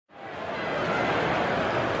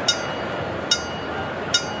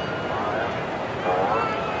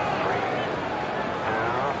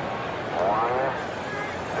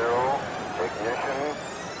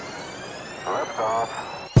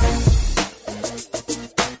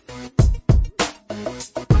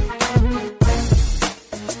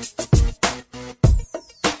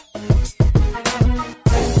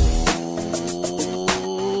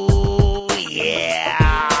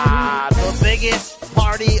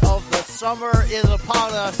of the summer is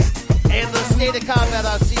upon us, and the State of Combat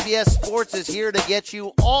on CBS Sports is here to get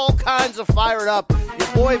you all kinds of fired up.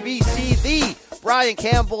 Your boy BC, the Brian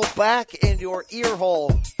Campbell, back in your ear hole.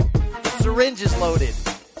 The syringe is loaded.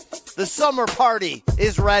 The summer party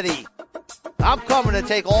is ready. I'm coming to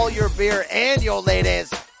take all your beer and your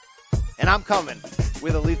ladies, and I'm coming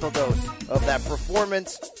with a lethal dose of that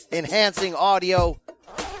performance-enhancing audio.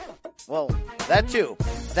 Well, that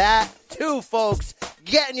too, folks.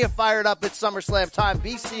 Getting you fired up. It's SummerSlam time.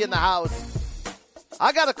 BC in the house.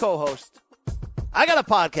 I got a co-host. I got a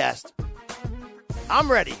podcast.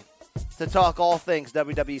 I'm ready to talk all things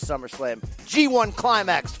WWE SummerSlam G1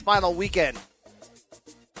 Climax final weekend.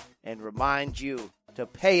 And remind you to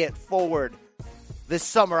pay it forward this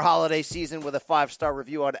summer holiday season with a 5-star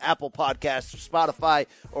review on Apple Podcasts, Spotify,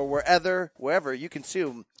 or wherever you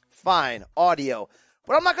consume fine audio.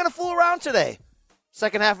 But I'm not going to fool around today.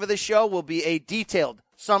 Second half of the show will be a detailed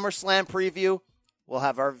SummerSlam preview. We'll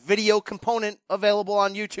have our video component available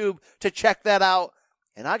on YouTube to check that out.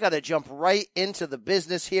 And I got to jump right into the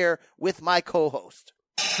business here with my co-host.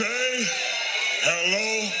 Say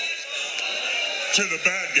hello to the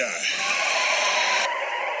bad guy.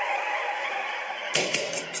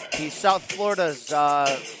 He's South Florida's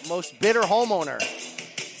most bitter homeowner.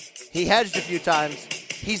 He hedged a few times.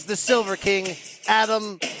 He's the Silver King,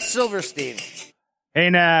 Adam Silverstein. Hey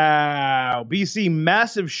now, BC,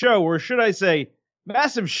 massive show, or should I say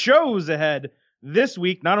massive shows ahead this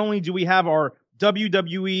week. Not only do we have our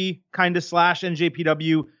WWE /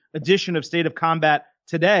 NJPW edition of State of Combat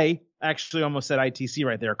today, actually almost said ITC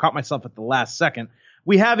right there, caught myself at the last second.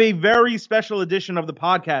 We have a very special edition of the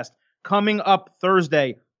podcast coming up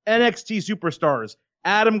Thursday. NXT superstars,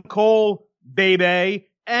 Adam Cole, Bebe,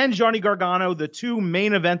 and Johnny Gargano, the two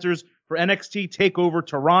main eventers for NXT TakeOver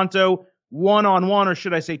Toronto. 1-on-1, or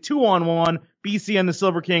should I say 2-on-1, BC and the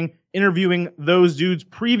Silver King interviewing those dudes,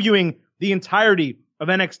 previewing the entirety of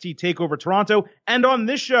NXT TakeOver Toronto. And on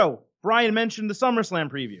this show, Brian mentioned the SummerSlam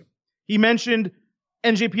preview. He mentioned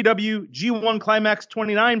NJPW G1 Climax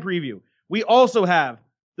 29 preview. We also have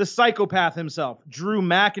the psychopath himself, Drew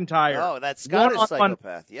McIntyre. Oh, that Scottish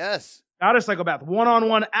psychopath, yes. Scottish psychopath,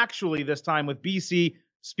 1-on-1 actually this time with BC,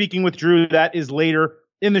 speaking with Drew. That is later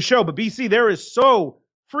in the show. But BC, there is so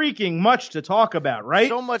freaking much to talk about, right?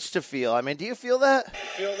 So much to feel. I mean, do you feel that?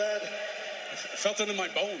 Feel that? I felt it in my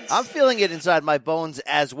bones. I'm feeling it inside my bones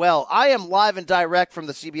as well. I am live and direct from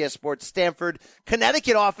the CBS Sports Stamford,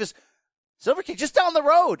 Connecticut office. Silver King, just down the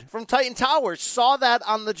road from Titan Towers. Saw that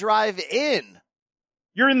on the drive in.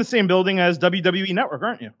 You're in the same building as WWE Network,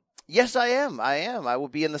 aren't you? Yes, I am. I will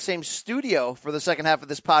be in the same studio for the second half of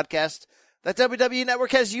this podcast that WWE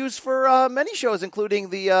Network has used for many shows, including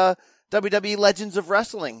the WWE Legends of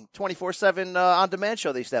Wrestling 24/7 on-demand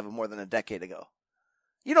show they used to have more than a decade ago.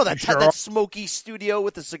 You know that that smoky studio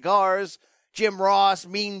with the cigars, Jim Ross,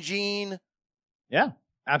 Mean Gene. Yeah,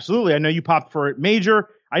 absolutely. I know you popped for it Major.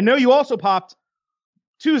 I know you also popped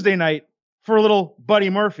Tuesday night for a little Buddy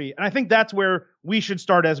Murphy, and I think that's where we should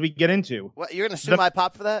start as we get into. What, you're going to assume I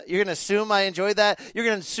popped for that? You're going to assume I enjoyed that? You're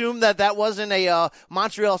going to assume that wasn't a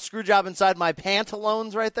Montreal screw job inside my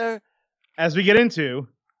pantaloons right there? As we get into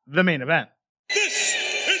the main event. This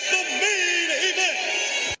is the main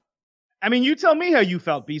event. I mean, you tell me how you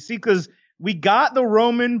felt, BC, because we got the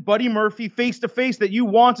Roman Buddy Murphy face-to-face that you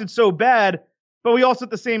wanted so bad, but we also at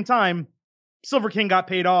the same time, Silver King got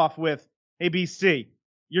paid off with, hey, BC,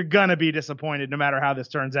 you're going to be disappointed no matter how this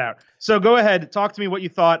turns out. So go ahead, talk to me what you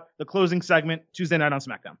thought, the closing segment, Tuesday night on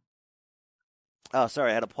SmackDown. Oh,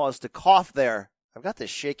 sorry, I had to pause to cough there. I've got this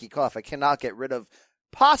shaky cough I cannot get rid of.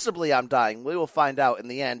 Possibly I'm dying. We will find out in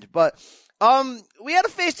the end. But we had a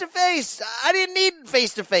face-to-face. I didn't need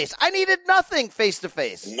face-to-face. I needed nothing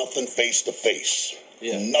face-to-face. Nothing face-to-face.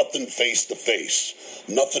 Yeah. Nothing face-to-face.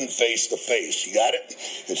 Nothing face-to-face. You got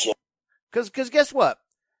it? Because guess what?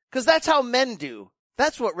 Because that's how men do.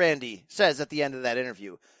 That's what Randy says at the end of that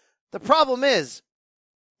interview. The problem is,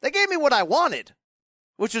 they gave me what I wanted,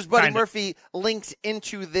 which was Buddy Murphy linked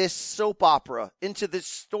into this soap opera, into this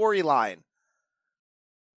storyline.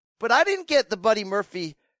 But I didn't get the Buddy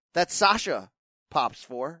Murphy that Sasha pops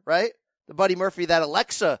for, right? The Buddy Murphy that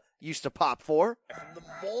Alexa used to pop for. From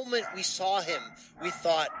the moment we saw him, we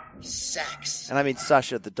thought sex. And I mean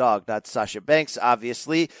Sasha the dog, not Sasha Banks,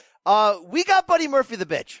 obviously. We got Buddy Murphy the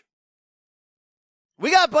bitch.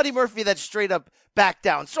 We got Buddy Murphy that straight up back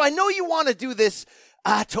down. So I know you want to do this,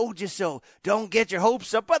 I told you so, don't get your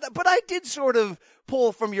hopes up. But I did sort of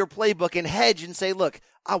pull from your playbook and hedge and say, look,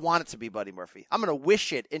 I want it to be Buddy Murphy. I'm going to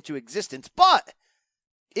wish it into existence. But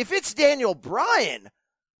if it's Daniel Bryan,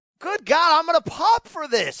 Good God, I'm going to pop for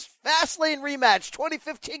this. Fastlane rematch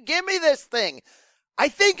 2015. Give me this thing. I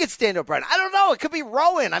think it's Daniel Bryan. I don't know. It could be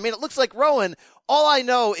Rowan. I mean, it looks like Rowan. All I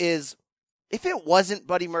know is if it wasn't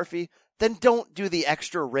Buddy Murphy, then don't do the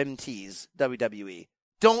extra rim tease, WWE.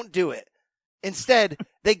 Don't do it. Instead,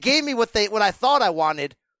 they gave me what I thought I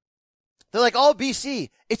wanted. They're like, oh, BC,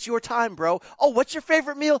 it's your time, bro. Oh, what's your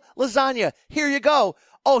favorite meal? Lasagna. Here you go.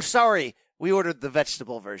 Oh, sorry. We ordered the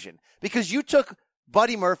vegetable version because you took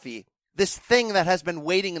Buddy Murphy, this thing that has been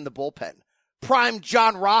waiting in the bullpen. Prime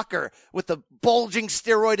John Rocker with the bulging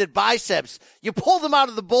steroided biceps. You pulled him out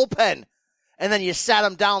of the bullpen and then you sat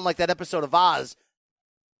him down like that episode of Oz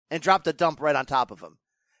and dropped a dump right on top of him.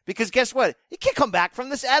 Because guess what? You can't come back from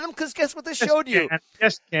this, Adam, because guess what this showed you?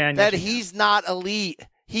 That he's not elite.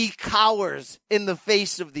 He cowers in the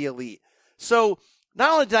face of the elite. So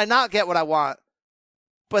not only did I not get what I want,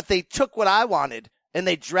 but they took what I wanted and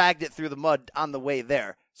they dragged it through the mud on the way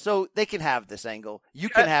there. So they can have this angle. You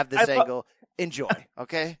can have this angle. Enjoy,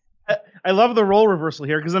 okay? I love the role reversal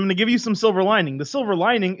here because I'm going to give you some silver lining. The silver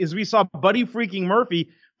lining is we saw Buddy freaking Murphy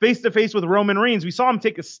face-to-face with Roman Reigns. We saw him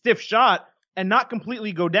take a stiff shot and not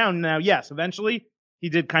completely go down. Now, yes, eventually he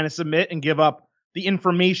did kind of submit and give up the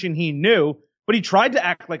information he knew, but he tried to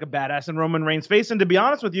act like a badass in Roman Reigns' face. And to be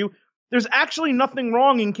honest with you, there's actually nothing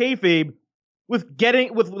wrong in kayfabe with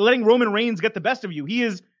letting Roman Reigns get the best of you. He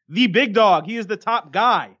is the big dog. He is the top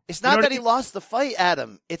guy. It's not that he lost the fight,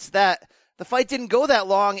 Adam. It's that the fight didn't go that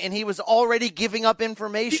long, and he was already giving up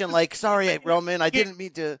information. Like, sorry, Roman, I didn't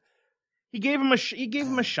mean to. He gave him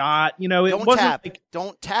a shot. You know, don't tap.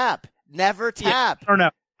 Don't tap. Never tap. I don't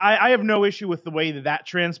know. I have no issue with the way that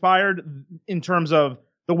transpired in terms of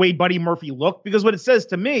the way Buddy Murphy looked, because what it says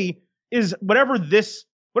to me is whatever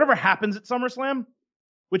happens at SummerSlam,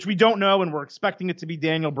 which we don't know, and we're expecting it to be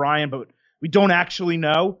Daniel Bryan, but we don't actually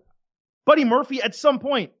know. Buddy Murphy at some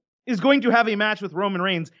point is going to have a match with Roman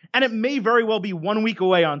Reigns, and it may very well be 1 week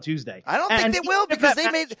away on Tuesday. I don't think they will, because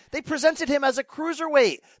they presented him as a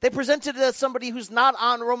cruiserweight. They presented it as somebody who's not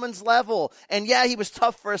on Roman's level. And yeah, he was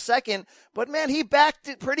tough for a second, but man, he backed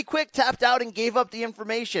it pretty quick, tapped out, and gave up the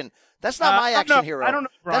information. That's not my action hero. I don't know,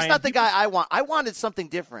 Brian. That's not the guy I want. I wanted something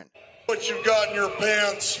different. What you got in your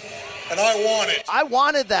pants, and I want it. I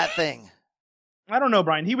wanted that thing. I don't know,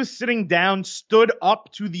 Brian. He was sitting down, stood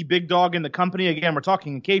up to the big dog in the company. Again, we're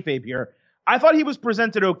talking kayfabe here. I thought he was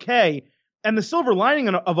presented okay. And the silver lining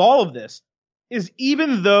of all of this is,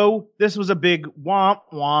 even though this was a big womp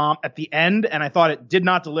womp at the end, and I thought it did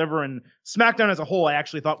not deliver, and SmackDown as a whole I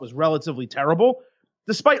actually thought was relatively terrible,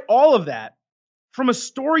 despite all of that, from a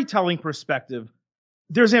storytelling perspective,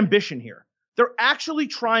 there's ambition here. They're actually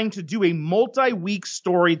trying to do a multi-week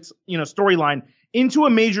storyline into a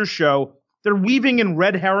major show. They're weaving in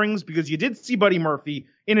red herrings because you did see Buddy Murphy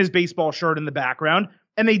in his baseball shirt in the background,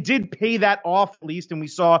 and they did pay that off at least, and we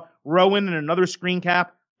saw Rowan in another screen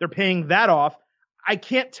cap. They're paying that off. I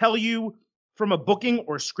can't tell you from a booking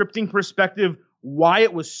or scripting perspective why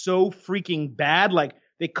it was so freaking bad. Like,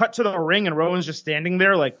 they cut to the ring and Rowan's just standing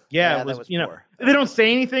there like, it was poor. They don't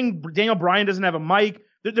say anything. Daniel Bryan doesn't have a mic.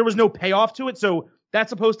 There was no payoff to it, so that's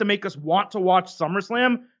supposed to make us want to watch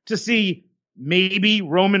SummerSlam to see maybe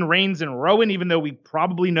Roman Reigns and Rowan, even though we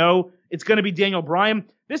probably know it's going to be Daniel Bryan.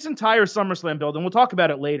 This entire SummerSlam build, and we'll talk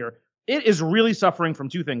about it later, it is really suffering from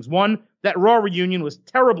two things. One, that Raw reunion was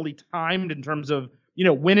terribly timed in terms of,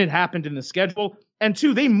 when it happened in the schedule. And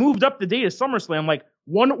two, they moved up the date of SummerSlam like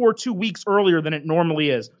 1 or 2 weeks earlier than it normally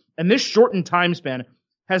is. And this shortened time span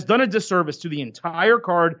has done a disservice to the entire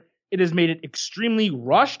card. It has made it extremely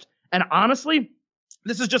rushed. And honestly,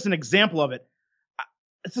 this is just an example of it.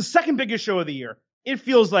 It's the second biggest show of the year. It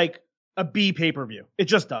feels like a B pay-per-view. It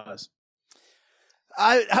just does.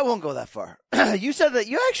 I won't go that far. You said that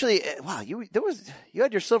you actually, you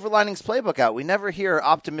had your Silver Linings playbook out. We never hear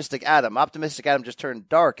Optimistic Adam. Optimistic Adam just turned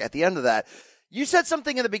dark at the end of that. You said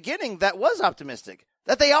something in the beginning that was optimistic,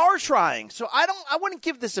 that they are trying. So I wouldn't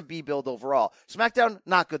give this a B build overall. SmackDown,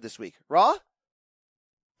 not good this week. Raw,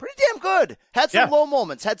 pretty damn good. Had some low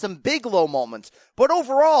moments, had some big low moments. But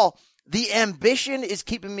overall, the ambition is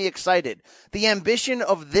keeping me excited. The ambition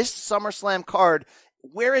of this SummerSlam card,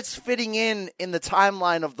 where it's fitting in the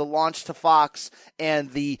timeline of the launch to Fox and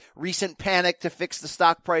the recent panic to fix the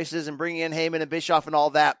stock prices and bringing in Heyman and Bischoff and all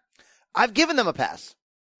that, I've given them a pass.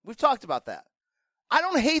 We've talked about that. I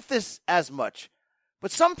don't hate this as much,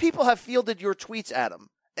 but some people have fielded your tweets, Adam,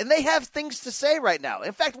 and they have things to say right now.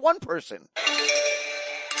 In fact, one person.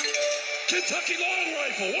 Kentucky Long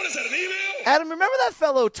Rifle. What is that, an email? Adam, remember that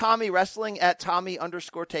fellow Tommy Wrestling at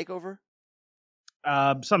Tommy_Takeover?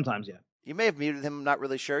 Sometimes, yeah. You may have muted him, I'm not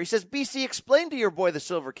really sure. He says, BC, explain to your boy the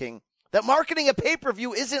Silver King that marketing a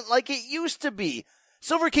pay-per-view isn't like it used to be.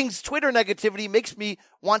 Silver King's Twitter negativity makes me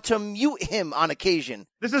want to mute him on occasion.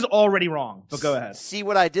 This is already wrong, but go ahead. See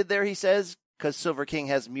what I did there, he says? Because Silver King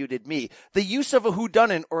has muted me. The use of a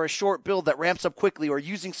whodunit or a short build that ramps up quickly or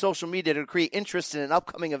using social media to create interest in an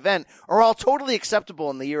upcoming event are all totally acceptable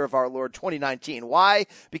in the year of our Lord 2019. Why?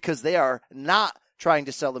 Because they are not trying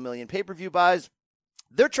to sell a million pay-per-view buys.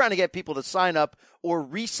 They're trying to get people to sign up or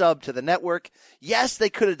resub to the network. Yes, they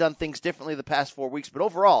could have done things differently the past 4 weeks, but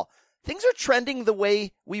overall, things are trending the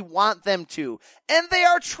way we want them to. And they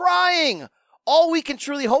are trying. All we can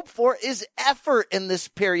truly hope for is effort in this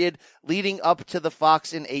period leading up to the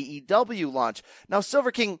Fox and AEW launch. Now,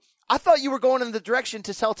 Silver King, I thought you were going in the direction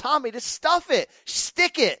to tell Tommy to stuff it,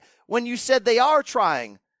 stick it, when you said they are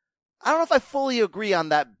trying. I don't know if I fully agree on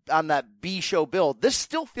that B show build. This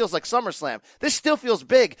still feels like SummerSlam. This still feels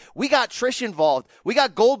big. We got Trish involved. We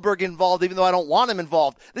got Goldberg involved, even though I don't want him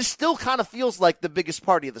involved. This still kind of feels like the biggest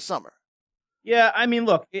party of the summer. Yeah, I mean,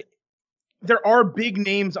 look, there are big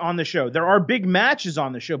names on the show. There are big matches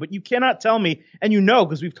on the show, but you cannot tell me, and you know,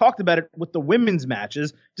 because we've talked about it with the women's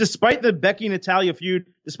matches, despite the Becky and Natalya feud,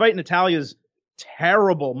 despite Natalya's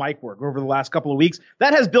terrible mic work over the last couple of weeks,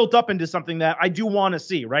 that has built up into something that I do want to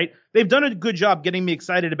see, right? They've done a good job getting me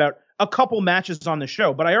excited about a couple matches on the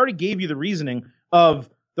show, but I already gave you the reasoning of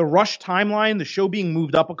the rush timeline, the show being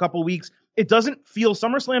moved up a couple weeks. It doesn't feel,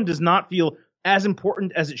 SummerSlam does not feel as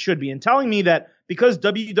important as it should be. And telling me that because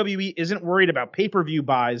WWE isn't worried about pay-per-view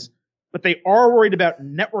buys, but they are worried about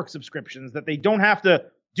network subscriptions, that they don't have to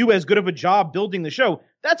do as good of a job building the show,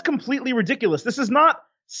 that's completely ridiculous. This is not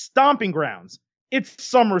stomping grounds. It's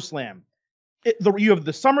SummerSlam. You have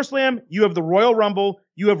the SummerSlam, you have the Royal Rumble,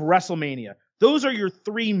 you have WrestleMania. Those are your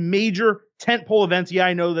three major tentpole events. Yeah,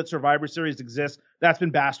 I know that Survivor Series exists. That's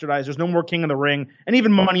been bastardized. There's no more King of the Ring. And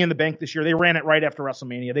even Money in the Bank this year, they ran it right after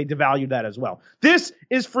WrestleMania. They devalued that as well. This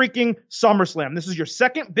is freaking SummerSlam. This is your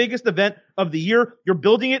second biggest event of the year. You're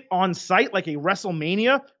building it on site like a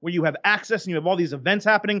WrestleMania where you have access and you have all these events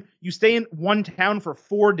happening. You stay in one town for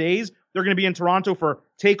 4 days. They're going to be in Toronto for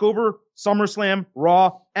TakeOver, SummerSlam,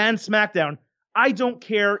 Raw, and SmackDown. I don't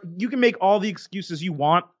care. You can make all the excuses you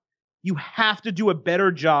want. You have to do a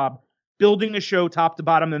better job building a show top to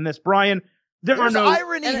bottom than this. Brian, there's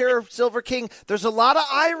irony here, Silver King. There's a lot of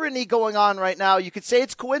irony going on right now. You could say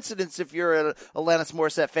it's coincidence if you're an Alanis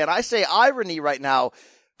Morissette fan. I say irony right now.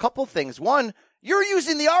 Couple things. One, you're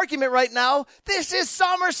using the argument right now. This is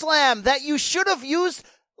SummerSlam that you should have used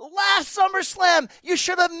last SummerSlam. You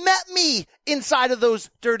should have met me inside of those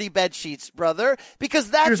dirty bed sheets, brother, because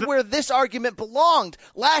that's where this argument belonged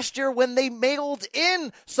last year when they mailed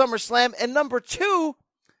in SummerSlam. And number two,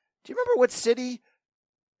 do you remember what city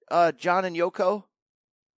John and Yoko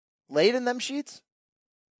laid in them sheets?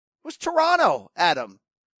 It was Toronto, Adam.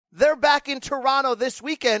 They're back in Toronto this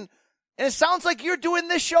weekend, and it sounds like you're doing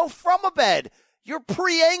this show from a bed. You're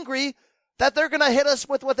pre-angry that they're going to hit us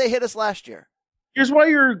with what they hit us last year. Here's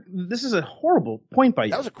why this is a horrible point by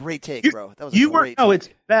you. That was a great take, bro. That was a great take. No, it's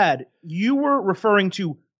bad. You were referring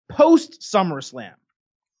to post SummerSlam.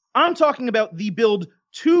 I'm talking about the build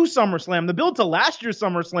to SummerSlam. The build to last year's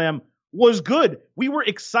SummerSlam was good. We were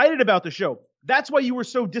excited about the show. That's why you were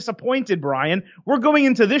so disappointed, Brian. We're going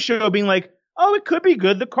into this show being like, oh, it could be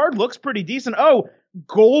good. The card looks pretty decent. Oh,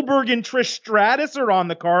 Goldberg and Trish Stratus are on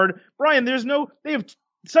the card. Brian, they have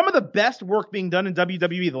some of the best work being done in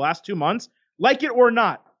WWE the last 2 months. Like it or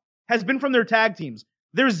not, has been from their tag teams.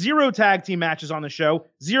 There's 0 tag team matches on the show,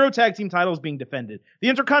 0 tag team titles being defended. The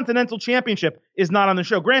Intercontinental Championship is not on the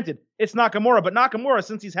show. Granted, it's Nakamura, but Nakamura,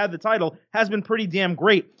 since he's had the title, has been pretty damn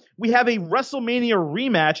great. We have a WrestleMania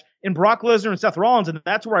rematch in Brock Lesnar and Seth Rollins, and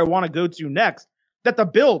that's where I want to go to next. That the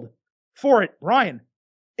build for it, Brian,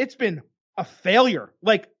 it's been a failure.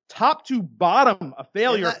 Like, top to bottom, a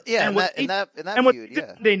failure. And that feud,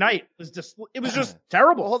 yeah. Sunday night was just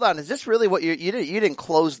terrible. Well, hold on, is this really what you didn't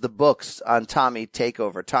close the books on Tommy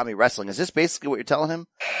Takeover, Tommy Wrestling? Is this basically what you're telling him?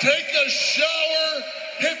 Take a shower,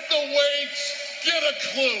 hit the weights, get a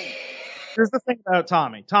clue. Here's the thing about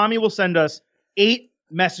Tommy. Tommy will send us 8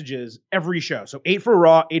 messages every show. So 8 for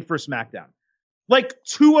Raw, 8 for SmackDown. Like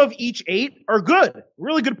 2 of each 8 are good,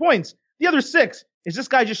 really good points. The other 6 is this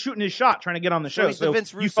guy just shooting his shot, trying to get on the show. He's the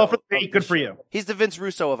Vince Russo. You fell for the 8, good for you. He's the Vince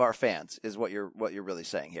Russo of our fans, is what you're really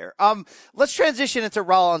saying here. Let's transition into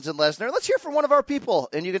Rollins and Lesnar. Let's hear from one of our people,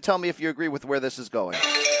 and you can tell me if you agree with where this is going.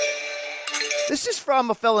 This is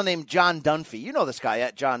from a fella named John Dunphy. You know this guy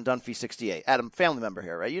at John Dunphy68. Adam, family member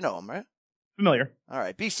here, right? You know him, right? Familiar. All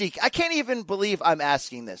right, BC, I can't even believe I'm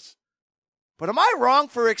asking this. But am I wrong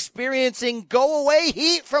for experiencing go-away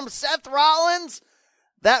heat from Seth Rollins?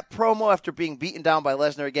 That promo after being beaten down by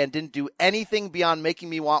Lesnar again didn't do anything beyond making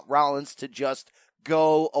me want Rollins to just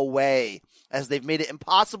go away, as they've made it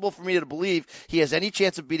impossible for me to believe he has any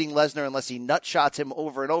chance of beating Lesnar unless he nutshots him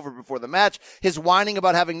over and over before the match. His whining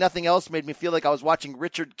about having nothing else made me feel like I was watching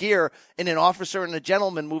Richard Gere in An Officer and a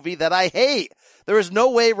Gentleman movie that I hate. There is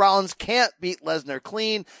no way Rollins can't beat Lesnar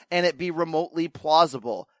clean and it be remotely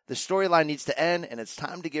plausible. The storyline needs to end, and it's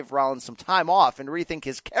time to give Rollins some time off and rethink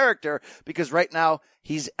his character, because right now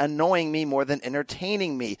he's annoying me more than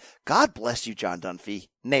entertaining me. God bless you, John Dunphy.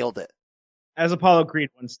 Nailed it. As Apollo Creed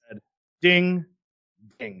once said, ding,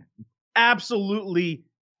 ding. Absolutely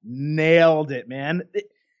nailed it, man.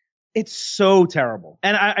 It's so terrible.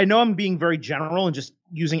 And I know I'm being very general and just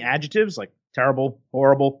using adjectives like terrible,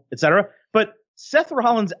 horrible, etc. But Seth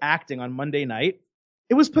Rollins' acting on Monday night,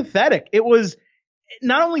 it was pathetic. It was,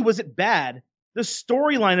 not only was it bad, the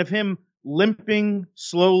storyline of him limping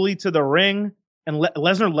slowly to the ring and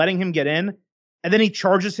Lesnar letting him get in, and then he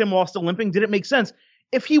charges him while still limping, didn't make sense.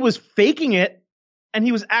 If he was faking it and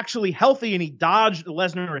he was actually healthy and he dodged the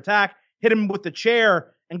Lesnar attack, hit him with the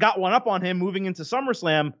chair, and got one up on him moving into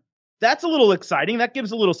SummerSlam, that's a little exciting. That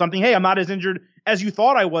gives a little something. Hey, I'm not as injured as you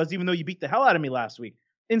thought I was, even though you beat the hell out of me last week.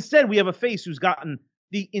 Instead, we have a face who's gotten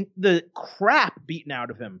the crap beaten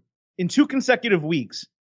out of him in 2 consecutive weeks.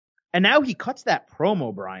 And now he cuts that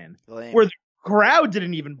promo, Brian, where the crowd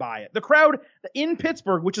didn't even buy it. The crowd in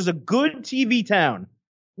Pittsburgh, which is a good TV town,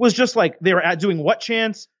 was just like, they were doing what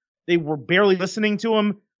chants? They were barely listening to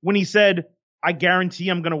him. When he said, I guarantee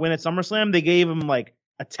I'm going to win at SummerSlam, they gave him like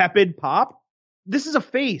a tepid pop. This is a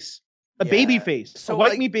face, a baby face, so a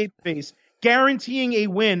white meat baby face, guaranteeing a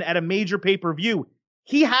win at a major pay-per-view.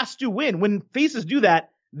 He has to win. When faces do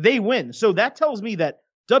that, they win. So that tells me that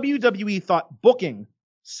WWE thought booking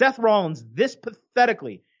Seth Rollins this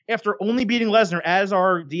pathetically after only beating Lesnar, as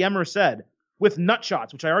our DMer said, with nut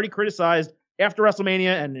shots, which I already criticized after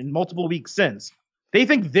WrestleMania and in multiple weeks since. They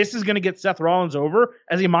think this is going to get Seth Rollins over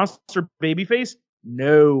as a monster babyface?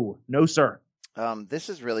 No, sir. This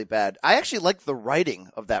is really bad. I actually like the writing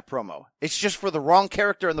of that promo. It's just for the wrong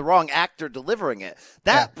character and the wrong actor delivering it.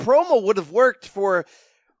 That promo would have worked for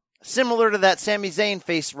similar to that Sami Zayn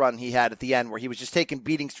face run he had at the end where he was just taking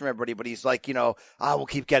beatings from everybody, but he's like, we'll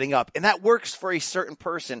keep getting up. And that works for a certain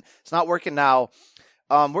person. It's not working now.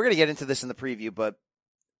 We're going to get into this in the preview, but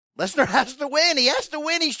Lesnar has to win. He has to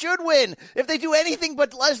win. He should win. If they do anything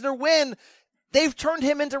but Lesnar win, they've turned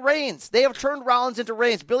him into Reigns. They have turned Rollins into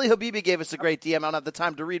Reigns. Billy Habibi gave us a great DM. I don't have the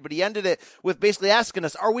time to read, but he ended it with basically asking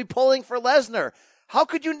us, are we pulling for Lesnar? How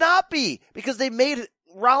could you not be? Because they made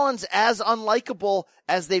Rollins as unlikable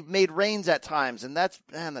as they've made Reigns at times. And that's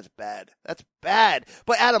bad. That's bad.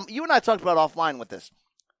 But Adam, you and I talked about offline with this.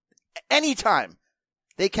 Anytime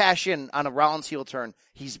they cash in on a Rollins heel turn,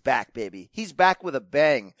 he's back, baby. He's back with a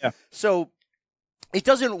bang. Yeah. So it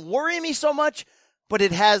doesn't worry me so much, but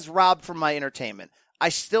it has robbed from my entertainment. I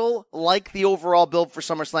still like the overall build for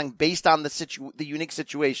SummerSlam based on the unique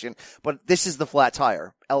situation, but this is the flat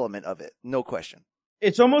tire element of it, no question.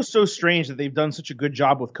 It's almost so strange that they've done such a good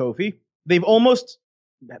job with Kofi. They've almost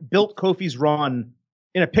built Kofi's run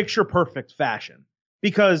in a picture-perfect fashion,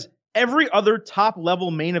 because every other top-level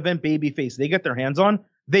main event babyface they get their hands on,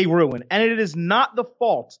 they ruin. And it is not the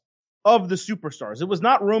fault of the superstars. It was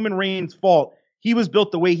not Roman Reigns' fault. He was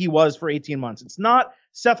built the way he was for 18 months. It's not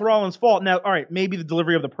Seth Rollins' fault. Now, all right, maybe the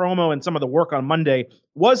delivery of the promo and some of the work on Monday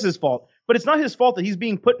was his fault, but it's not his fault that he's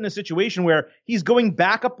being put in a situation where he's going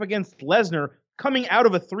back up against Lesnar, coming out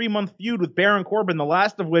of a 3-month feud with Baron Corbin, the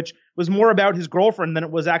last of which was more about his girlfriend than it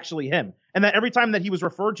was actually him. And that every time that he was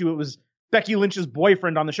referred to, it was Becky Lynch's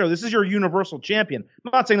boyfriend on the show. This is your Universal Champion.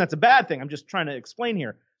 I'm not saying that's a bad thing. I'm just trying to explain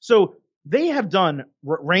here. So they have done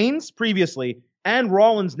Reigns previously and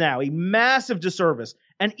Rollins now a massive disservice.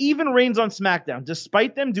 And even Reigns on SmackDown,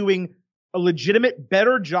 despite them doing a legitimate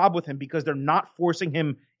better job with him because they're not forcing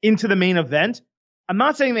him into the main event. I'm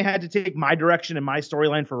not saying they had to take my direction and my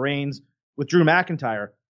storyline for Reigns with Drew McIntyre,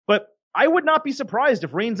 but I would not be surprised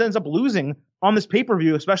if Reigns ends up losing on this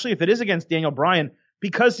pay-per-view, especially if it is against Daniel Bryan,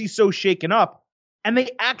 because he's so shaken up. And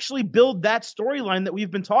they actually build that storyline that we've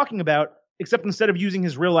been talking about, except instead of using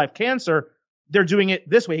his real-life cancer, they're doing it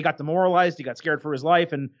this way. He got demoralized, he got scared for his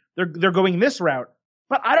life, and they're going this route.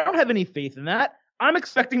 But I don't have any faith in that. I'm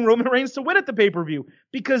expecting Roman Reigns to win at the pay-per-view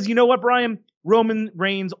because you know what, Brian? Roman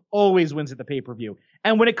Reigns always wins at the pay-per-view.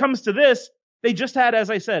 And when it comes to this, they just had,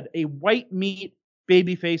 as I said, a white meat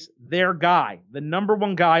babyface, their guy, the number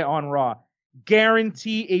one guy on Raw,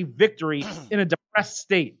 guarantee a victory in a depressed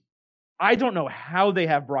state. I don't know how they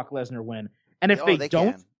have Brock Lesnar win. And if they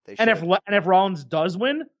don't, and if Rollins does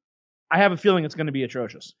win, I have a feeling it's going to be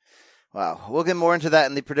atrocious. Wow. We'll get more into that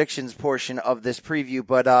in the predictions portion of this preview,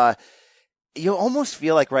 but you almost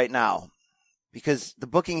feel like right now, because the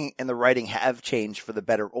booking and the writing have changed for the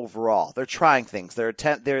better overall. They're trying things.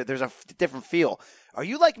 There's a different feel. Are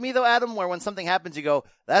you like me, though, Adam, where when something happens, you go,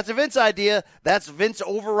 that's a Vince idea. That's Vince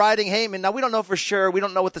overriding Heyman. Now, we don't know for sure. We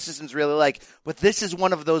don't know what the system's really like. But this is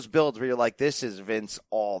one of those builds where you're like, this is Vince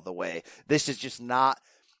all the way. This is just not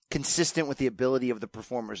consistent with the ability of the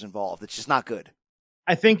performers involved. It's just not good.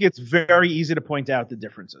 I think it's very easy to point out the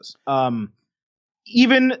differences.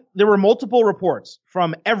 Even there were multiple reports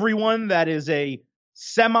from everyone that is a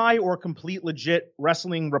semi or complete legit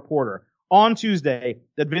wrestling reporter on Tuesday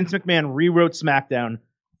that Vince McMahon rewrote SmackDown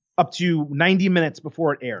up to 90 minutes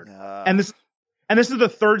before it aired. And this is the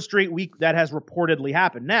third straight week that has reportedly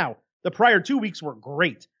happened. Now, the prior 2 weeks were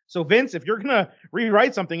great. So Vince, if you're going to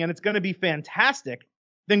rewrite something and it's going to be fantastic,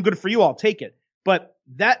 then good for you. I'll take it. But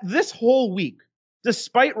this whole week,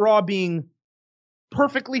 despite Raw being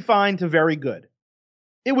perfectly fine to very good,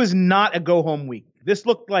 it was not a go-home week. This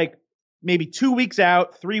looked like maybe 2 weeks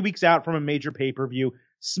out, 3 weeks out from a major pay-per-view.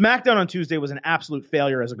 SmackDown on Tuesday was an absolute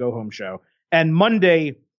failure as a go-home show. And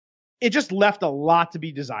Monday, it just left a lot to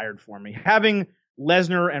be desired for me. Having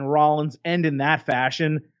Lesnar and Rollins end in that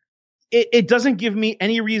fashion, it doesn't give me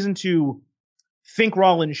any reason to think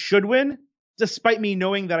Rollins should win, despite me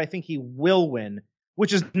knowing that I think he will win,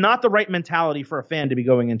 which is not the right mentality for a fan to be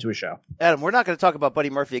going into a show. Adam, we're not going to talk about Buddy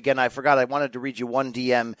Murphy again. I forgot I wanted to read you one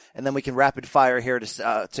DM, and then we can rapid fire here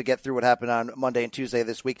to get through what happened on Monday and Tuesday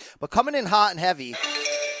this week. But coming in hot and heavy,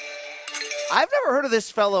 I've never heard of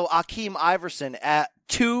this fellow, Akeem Iverson, at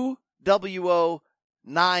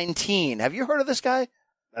 2WO19. Have you heard of this guy?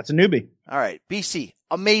 That's a newbie. All right, BC,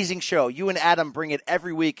 amazing show. You and Adam bring it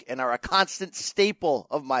every week and are a constant staple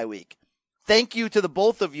of my week. Thank you to the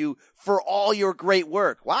both of you for all your great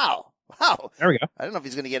work. Wow. There we go. I don't know if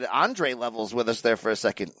he's going to get Andre levels with us there for a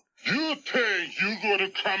second. You think you going to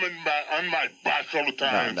come on my back all the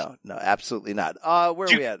time? No, absolutely not. Where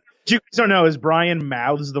are we at? You don't know, is Brian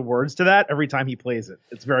mouths the words to that every time he plays it.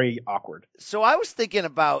 It's very awkward. So I was thinking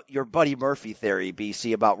about your Buddy Murphy theory,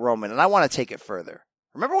 BC, about Roman, and I want to take it further.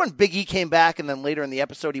 Remember when Big E came back and then later in the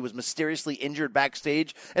episode he was mysteriously injured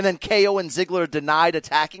backstage and then KO and Ziggler denied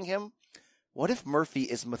attacking him? What if Murphy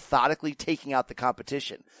is methodically taking out the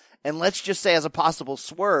competition? And let's just say as a possible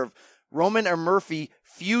swerve, Roman or Murphy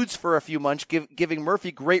feuds for a few months, giving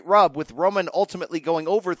Murphy great rub, with Roman ultimately going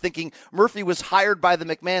over thinking Murphy was hired by the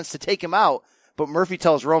McMahons to take him out. But Murphy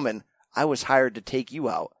tells Roman, I was hired to take you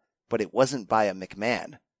out, but it wasn't by a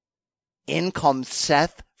McMahon. In comes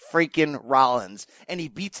Seth freaking Rollins, and he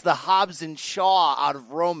beats the Hobbs and Shaw out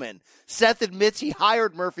of Roman. Seth admits he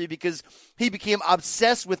hired Murphy because he became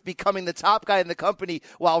obsessed with becoming the top guy in the company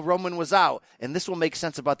while Roman was out. And this will make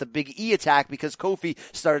sense about the Big E attack because Kofi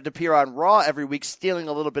started to appear on Raw every week, stealing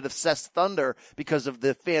a little bit of Seth's thunder because of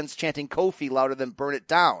the fans chanting Kofi louder than burn it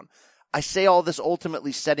down. I say all this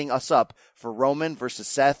ultimately setting us up for Roman versus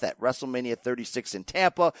Seth at WrestleMania 36 in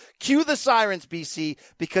Tampa. Cue the sirens, BC,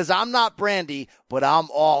 because I'm not Brandy, but I'm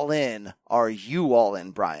all in. Are you all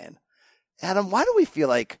in, Brian? Adam, why do we feel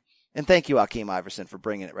like, and thank you, Akeem Iverson, for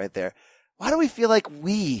bringing it right there. Why do we feel like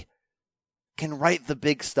we can write the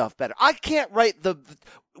big stuff better? I can't write the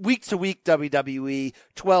week-to-week WWE,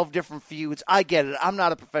 12 different feuds. I get it. I'm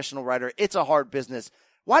not a professional writer. It's a hard business.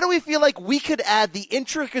 Why do we feel like we could add the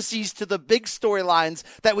intricacies to the big storylines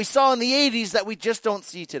that we saw in the 80s that we just don't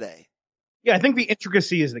see today? Yeah, I think the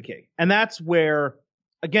intricacy is the key. And that's where,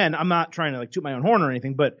 again, I'm not trying to toot my own horn or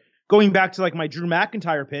anything, but going back to my Drew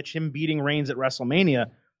McIntyre pitch, him beating Reigns at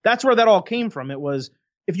WrestleMania, that's where that all came from. It was,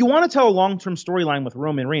 if you want to tell a long-term storyline with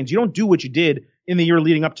Roman Reigns, you don't do what you did in the year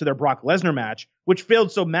leading up to their Brock Lesnar match, which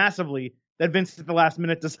failed so massively that Vince at the last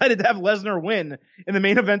minute decided to have Lesnar win in the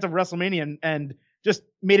main event of WrestleMania and just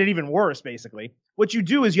made it even worse, basically. What you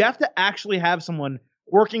do is you have to actually have someone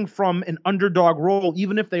working from an underdog role,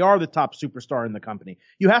 even if they are the top superstar in the company.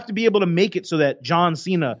 You have to be able to make it so that John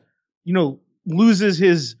Cena, loses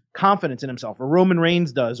his confidence in himself, or Roman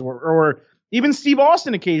Reigns does, or even Steve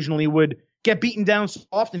Austin occasionally would get beaten down so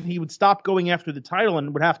often he would stop going after the title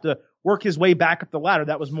and would have to work his way back up the ladder.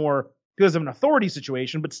 That was more because of an authority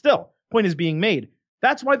situation, but still, point is being made.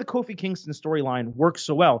 That's why the Kofi Kingston storyline works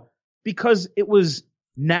so well. Because it was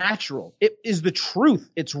natural. It is the truth.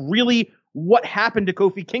 It's really what happened to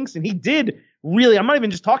Kofi Kingston. He did really, I'm not even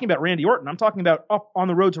just talking about Randy Orton. I'm talking about up on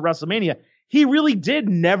the road to WrestleMania. He really did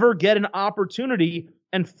never get an opportunity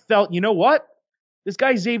and felt, you know what? This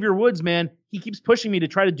guy Xavier Woods, man, he keeps pushing me to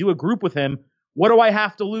try to do a group with him. What do I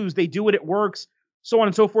have to lose? They do it. It works. So on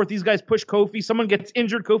and so forth. These guys push Kofi. Someone gets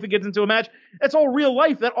injured. Kofi gets into a match. That's all real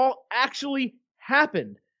life. That all actually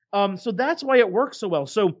happened. So that's why it works so well.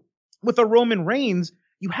 So with a Roman Reigns,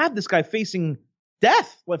 you had this guy facing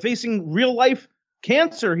death, facing real life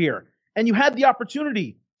cancer here. And you had the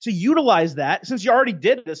opportunity to utilize that, since you already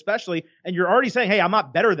did it, especially, and you're already saying, hey, I'm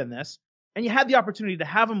not better than this. And you had the opportunity to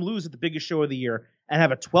have him lose at the biggest show of the year and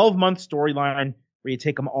have a 12-month storyline where you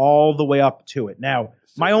take him all the way up to it. Now,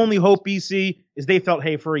 my only hope, BC, is they felt,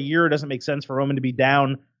 hey, for a year, it doesn't make sense for Roman to be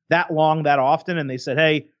down that long, that often. And they said,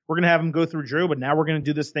 hey, we're going to have him go through Drew, but now we're going to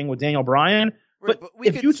do this thing with Daniel Bryan. Right, but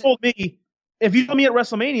if you told me at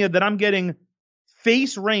WrestleMania that I'm getting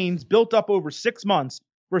face Reigns built up over 6 months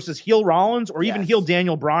versus heel Rollins or even heel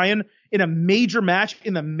Daniel Bryan in a major match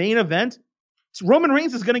in the main event, Roman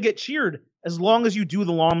Reigns is going to get cheered as long as you do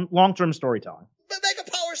the long-term storytelling. The Mega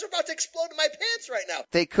Powers are about to explode in my pants right now.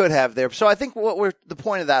 They could have there. So I think the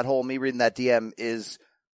point of that whole, me reading that DM, is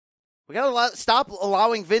we got to stop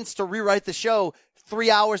allowing Vince to rewrite the show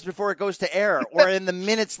 3 hours before it goes to air or in the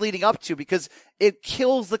minutes leading up to, because it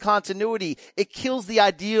kills the continuity. It kills the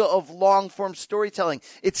idea of long-form storytelling.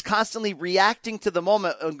 It's constantly reacting to the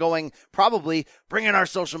moment and going, probably, bring in our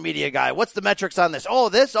social media guy. What's the metrics on this? Oh,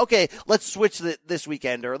 this? Okay, let's switch this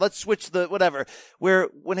weekend, or let's switch the whatever. Where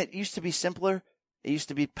when it used to be simpler, it used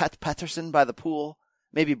to be Pat Patterson by the pool,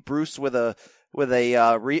 maybe Bruce with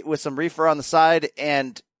some reefer on the side,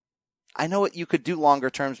 and I know you could do longer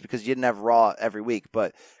terms because you didn't have Raw every week,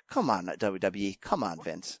 but come on, WWE. Come on,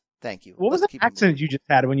 Vince. Thank you. What was the accent you just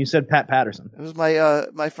had when you said Pat Patterson? It was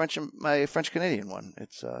my French Canadian one.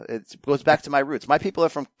 It goes back to my roots. My people are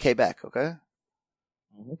from Quebec, okay?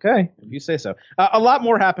 Okay, if you say so. A lot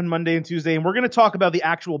more happened Monday and Tuesday, and we're going to talk about the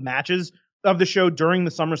actual matches of the show during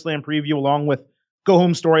the SummerSlam preview, along with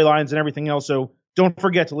go-home storylines and everything else, so don't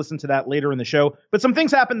forget to listen to that later in the show. But some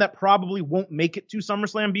things happened that probably won't make it to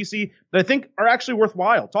SummerSlam, BC, that I think are actually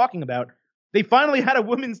worthwhile talking about. They finally had a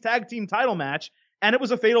women's tag team title match, and it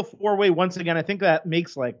was a fatal four-way once again. I think that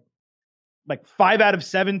makes like 5 out of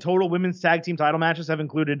 7 total women's tag team title matches have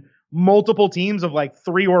included multiple teams of like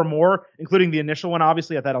 3 or more, including the initial one,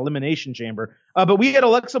 obviously, at that Elimination Chamber. But we had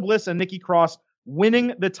Alexa Bliss and Nikki Cross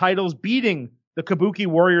winning the titles, beating the Kabuki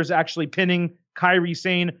Warriors, actually pinning Kairi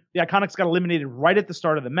Sane. The Iconics got eliminated right at the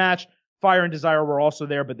start of the match. Fire and Desire were also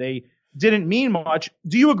there, but they didn't mean much.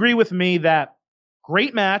 Do you agree with me that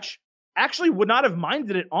great match? Actually would not have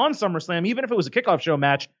minded it on SummerSlam, even if it was a kickoff show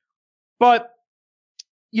match. But,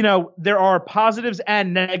 there are positives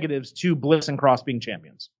and negatives to Bliss and Cross being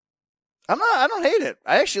champions. I don't hate it.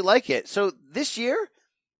 I actually like it. So this year,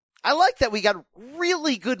 I like that we got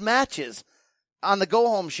really good matches on the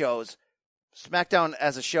go-home shows. SmackDown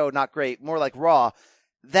as a show, not great, more like Raw,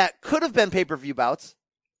 that could have been pay-per-view bouts,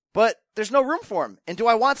 but there's no room for them. And do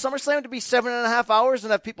I want SummerSlam to be 7.5 hours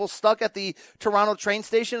and have people stuck at the Toronto train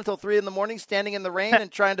station until 3 a.m, standing in the rain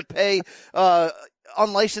and trying to pay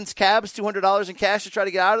unlicensed cabs $200 in cash to try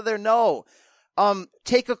to get out of there? No.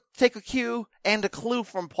 Take a cue and a clue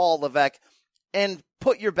from Paul Levesque and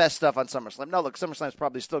put your best stuff on SummerSlam. Now, look, SummerSlam is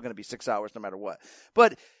probably still going to be 6 hours no matter what.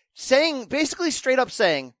 But basically straight up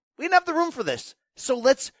saying, we didn't have the room for this, so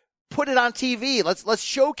let's put it on TV. Let's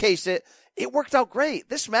showcase it. It worked out great.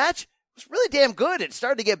 This match was really damn good. It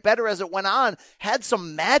started to get better as it went on. Had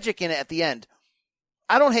some magic in it at the end.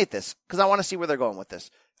 I don't hate this because I want to see where they're going with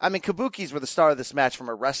this. I mean, Kabukis were the star of this match from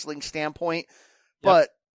a wrestling standpoint, but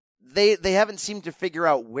they haven't seemed to figure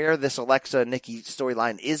out where this Alexa and Nikki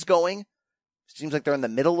storyline is going. It seems like they're in the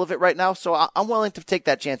middle of it right now, so I'm willing to take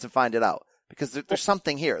that chance and find it out because there's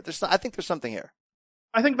something here. I think there's something here.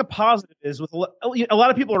 I think the positive is with a lot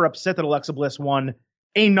of people are upset that Alexa Bliss won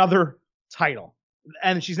another title,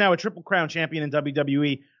 and she's now a Triple Crown champion in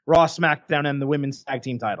WWE, Raw, SmackDown, and the women's tag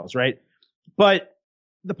team titles, right? But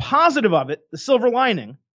the positive of it, the silver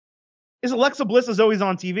lining, is Alexa Bliss is always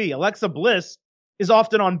on TV. Alexa Bliss is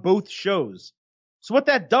often on both shows. So what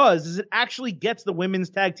that does is it actually gets the women's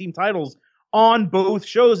tag team titles on both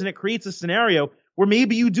shows, and it creates a scenario where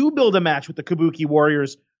maybe you do build a match with the Kabuki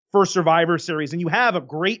Warriors for Survivor Series, and you have a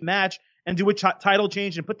great match and do a title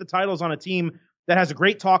change and put the titles on a team that has a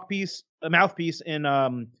great mouthpiece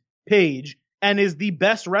in Paige, and is the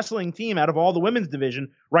best wrestling team out of all the women's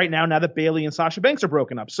division right now that Bayley and Sasha Banks are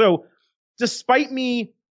broken up. So despite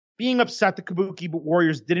me being upset the Kabuki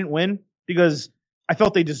Warriors didn't win because I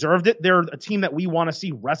felt they deserved it, they're a team that we want to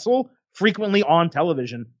see wrestle frequently on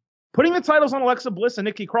television. Putting the titles on Alexa Bliss and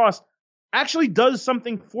Nikki Cross actually does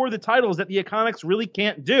something for the titles that the Iconics really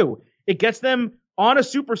can't do. It gets them on a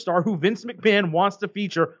superstar who Vince McMahon wants to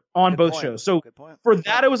feature on both shows. So for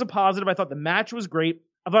that, it was a positive. I thought the match was great.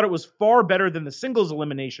 I thought it was far better than the singles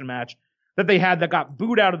elimination match that they had that got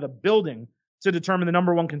booed out of the building to determine the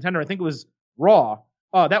number one contender. I think it was Raw.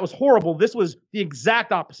 That was horrible. This was the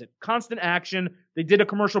exact opposite. Constant action. They did a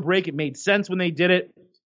commercial break. It made sense when they did it.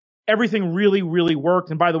 Everything really, really worked.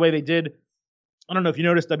 And by the way, I don't know if you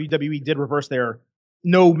noticed, WWE did reverse their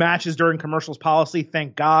no matches during commercials policy.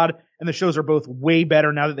 Thank God. And the shows are both way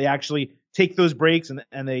better now that they actually take those breaks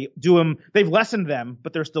and they do them. They've lessened them,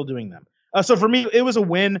 but they're still doing them. So for me, it was a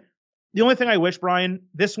win. The only thing I wish, Brian,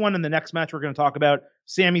 this one and the next match we're going to talk about,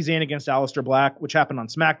 Sami Zayn against Aleister Black, which happened on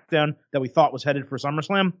SmackDown that we thought was headed for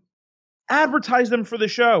SummerSlam, advertise them for the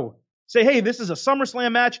show. Say, hey, this is a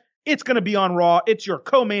SummerSlam match. It's going to be on Raw. It's your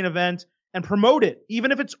co-main event, and promote it,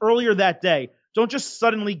 even if it's earlier that day. Don't just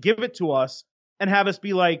suddenly give it to us and have us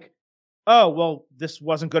be like, oh, well, this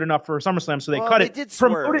wasn't good enough for SummerSlam, so they cut it.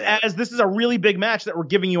 Promote it as this is a really big match that we're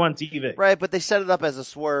giving you on TV. Right, but they set it up as a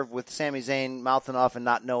swerve with Sami Zayn mouthing off and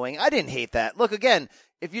not knowing. I didn't hate that. Look, again,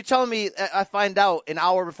 if you're telling me I find out an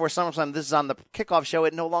hour before SummerSlam this is on the kickoff show,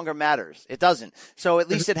 it no longer matters. It doesn't. So at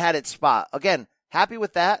least it had its spot. Again, happy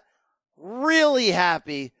with that. Really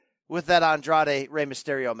happy with that Andrade Rey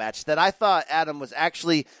Mysterio match that I thought, Adam, was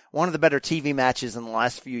actually one of the better TV matches in the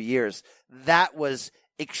last few years. That was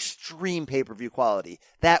extreme pay-per-view quality.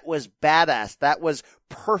 That was badass. That was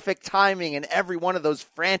perfect timing in every one of those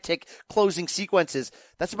frantic closing sequences.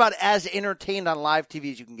 That's about as entertained on live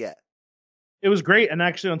TV as you can get. It was great. And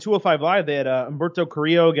actually on 205 Live, they had Humberto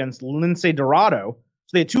Carrillo against Lince Dorado.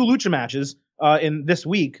 So they had two lucha matches in this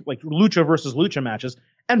week, like lucha versus lucha matches.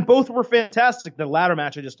 And both were fantastic. The latter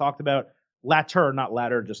match I just talked about, latter, not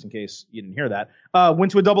ladder, just in case you didn't hear that,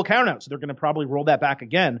 went to a double countout. So they're going to probably roll that back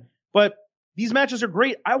again. But these matches are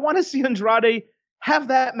great. I want to see Andrade have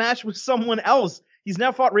that match with someone else. He's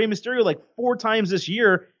now fought Rey Mysterio like 4 times this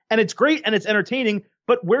year, and it's great and it's entertaining.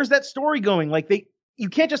 But where's that story going? Like you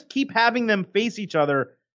can't just keep having them face each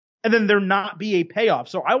other and then there not be a payoff.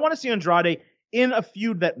 So I want to see Andrade in a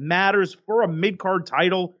feud that matters for a mid-card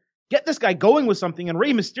title. Get this guy going with something. And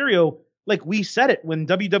Rey Mysterio, like we said it when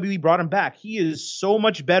WWE brought him back, he is so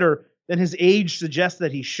much better than his age suggests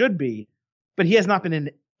that he should be. But he has not been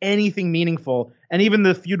in anything meaningful. And even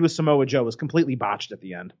the feud with Samoa Joe was completely botched at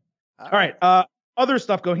the end. All right. Other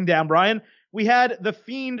stuff going down, Brian. We had The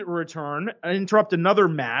Fiend return and interrupt another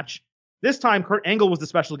match. This time, Kurt Angle was the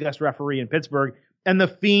special guest referee in Pittsburgh, and The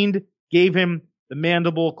Fiend gave him the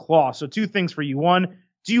mandible claw. So 2 things for you. 1,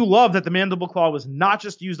 do you love that the mandible claw was not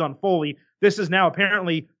just used on Foley? This is now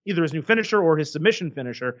apparently either his new finisher or his submission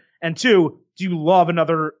finisher. And 2, do you love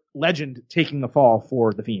another legend taking the fall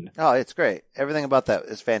for The Fiend? Oh, it's great. Everything about that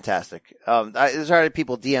is fantastic. There's already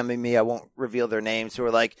people DMing me. I won't reveal their names who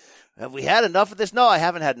are like, have we had enough of this? No, I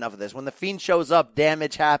haven't had enough of this. When The Fiend shows up,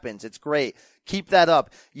 damage happens. It's great. Keep that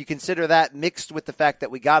up. You consider that mixed with the fact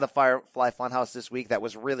that we got a Firefly Funhouse this week that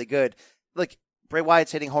was really good. Look, Bray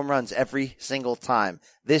Wyatt's hitting home runs every single time.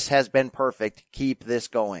 This has been perfect. Keep this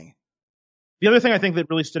going. The other thing I think that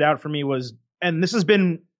really stood out for me was, and this has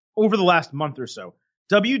been over the last month or so,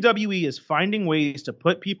 WWE is finding ways to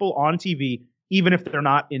put people on TV even if they're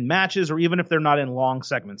not in matches or even if they're not in long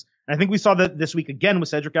segments. And I think we saw that this week again with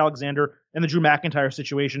Cedric Alexander and the Drew McIntyre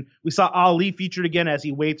situation. We saw Ali featured again as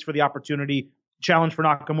he waits for the opportunity to challenge for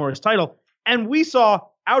Nakamura's title. And we saw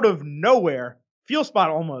out of nowhere, feel spot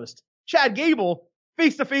almost, Chad Gable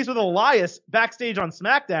face-to-face with Elias backstage on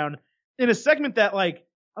SmackDown in a segment that, like,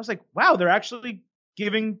 I was like, wow, they're actually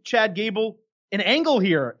giving Chad Gable an angle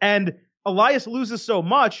here. And Elias loses so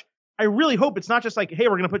much, I really hope it's not just like, hey,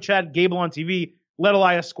 we're going to put Chad Gable on TV, let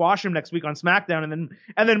Elias squash him next week on SmackDown,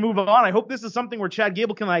 and then move on. I hope this is something where Chad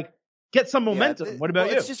Gable can, like, get some momentum. What about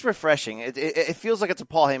you? It's just refreshing. It feels like it's a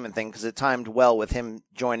Paul Heyman thing because it timed well with him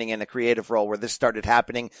joining in a creative role where this started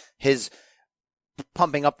happening. His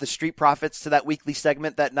pumping up the Street Profits to that weekly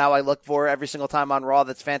segment that now I look for every single time on Raw.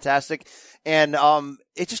 That's fantastic. And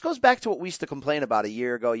it just goes back to what we used to complain about a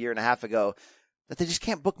year and a half ago, that they just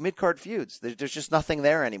can't book mid-card feuds. There's just nothing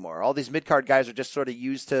there anymore. All these mid-card guys are just sort of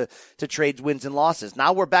used to trade wins and losses.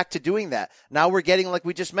 Now we're back to doing that. Now we're getting, like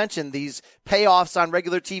we just mentioned, these payoffs on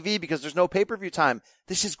regular TV because there's no pay-per-view time.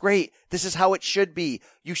 This is great. This is how it should be.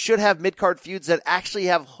 You should have mid-card feuds that actually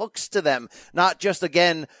have hooks to them, not just,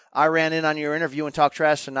 again, I ran in on your interview and talked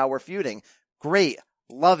trash, so now we're feuding. Great.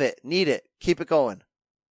 Love it. Need it. Keep it going.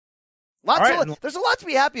 There's a lot to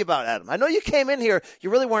be happy about, Adam. I know you came in here,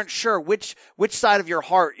 you really weren't sure which side of your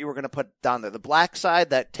heart you were going to put down there. The black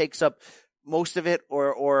side that takes up most of it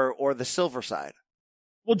or the silver side.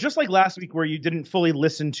 Well, just like last week where you didn't fully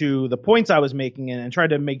listen to the points I was making and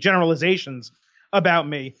tried to make generalizations about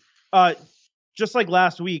me, just like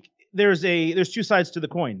last week, there's 2 sides to the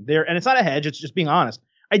coin there. And it's not a hedge. It's just being honest.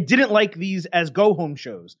 I didn't like these as go-home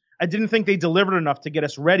shows. I didn't think they delivered enough to get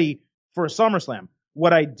us ready for a SummerSlam.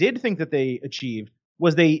 What I did think that they achieved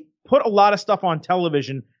was they put a lot of stuff on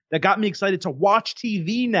television that got me excited to watch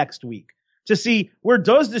TV next week, to see where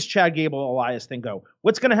does this Chad Gable Elias thing go?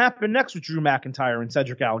 What's going to happen next with Drew McIntyre and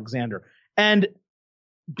Cedric Alexander? And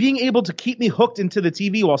being able to keep me hooked into the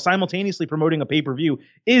TV while simultaneously promoting a pay-per-view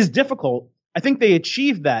is difficult. I think they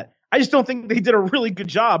achieved that. I just don't think they did a really good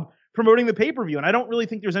job promoting the pay-per-view, and I don't really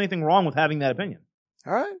think there's anything wrong with having that opinion.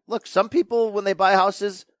 All right. Look, some people, when they buy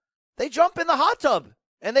houses, they jump in the hot tub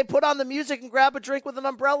and they put on the music and grab a drink with an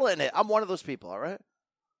umbrella in it. I'm one of those people, all right?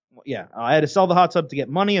 Yeah, I had to sell the hot tub to get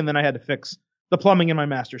money, and then I had to fix the plumbing in my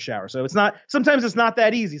master shower. So sometimes it's not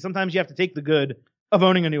that easy. Sometimes you have to take the good of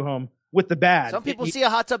owning a new home with the bad. Some people see a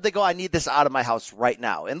hot tub, they go, I need this out of my house right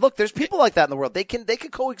now. And look, there's people like that in the world. They can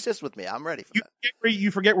coexist with me. I'm ready for that.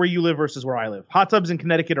 You forget where you live versus where I live. Hot tubs in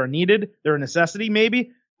Connecticut are needed. They're a necessity,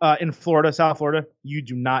 maybe. In Florida, South Florida, you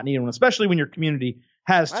do not need one, especially when your community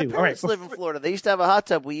has to. My parents live in Florida. They used to have a hot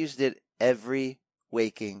tub. We used it every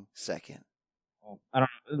waking second.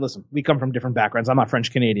 Listen, we come from different backgrounds. I'm not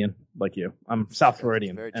French Canadian like you. I'm South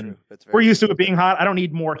Floridian. Very and true. we're used to it being hot. I don't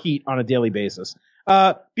need more heat on a daily basis.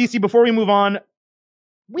 BC, before we move on,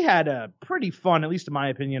 we had a pretty fun, at least in my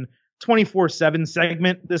opinion, 24/7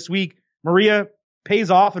 segment this week. Maria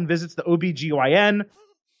pays off and visits the OBGYN.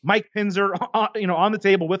 Mike pins her on the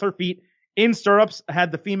table with her feet in stirrups.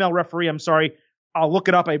 Had the female referee. I'm sorry. I'll look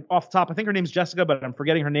it up off the top. I think her name's Jessica, but I'm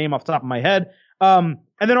forgetting her name off the top of my head. And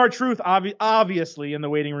then R-Truth, obviously in the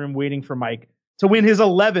waiting room waiting for Mike to win his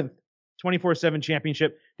 11th 24/7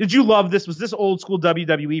 championship. Did you love this? Was this old school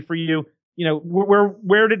WWE for you?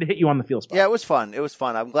 Where did it hit you on the feel spot? Yeah, it was fun. It was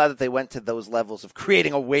fun. I'm glad that they went to those levels of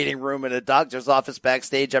creating a waiting room in a doctor's office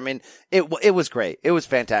backstage. I mean, it was great. It was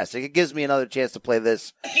fantastic. It gives me another chance to play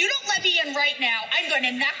this. If you don't let me in right now, I'm going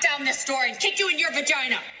to knock down this door and kick you in your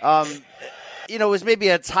vagina. It was maybe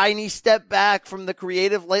a tiny step back from the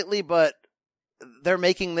creative lately, but they're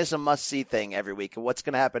making this a must-see thing every week. And what's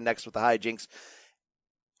going to happen next with the hijinks?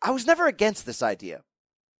 I was never against this idea.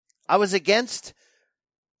 I was against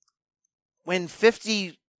when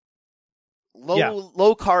 50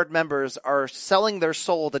 low card members are selling their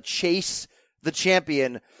soul to chase the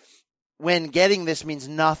champion when getting this means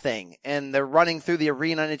nothing, and they're running through the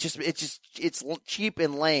arena, and it's cheap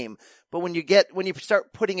and lame. But when you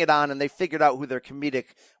start putting it on and they figured out who their comedic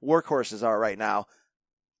workhorses are right now,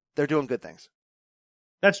 they're doing good things.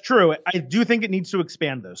 That's true. I do think it needs to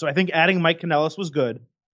expand, though. So I think adding Mike Kanellis was good,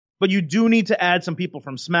 but you do need to add some people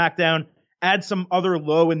from SmackDown, add some other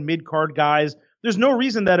low and mid-card guys. There's no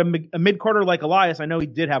reason that a mid-carder like Elias, I know he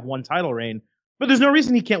did have one title reign, but there's no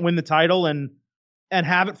reason he can't win the title and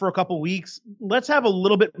have it for a couple weeks. Let's have a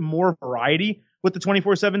little bit more variety with the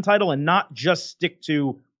 24/7 title and not just stick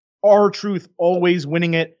to R-Truth always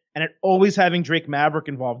winning it and it always having Drake Maverick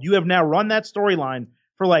involved. You have now run that storyline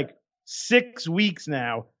for like 6 weeks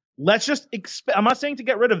now. Let's just I'm not saying to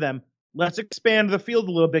get rid of them. Let's expand the field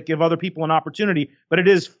a little bit, give other people an opportunity, but it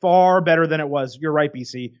is far better than it was. You're right,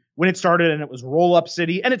 BC. When it started and it was Roll-Up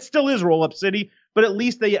City, and it still is Roll-Up City, but at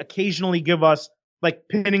least they occasionally give us like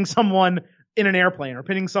pinning someone in an airplane or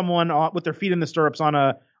pinning someone with their feet in the stirrups on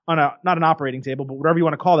a not an operating table, but whatever you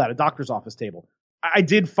want to call that, a doctor's office table. I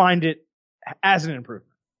did find it as an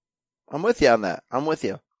improvement. I'm with you on that. I'm with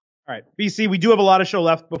you. All right, BC, we do have a lot of show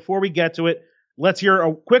left. Before we get to it, let's hear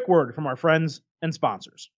a quick word from our friends and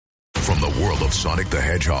sponsors. From the world of Sonic the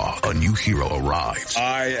Hedgehog, a new hero arrives.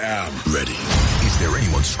 I am ready. Is there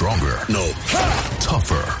anyone stronger? No.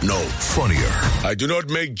 Tougher? No. Funnier? I do not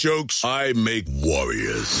make jokes. I make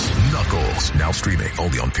warriors. Knuckles, now streaming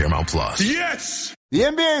only on Paramount Plus. Yes! The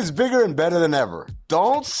NBA is bigger and better than ever.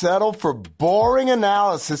 Don't settle for boring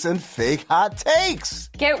analysis and fake hot takes.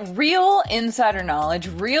 Get real insider knowledge,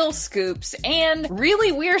 real scoops, and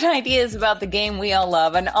really weird ideas about the game we all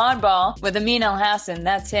love. An Oddball with Amin Al-Hassan,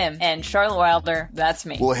 that's him, and Charlotte Wilder, that's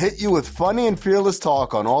me. We'll hit you with funny and fearless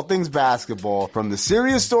talk on all things basketball, from the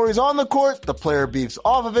serious stories on the court, the player beefs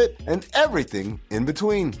off of it, and everything in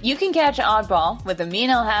between. You can catch Oddball with Amin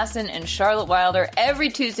Al-Hassan and Charlotte Wilder every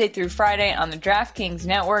Tuesday through Friday on the DraftKings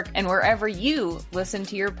Network and wherever you listen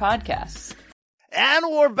to your podcasts. And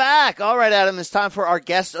we're back. All right, Adam, it's time for our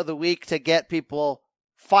guest of the week to get people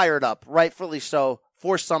fired up, rightfully so,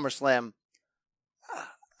 for SummerSlam.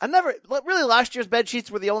 Last year's bed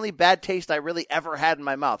sheets were the only bad taste I really ever had in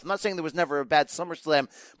my mouth. I'm not saying there was never a bad SummerSlam,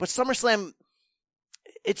 but SummerSlam,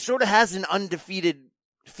 it sort of has an undefeated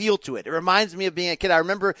feel to it. It reminds me of being a kid. I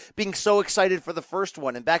remember being so excited for the first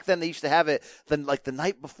one, and back then they used to have it the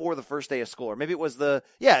night before the first day of school, or maybe it was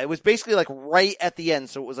it was basically like right at the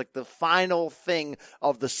end, so it was like the final thing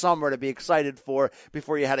of the summer to be excited for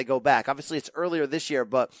before you had to go back. Obviously it's earlier this year,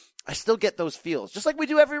 but I still get those feels, just like we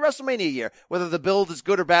do every WrestleMania year, whether the build is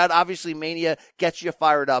good or bad. Obviously, Mania gets you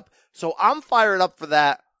fired up. So I'm fired up for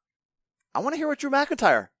that. I want to hear what Drew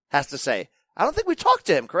McIntyre has to say. I don't think we talked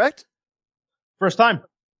to him, correct? First time.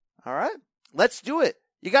 All right, let's do it.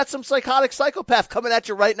 You got some psychotic psychopath coming at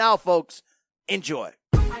you right now, folks. Enjoy.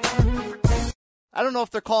 I don't know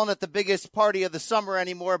if they're calling it the biggest party of the summer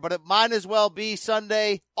anymore, but it might as well be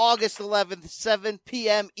Sunday, August 11th, 7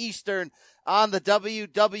 p.m. Eastern on the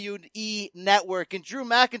WWE Network. And Drew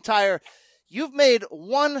McIntyre, you've made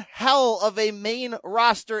one hell of a main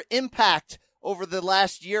roster impact over the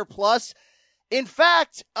last year plus. In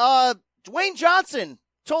fact, Dwayne Johnson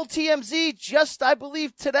told TMZ just, I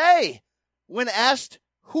believe, today, when asked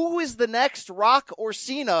who is the next Rock or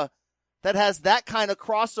Cena that has that kind of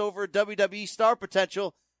crossover WWE star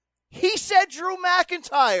potential, he said Drew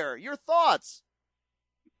McIntyre. Your thoughts?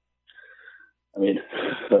 I mean,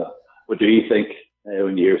 what do you think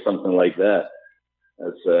when you hear something like that?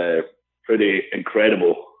 That's pretty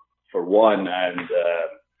incredible, for one, and,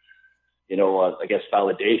 I guess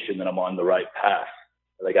validation that I'm on the right path.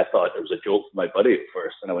 Like, I thought it was a joke from my buddy at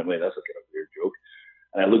first, and I went, wait, that's a kind of weird joke.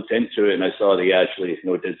 And I looked into it, and I saw that he actually,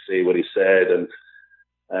 did say what he said, and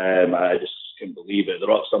I just couldn't believe it. They're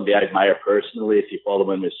not somebody I admire personally. If you follow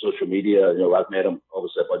him on his social media, I've met him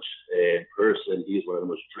obviously a bunch in person. He's one of the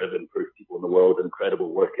most driven people in the world,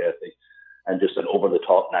 incredible work ethic, and just an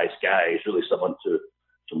over-the-top nice guy. He's really someone to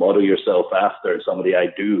model yourself after, and somebody I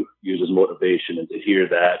do use as motivation. And to hear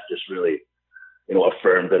that just really,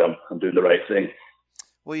 affirmed that I'm doing the right thing.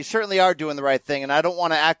 Well, you certainly are doing the right thing, and I don't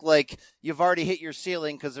want to act like you've already hit your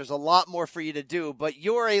ceiling because there's a lot more for you to do, but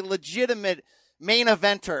you're a legitimate main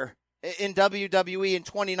eventer in WWE in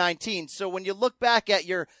 2019. So when you look back at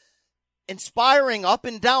your inspiring up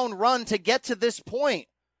and down run to get to this point,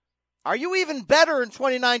 are you even better in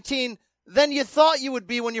 2019 than you thought you would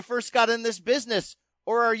be when you first got in this business?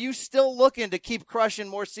 Or are you still looking to keep crushing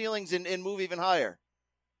more ceilings and move even higher?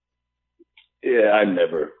 Yeah, I'm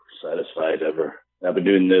never satisfied, ever. I've been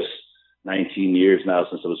doing this 19 years now,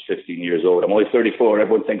 since I was 15 years old. I'm only 34, and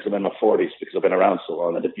everyone thinks I'm in my 40s because I've been around so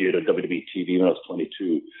long. I debuted on WWE TV when I was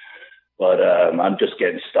 22. But I'm just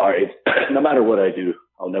getting started. No matter what I do,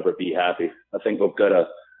 I'll never be happy. I think we've got a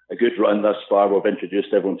good run thus far. We've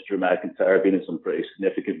introduced everyone to Drew McIntyre, been in some pretty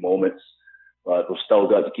significant moments. But we've still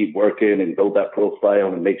got to keep working and build that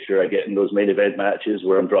profile and make sure I get in those main event matches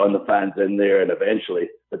where I'm drawing the fans in there. And eventually,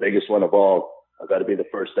 the biggest one of all, I've got to be the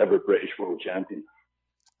first ever British World Champion.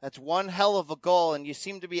 That's one hell of a goal, and you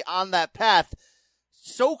seem to be on that path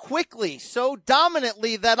so quickly, so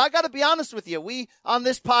dominantly, that I got to be honest with you. We, on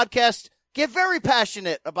this podcast, get very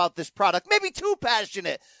passionate about this product, maybe too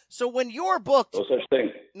passionate. So when you're booked... No such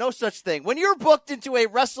thing. No such thing. When you're booked into a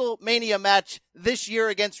WrestleMania match this year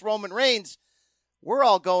against Roman Reigns, we're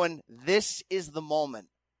all going, this is the moment.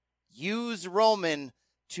 Use Roman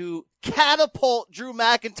to catapult Drew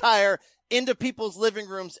McIntyre into people's living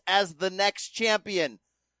rooms as the next champion.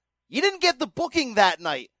 You didn't get the booking that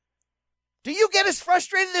night. Do you get as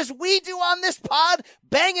frustrated as we do on this pod,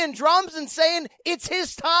 banging drums and saying, it's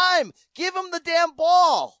his time, give him the damn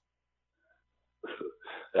ball?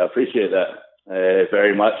 I appreciate that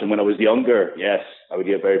very much. And when I was younger, yes, I would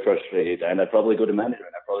get very frustrated. And I'd probably go to manager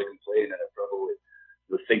and I'd probably complain and I'd probably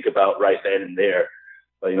would think about right then and there.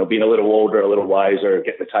 But, being a little older, a little wiser,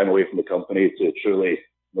 getting the time away from the company to truly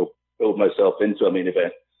build myself into a main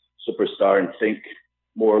event superstar and think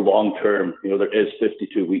more long term. There is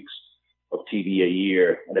 52 weeks of TV a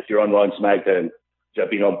year, and if you're on Raw and SmackDown, which I've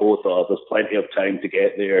been on both of, there's plenty of time to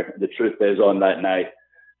get there. The truth is, on that night,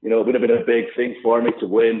 it would have been a big thing for me to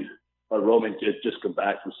win, but Roman just come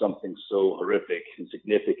back from something so horrific and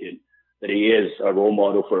significant that he is a role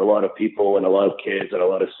model for a lot of people and a lot of kids and a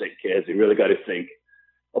lot of sick kids. You really got to think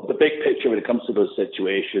of the big picture when it comes to those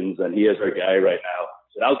situations, and he is our guy right now.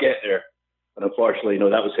 So I'll get there. But unfortunately,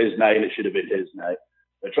 that was his night. It should have been his night.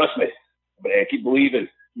 But trust me, keep believing.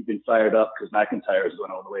 Keep being fired up because McIntyre is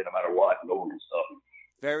going all the way no matter what. No one can stop him.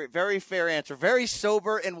 Very, very fair answer. Very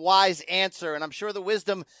sober and wise answer. And I'm sure the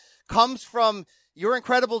wisdom comes from your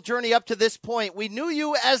incredible journey up to this point. We knew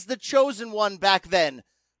you as the chosen one back then.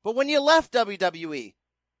 But when you left WWE,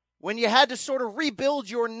 when you had to sort of rebuild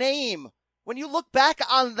your name, when you look back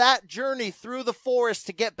on that journey through the forest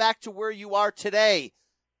to get back to where you are today,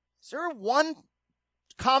 is there one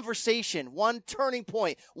conversation, one turning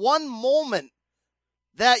point, one moment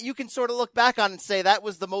that you can sort of look back on and say that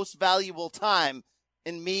was the most valuable time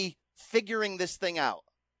in me figuring this thing out?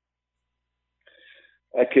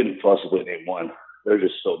 I couldn't possibly name one. There's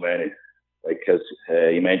just so many. Because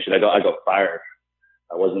you mentioned I got fired.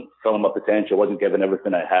 I wasn't filling my potential. I wasn't giving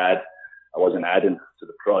everything I had. I wasn't adding to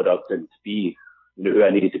the product, and to be who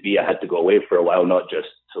I needed to be, I had to go away for a while, not just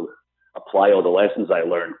to apply all the lessons I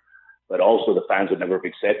learned, but also the fans would never have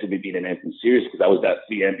accepted me being in anything serious because I was that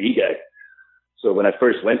 3MB guy. So when I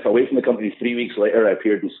first went away from the company, 3 weeks later, I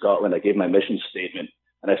appeared in Scotland. I gave my mission statement,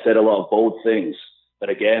 and I said a lot of bold things. But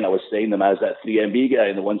again, I was saying them as that 3MB guy,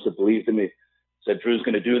 and the ones that believed in me said, Drew's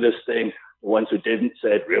going to do this thing. The ones who didn't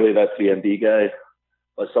said, really, that 3MB guy?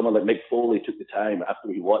 But someone like Mick Foley took the time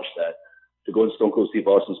after he watched that to go on Stone Cold Steve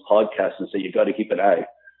Austin's podcast and say, you've got to keep an eye.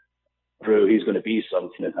 Drew, he's going to be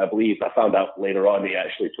something. And I believe I found out later on he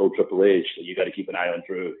actually told Triple H that you got to keep an eye on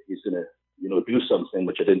Drew. He's going to, do something,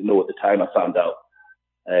 which I didn't know at the time. I found out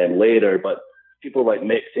later. But people like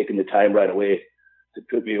Mick taking the time right away to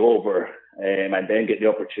put me over and then get the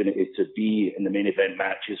opportunity to be in the main event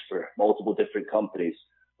matches for multiple different companies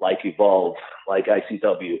like Evolve, like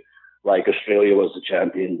ICW, like Australia was the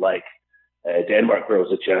champion, like Denmark where I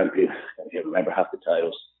was a champion. I can't remember half the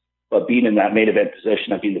titles. But being in that main event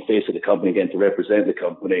position, I've been the face of the company again to represent the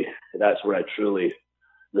company. That's where I truly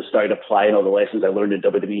started applying all the lessons I learned in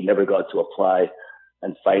WWE, never got to apply,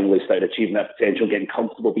 and finally started achieving that potential, getting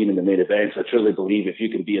comfortable being in the main events. I truly believe if you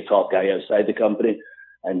can be a top guy outside the company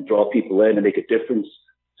and draw people in and make a difference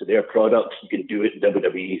to their products, you can do it in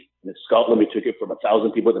WWE. And in Scotland, we took it from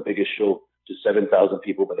 1,000 people at the biggest show to 7,000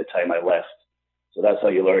 people by the time I left. So that's how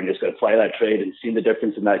you learn. You just got to apply that trade, and seeing the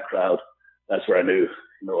difference in that crowd, that's where I knew,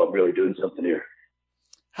 I'm really doing something here.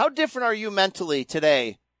 How different are you mentally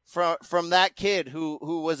today from that kid who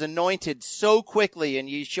was anointed so quickly and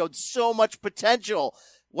you showed so much potential?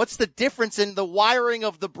 What's the difference in the wiring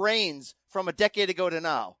of the brains from a decade ago to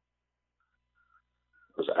now?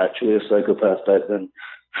 I was actually a psychopath back then.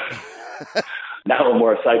 Now I'm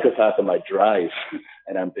more a psychopath in my drive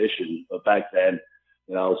and ambition. But back then,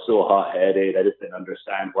 I was so hot-headed. I just didn't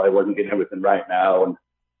understand why I wasn't getting everything right now. And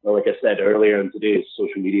like I said earlier, in today's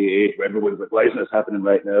social media age, where everyone's like, why isn't this happening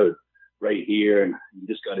right now, right here? And you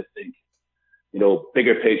just got to think,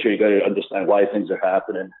 bigger picture. You got to understand why things are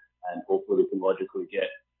happening, and hopefully we can logically get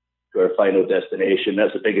to our final destination.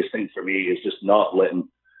 That's the biggest thing for me, is just not letting,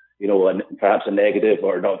 perhaps a negative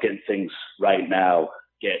or not getting things right now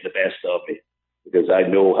get the best of me, because I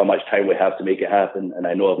know how much time we have to make it happen, and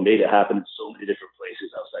I know I've made it happen in so many different places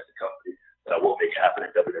outside the company that I won't make it happen in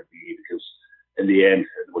WWE, because in the end,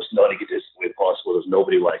 the most non-egotistic way possible, there's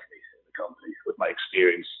nobody like me in the company with my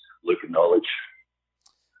experience, look, and knowledge.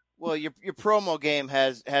 Well, your promo game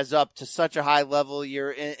has up to such a high level.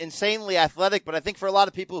 You're insanely athletic, but I think for a lot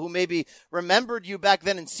of people who maybe remembered you back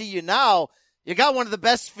then and see you now, you got one of the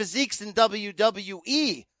best physiques in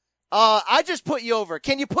WWE. I just put you over.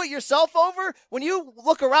 Can you put yourself over? When you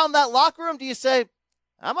look around that locker room, do you say,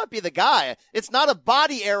 I might be the guy? It's not a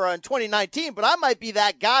body era in 2019, but I might be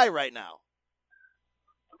that guy right now.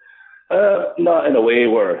 Not in a way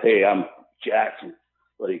where, hey, I'm jacked and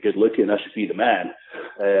bloody good looking, I should be the man.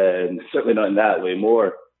 And certainly not in that way.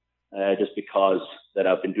 More just because that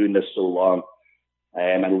I've been doing this so long,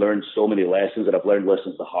 and I learned so many lessons, and I've learned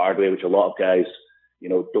lessons the hard way, which a lot of guys,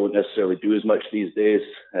 don't necessarily do as much these days.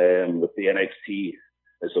 With the NXT,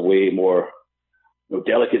 it's a way more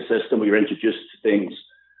delicate system where you're introduced to things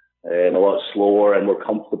a lot slower and more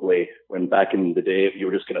comfortably, when back in the day you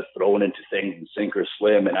were just kind of thrown into things and sink or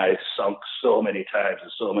swim. And I sunk so many times in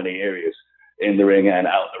so many areas, in the ring and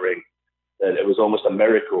out the ring, that it was almost a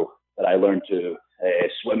miracle that I learned to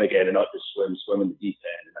swim again, and not just swim in the deep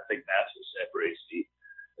end. And I think that's what separates me,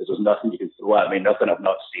 is there's nothing you can throw at me, nothing I've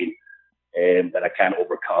not seen that I can't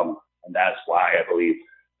overcome. And that's why I believe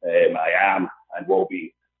I am and will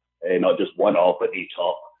be not just one of, but the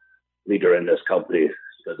top leader in this company,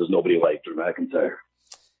 because there's nobody like Drew McIntyre.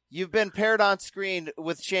 You've been paired on screen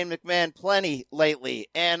with Shane McMahon plenty lately,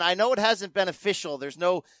 and I know it hasn't been official. There's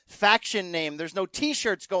no faction name. There's no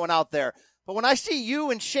T-shirts going out there. But when I see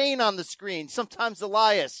you and Shane on the screen, sometimes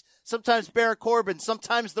Elias, sometimes Baron Corbin,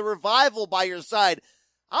 sometimes the Revival by your side,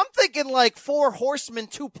 I'm thinking like 4 Horsemen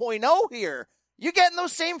 2.0 here. You getting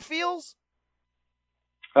those same feels?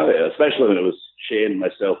 Oh, yeah, especially when it was Shane,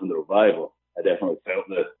 myself, and the Revival. I definitely felt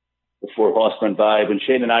the 4 Horsemen vibe. And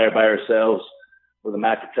Shane and I are by ourselves with a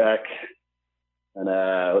Mac Attack. And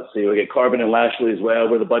let's see, we get Corbin and Lashley as well.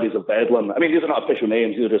 We're the Buddies of Bedlam. I mean, these are not official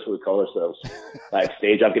names. These are just what we call ourselves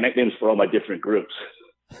backstage. I've got nicknames for all my different groups.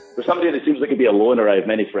 For somebody that seems like he'd be a loner, I have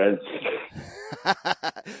many friends.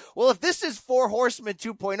 Well, if this is 4 Horsemen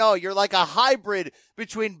 2.0, you're like a hybrid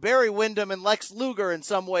between Barry Windham and Lex Luger in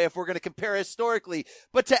some way, if we're going to compare historically.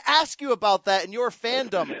 But to ask you about that and your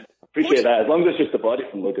fandom. Appreciate that. As long as it's just the body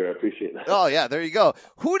from Luger, I appreciate that. Oh, yeah, there you go.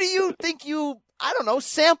 Who do you think you, I don't know,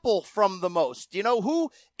 sample from the most? Who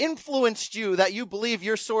influenced you that you believe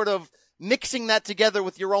you're sort of mixing that together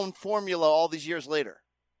with your own formula all these years later?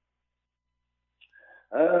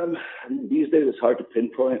 These days it's hard to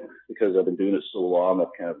pinpoint because I've been doing it so long.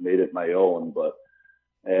 I've kind of made it my own, but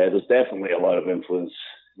there's definitely a lot of influence,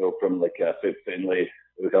 from like Fit Finlay,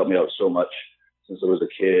 who helped me out so much since I was a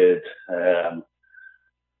kid.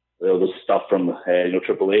 There's stuff from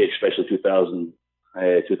Triple H, especially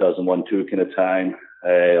 2001, 2 kind of time.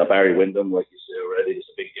 Barry Windham, like you said already, he's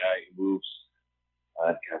a big guy who moves.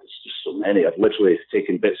 God, there's just so many. I've literally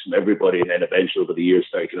taken bits from everybody, and then eventually over the years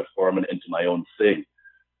started kind of forming it into my own thing.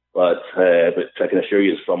 But I can assure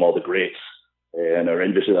you, it's from all the greats in our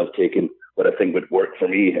industry that I've taken what I think would work for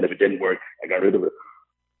me, and if it didn't work, I got rid of it.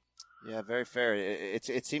 Yeah, very fair.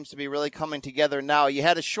 It seems to be really coming together now. You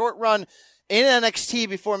had a short run in NXT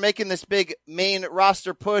before making this big main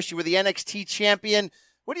roster push. You were the NXT champion.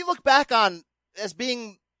 What do you look back on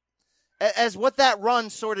as what that run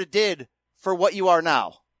sort of did for what you are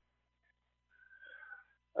now?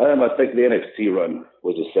 I think the NXT run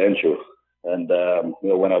was essential. And,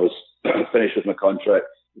 when I was finished with my contract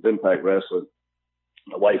with Impact Wrestling,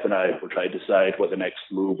 my wife and I were trying to decide what the next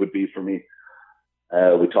move would be for me.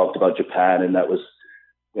 We talked about Japan, and that was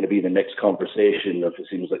going to be the next conversation of it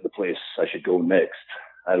seems like the place I should go next.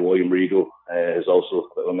 And William Regal is also a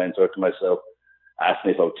bit of a mentor to myself. Asked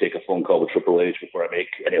me if I would take a phone call with Triple H before I make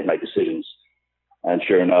any of my decisions. And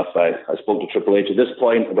sure enough, I spoke to Triple H. At this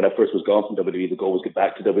point, when I first was gone from WWE, the goal was to get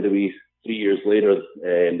back to WWE. 3 years later,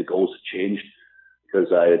 the goals had changed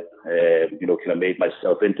because I had, kind of made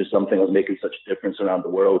myself into something. I was making such a difference around the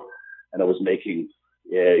world, and I was making,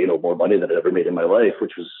 more money than I'd ever made in my life,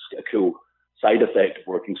 which was a cool side effect of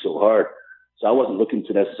working so hard. So I wasn't looking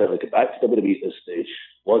to necessarily get back to WWE at this stage.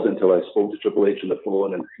 It wasn't until I spoke to Triple H on the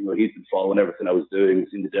phone, and he'd been following everything I was doing,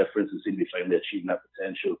 seen the difference, and seen me finally achieving that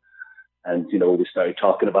potential. And we started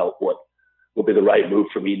talking about what would be the right move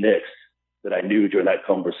for me next. That I knew during that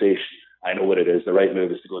conversation, I know what it is. The right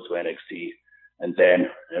move is to go to NXT, and then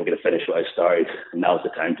I'm going to finish what I started. And now's the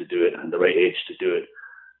time to do it, and the right age to do it.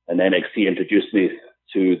 And NXT introduced me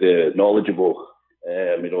to the knowledgeable,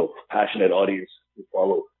 passionate audience who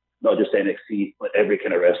follow not just NXT, but every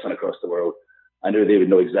kind of wrestling across the world. I knew they would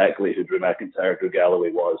know exactly who Drew McIntyre, Drew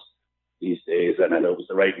Galloway was these days, and I know it was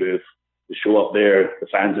the right move to show up there. The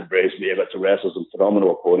fans embraced me. I got to wrestle some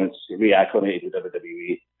phenomenal opponents, reacclimated to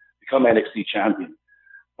WWE, become NXT champion.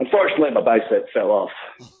 Unfortunately, my bicep fell off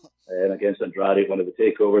against Andrade, one of the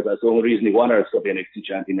takeovers. That's the only reason he won. I'd still be NXT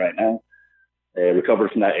champion right now.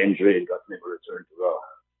 Recovered from that injury and got to make a return to Raw.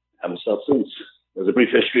 Haven't stopped since. There's a brief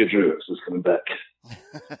history of Drew, so he's coming back.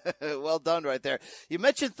 Well done right there. You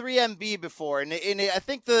mentioned 3MB before, and I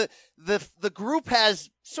think the group has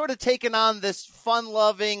sort of taken on this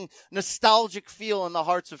fun-loving, nostalgic feel in the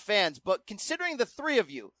hearts of fans. But considering the three of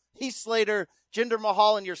you, Heath Slater, Jinder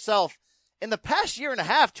Mahal, and yourself, in the past year and a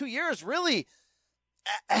half, 2 years, really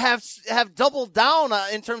have doubled down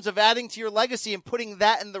in terms of adding to your legacy and putting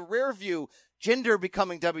that in the rear view. Jinder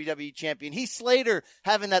becoming WWE champion, Heath Slater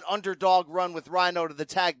having that underdog run with Rhino to the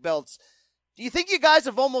tag belts. Do you think you guys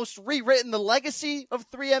have almost rewritten the legacy of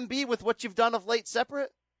 3MB with what you've done of late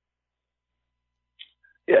separate?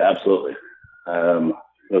 Yeah, absolutely.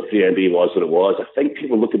 3MB was what it was. I think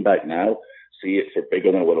people looking back now see it for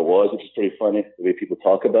bigger than what it was, which is pretty funny, the way people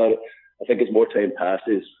talk about it. I think as more time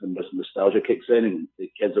passes and this nostalgia kicks in, and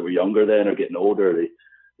the kids that were younger then are getting older,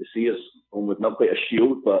 they see us with not quite a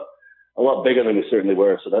shield, but a lot bigger than we certainly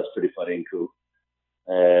were. So that's pretty funny and cool.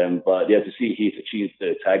 But yeah, to see Heath achieve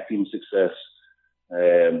the tag team success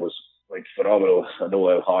was like phenomenal. I know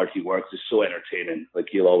how hard he works. It's so entertaining. Like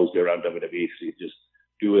he'll always be around WWE, so he just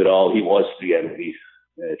do it all. He was 3MB.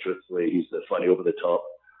 Truthfully, he's the funny over the top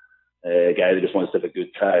guy that just wants to have a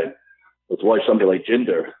good time. But to watch somebody like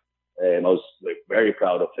Jinder, I was very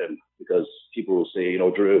proud of him because people will say,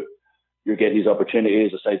 Drew, you're getting these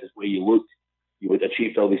opportunities aside the way you look. You would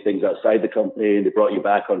achieved all these things outside the company, and they brought you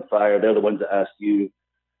back on fire. They're the ones that asked you.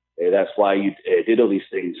 That's why you did all these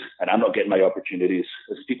things, and I'm not getting my opportunities.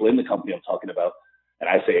 There's people in the company I'm talking about, and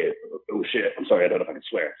I say, oh shit, I'm sorry, I don't know if I can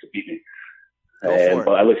swear, so beat me.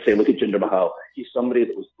 But I look at Jinder Mahal. He's somebody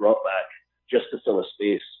that was brought back just to fill a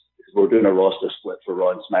space because we were doing a roster split for Raw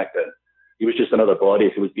and SmackDown. He was just another body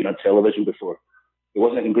who was being on television before. He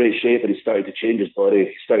wasn't in great shape, and he started to change his body.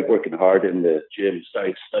 He started working hard in the gym,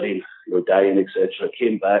 started studying, diet, etc.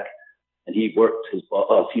 Came back, and he worked his butt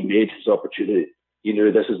off. He made his opportunity. He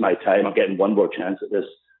knew this is my time. I'm getting one more chance at this.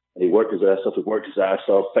 And he worked his ass off. He worked his ass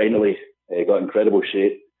off. Finally, got incredible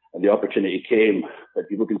shape, and the opportunity came. That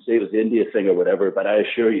people can say it was the India thing or whatever, but I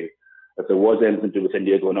assure you, if there was anything to do with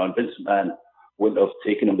India going on, Vince McMahon wouldn't have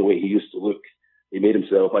taken him the way he used to look. He made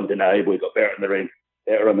himself undeniable. He got better in the ring.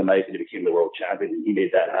 later on the night, he became the world champion, and he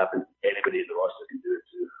made that happen. Anybody in the roster can do it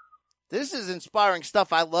too. This is inspiring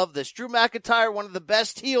stuff. I love this. Drew McIntyre, one of the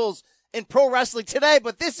best heels in pro wrestling today,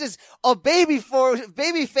 but this is a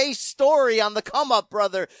babyface story on the come up,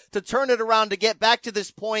 brother, to turn it around to get back to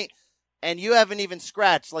this point. And you haven't even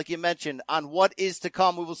scratched, like you mentioned, on what is to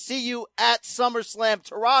come. We will see you at SummerSlam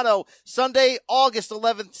Toronto, Sunday, August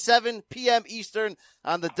 11th, 7 p.m. Eastern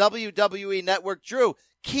on the WWE Network. Drew,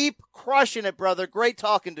 keep crushing it, brother. Great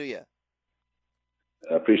talking to you.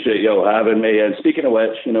 I appreciate you having me. And speaking of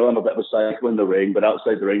which, I'm a bit of a psycho in the ring, but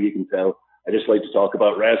outside the ring, you can tell I just like to talk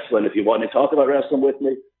about wrestling. If you want to talk about wrestling with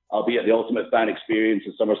me, I'll be at the Ultimate Fan Experience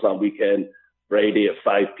at SummerSlam weekend, Friday at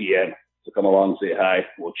 5 p.m. So come along, say hi.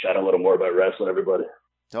 We'll chat a little more about wrestling, everybody.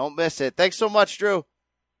 Don't miss it. Thanks so much, Drew.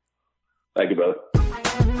 Thank you, brother.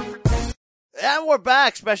 And we're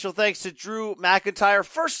back. Special thanks to Drew McIntyre.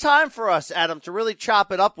 First time for us, Adam, to really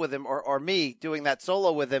chop it up with him, or me doing that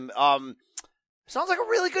solo with him. Sounds like a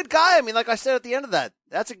really good guy. I mean, like I said at the end of that,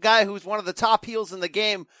 that's a guy who's one of the top heels in the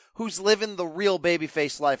game who's living the real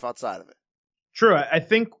babyface life outside of it. True. I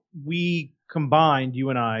think we combined,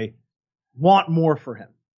 you and I, want more for him.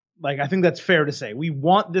 Like, I think that's fair to say. We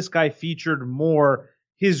want this guy featured more.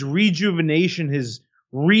 His rejuvenation, his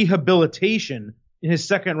rehabilitation in his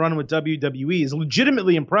second run with WWE is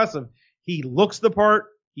legitimately impressive. He looks the part,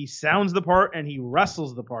 he sounds the part, and he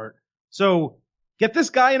wrestles the part. So get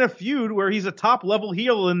this guy in a feud where he's a top-level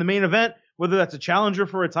heel in the main event, whether that's a challenger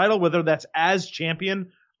for a title, whether that's as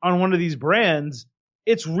champion on one of these brands.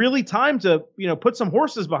 It's really time to, put some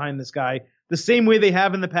horses behind this guy the same way they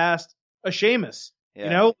have in the past a Sheamus.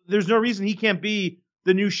 Yeah. There's no reason he can't be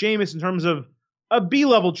the new Sheamus in terms of a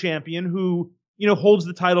B-level champion who, holds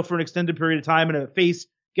the title for an extended period of time and a face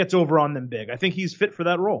gets over on them big. I think he's fit for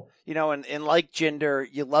that role. And like Jinder,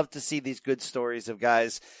 you love to see these good stories of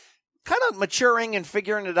guys kind of maturing and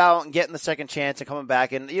figuring it out and getting the second chance and coming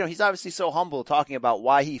back. And, he's obviously so humble talking about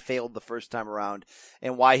why he failed the first time around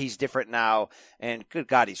and why he's different now. And good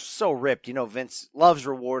God, he's so ripped. Vince loves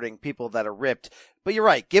rewarding people that are ripped. But you're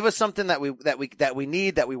right. Give us something that we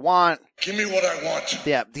need, that we want. Give me what I want.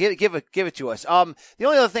 Yeah, give it to us. The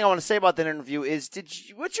only other thing I want to say about that interview is,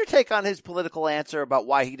 what's your take on his political answer about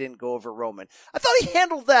why he didn't go over Roman? I thought he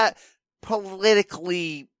handled that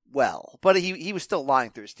politically well, but he was still lying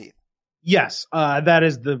through his teeth. Yes, that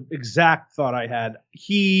is the exact thought I had.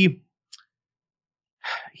 He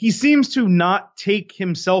seems to not take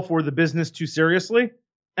himself or the business too seriously,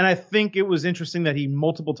 and I think it was interesting that he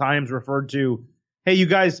multiple times referred to, hey, you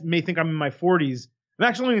guys may think I'm in my 40s. I'm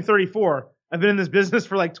actually only 34. I've been in this business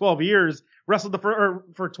for like 12 years, wrestled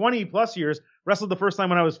for 20 plus years, wrestled the first time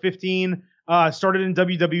when I was 15, started in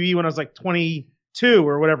WWE when I was like 22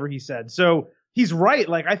 or whatever he said. So he's right.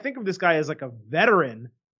 Like, I think of this guy as like a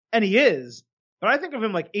veteran. And he is, but I think of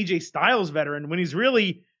him like AJ Styles veteran when he's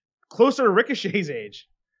really closer to Ricochet's age.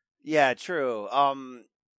 Yeah, true.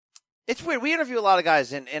 It's weird. We interview a lot of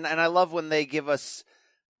guys, and I love when they give us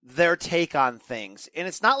their take on things. And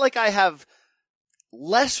it's not like I have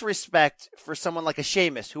less respect for someone like a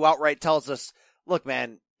Sheamus who outright tells us, look,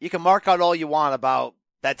 man, you can mark out all you want about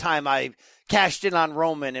that time I cashed in on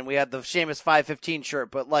Roman and we had the Sheamus 515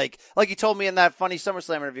 shirt. But like you told me in that funny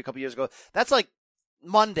SummerSlam interview a couple years ago, that's like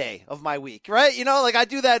Monday of my week, right? Like I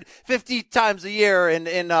do that 50 times a year in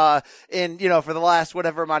for the last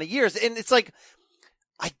whatever amount of years. And it's like,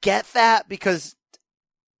 I get that because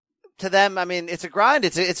to them, I mean, it's a grind.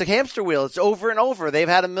 It's a hamster wheel. It's over and over. They've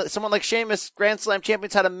had someone like Sheamus, Grand Slam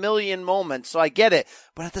champions, had a million moments. So I get it.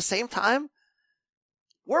 But at the same time,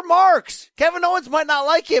 we're marks. Kevin Owens might not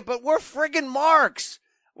like it, but we're friggin' marks.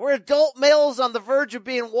 We're adult males on the verge of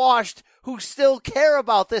being washed who still care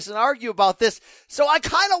about this and argue about this. So I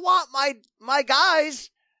kind of want my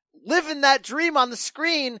guys living that dream on the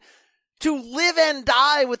screen to live and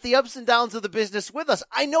die with the ups and downs of the business with us.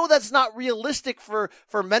 I know that's not realistic for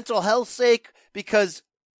mental health's sake because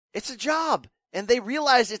it's a job and they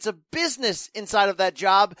realize it's a business inside of that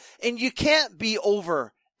job and you can't be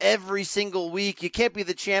over every single week. You can't be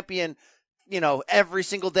the champion, every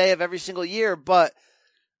single day of every single year. But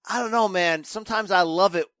I don't know, man. Sometimes I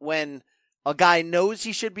love it when a guy knows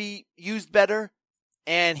he should be used better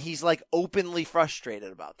and he's like openly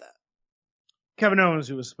frustrated about that. Kevin Owens,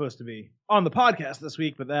 who was supposed to be on the podcast this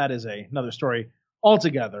week, but that is another story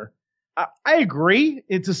altogether. I agree.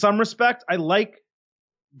 To some respect, I like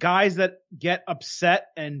guys that get upset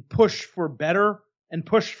and push for better and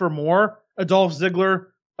push for more. Dolph Ziggler,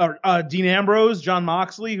 Dean Ambrose, Jon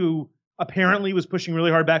Moxley, who apparently was pushing really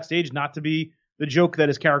hard backstage not to be the joke that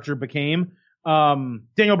his character became.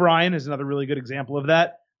 Daniel Bryan is another really good example of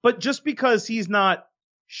that. But just because he's not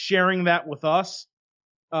sharing that with us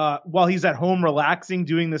while he's at home relaxing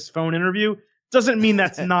doing this phone interview doesn't mean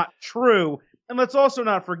that's not true. And let's also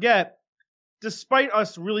not forget, despite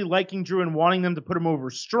us really liking Drew and wanting them to put him over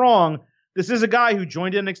strong, this is a guy who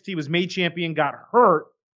joined NXT, was made champion, got hurt,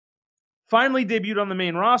 finally debuted on the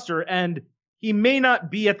main roster, and he may not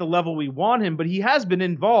be at the level we want him, but he has been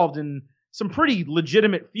involved in some pretty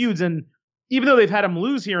legitimate feuds. And even though they've had him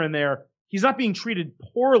lose here and there, he's not being treated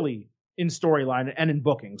poorly in storyline and in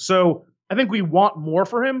booking. So I think we want more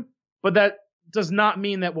for him, but that does not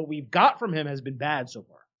mean that what we've got from him has been bad so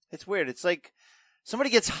far. It's weird. It's like somebody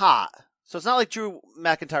gets hot. So it's not like Drew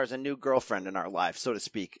McIntyre's a new girlfriend in our life, so to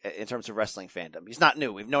speak, in terms of wrestling fandom. He's not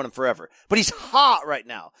new. We've known him forever. But he's hot right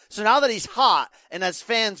now. So now that he's hot, and as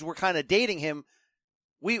fans we're kind of dating him,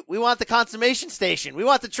 we want the consummation station. We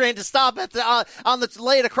want the train to stop at the on the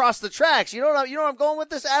laid across the tracks. You know where I'm going with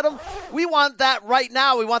this, Adam? We want that right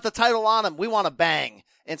now. We want the title on him. We want a bang.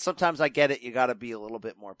 And sometimes I get it. You got to be a little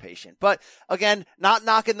bit more patient. But again, not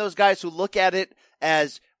knocking those guys who look at it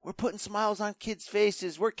as we're putting smiles on kids'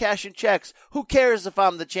 faces. We're cashing checks. Who cares if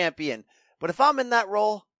I'm the champion? But if I'm in that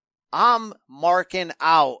role, I'm marking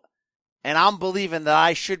out. And I'm believing that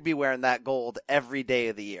I should be wearing that gold every day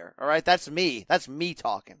of the year. All right? That's me. That's me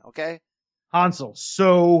talking, okay? Hansel,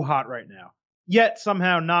 so hot right now. Yet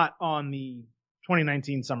somehow not on the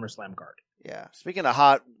 2019 SummerSlam card. Yeah. Speaking of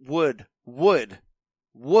hot, would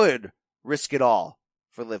risk it all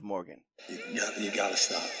for Liv Morgan. You gotta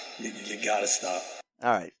stop. You gotta stop.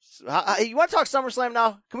 All right. So, you want to talk SummerSlam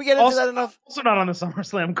now? Can we get into that enough? Also not on the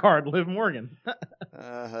SummerSlam card, Liv Morgan.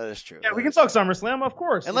 That is true. Yeah, we can talk SummerSlam, of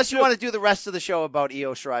course. Unless you want to do the rest of the show about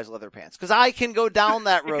Io Shirai's leather pants. Because I can go down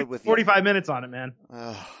that road with 45 minutes on it, man.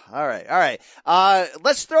 All right.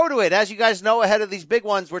 Let's throw to it. As you guys know, ahead of these big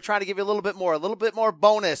ones, we're trying to give you a little bit more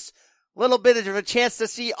bonus. Little bit of a chance to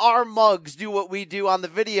see our mugs do what we do on the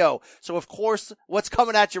video. So, of course, what's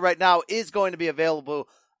coming at you right now is going to be available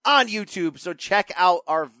on YouTube. So check out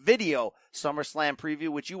our video SummerSlam preview,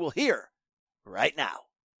 which you will hear right now.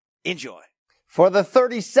 Enjoy. For the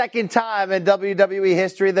 32nd time in WWE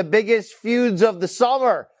history, the biggest feuds of the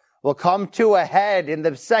summer will come to a head in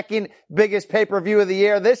the second biggest pay-per-view of the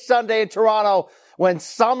year this Sunday in Toronto, when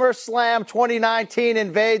SummerSlam 2019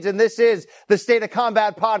 invades. And this is the State of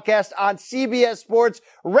Combat podcast on CBS Sports,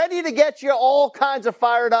 ready to get you all kinds of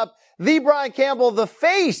fired up. The Brian Campbell, the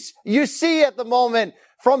face you see at the moment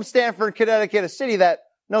from Stamford, Connecticut, a city that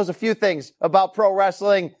knows a few things about pro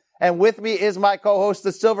wrestling. And with me is my co-host,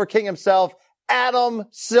 the Silver King himself, Adam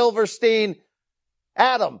Silverstein.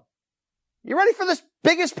 Adam, you ready for this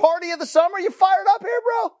biggest party of the summer? You fired up here,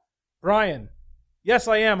 bro? Brian, yes,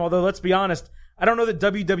 I am. Although, let's be honest, I don't know that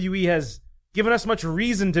WWE has given us much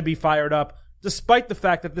reason to be fired up, despite the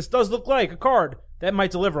fact that this does look like a card that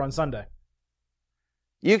might deliver on Sunday.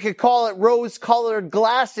 You could call it rose-colored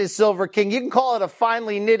glasses, Silver King. You can call it a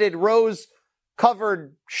finely knitted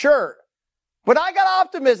rose-covered shirt. But I got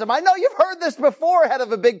optimism. I know you've heard this before ahead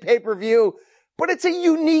of a big pay-per-view, but it's a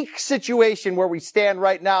unique situation where we stand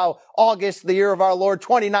right now, August, the year of our Lord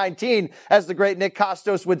 2019, as the great Nick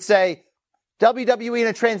Costos would say. WWE in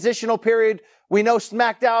a transitional period. We know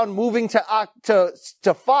SmackDown moving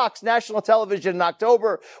to Fox, national television in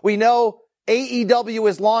October. We know AEW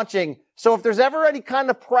is launching. So if there's ever any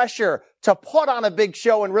kind of pressure to put on a big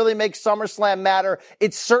show and really make SummerSlam matter,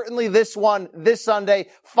 it's certainly this one, this Sunday,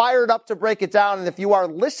 fired up to break it down. And if you are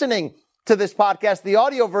listening to this podcast, the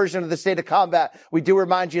audio version of the State of Combat, we do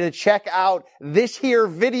remind you to check out this here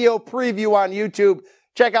video preview on YouTube.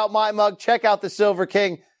 Check out my mug. Check out the Silver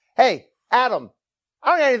King. Hey, Adam,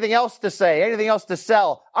 I don't have anything else to say, anything else to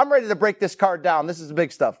sell. I'm ready to break this card down. This is the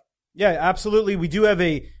big stuff. Yeah, absolutely. We do have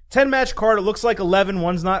a 10-match card. It looks like 11.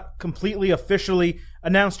 One's not completely officially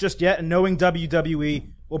announced just yet, and knowing WWE,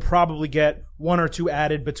 we'll probably get one or two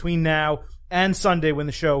added between now and Sunday when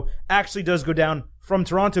the show actually does go down from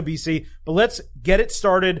Toronto, BC. But let's get it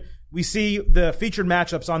started. We see the featured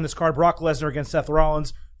matchups on this card. Brock Lesnar against Seth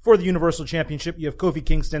Rollins for the Universal Championship. You have Kofi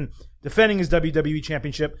Kingston defending his WWE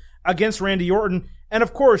Championship against Randy Orton. And,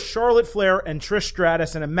 of course, Charlotte Flair and Trish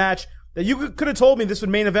Stratus in a match that you could have told me this would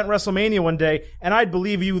main event WrestleMania one day, and I'd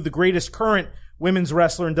believe you, the greatest current women's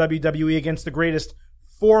wrestler in WWE against the greatest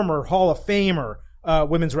former Hall of Famer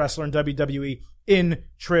women's wrestler in WWE in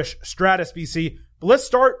Trish Stratus, BC. But let's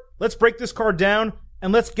start. Let's break this card down,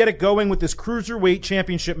 and let's get it going with this Cruiserweight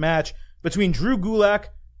Championship match between Drew Gulak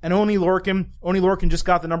and Oney Lorcan. Oney Lorcan just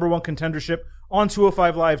got the number one contendership on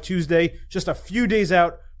 205 Live Tuesday, just a few days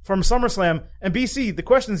out from SummerSlam. And BC, the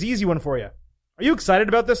question's the easy one for you. Are you excited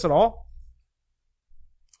about this at all?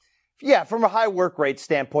 Yeah, from a high work rate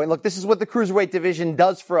standpoint, look, this is what the cruiserweight division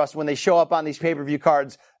does for us when they show up on these pay-per-view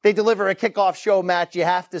cards. They deliver a kickoff show match you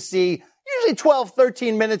have to see. Usually 12,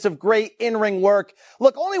 13 minutes of great in-ring work.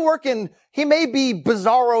 Look, only working, he may be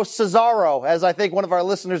Bizarro Cesaro, as I think one of our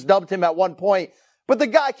listeners dubbed him at one point, but the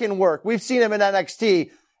guy can work. We've seen him in NXT,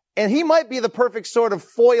 and he might be the perfect sort of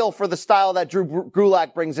foil for the style that Drew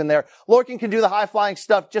Gulak brings in there. Lorcan can do the high-flying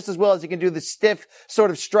stuff just as well as he can do the stiff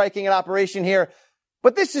sort of striking and operation here.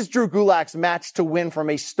 But this is Drew Gulak's match to win from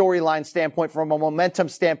a storyline standpoint, from a momentum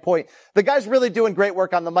standpoint. The guy's really doing great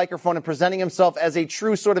work on the microphone and presenting himself as a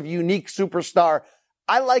true sort of unique superstar.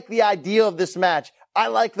 I like the idea of this match. I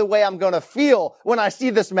like the way I'm going to feel when I see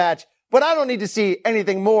this match, but I don't need to see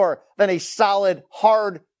anything more than a solid,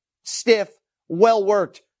 hard, stiff,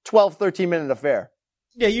 well-worked 12, 13-minute affair.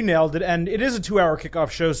 Yeah, you nailed it. And it is a 2-hour kickoff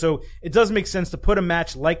show, so it does make sense to put a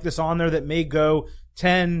match like this on there that may go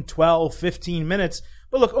 10, 12, 15 minutes.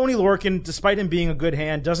 But look, Oney Lorcan, despite him being a good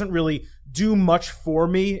hand, doesn't really do much for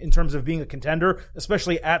me in terms of being a contender,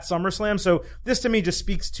 especially at SummerSlam. So this to me just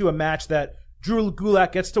speaks to a match that Drew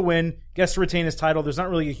Gulak gets to win, gets to retain his title. There's not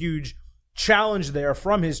really a huge challenge there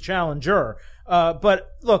from his challenger. But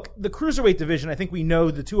look, the cruiserweight division, I think we know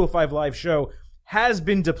the 205 Live show has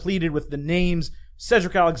been depleted with the names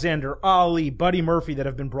Cedric Alexander, Ali, Buddy Murphy that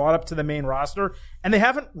have been brought up to the main roster, and they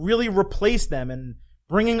haven't really replaced them. And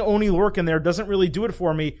bringing Oney Lorcan there doesn't really do it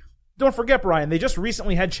for me. Don't forget, Brian, they just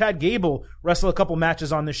recently had Chad Gable wrestle a couple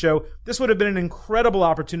matches on the show. This would have been an incredible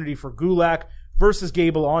opportunity for Gulak versus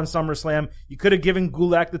Gable on SummerSlam. You could have given Gable,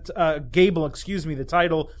 the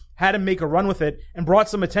title, had him make a run with it, and brought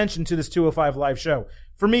some attention to this 205 Live show.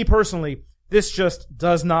 For me personally, this just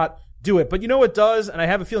does not do it. But you know what does, and I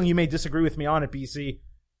have a feeling you may disagree with me on it, BC.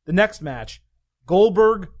 The next match,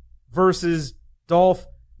 Goldberg versus Dolph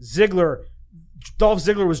Ziggler. Dolph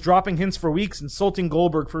Ziggler was dropping hints for weeks, insulting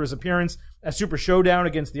Goldberg for his appearance at Super Showdown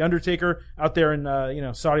against The Undertaker out there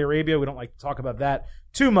in Saudi Arabia. We don't like to talk about that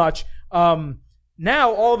too much.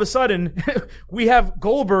 Now, all of a sudden, we have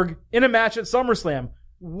Goldberg in a match at SummerSlam.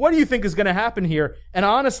 What do you think is going to happen here? And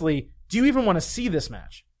honestly, do you even want to see this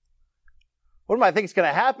match? What do I think is going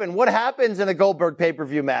to happen? What happens in a Goldberg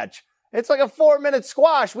pay-per-view match? It's like a 4-minute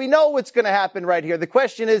squash. We know what's going to happen right here. The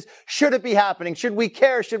question is, should it be happening? Should we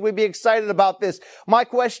care? Should we be excited about this? My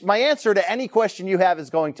answer to any question you have is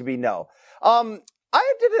going to be no. I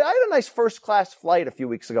had a nice first-class flight a few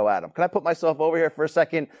weeks ago, Adam. Can I put myself over here for a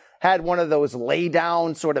second? Had one of those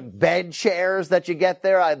lay-down sort of bed chairs that you get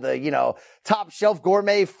there. I had the, top-shelf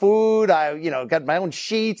gourmet food. I, got my own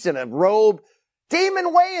sheets and a robe.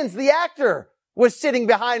 Damon Wayans, the actor, was sitting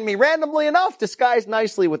behind me randomly enough, disguised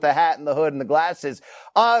nicely with the hat and the hood and the glasses.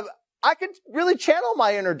 I could really channel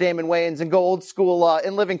my inner Damon Wayans and go old school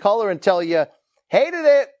in living color and tell you, hated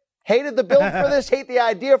it, hated the build for this, hate the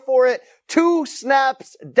idea for it. 2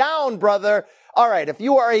 snaps down, brother. All right, if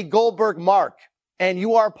you are a Goldberg mark and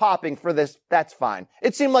you are popping for this, that's fine.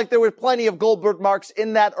 It seemed like there were plenty of Goldberg marks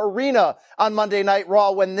in that arena on Monday Night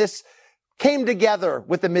Raw when this came together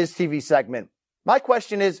with the Miz TV segment. My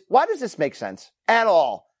question is, why does this make sense at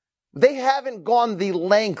all? They haven't gone the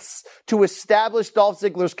lengths to establish Dolph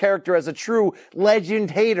Ziggler's character as a true legend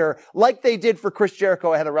hater like they did for Chris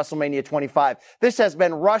Jericho ahead of WrestleMania 25. This has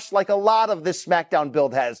been rushed like a lot of this SmackDown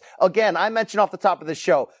build has. Again, I mentioned off the top of the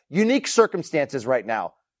show, unique circumstances right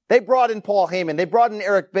now. They brought in Paul Heyman. They brought in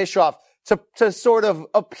Eric Bischoff to sort of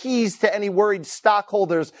appease to any worried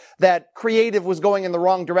stockholders that creative was going in the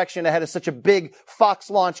wrong direction ahead of such a big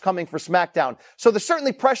Fox launch coming for SmackDown. So there's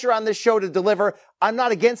certainly pressure on this show to deliver. I'm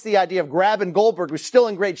not against the idea of grabbing Goldberg, who's still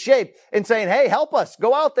in great shape, and saying, hey, help us,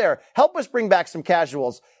 go out there, help us bring back some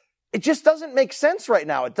casuals. It just doesn't make sense right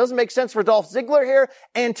now. It doesn't make sense for Dolph Ziggler here,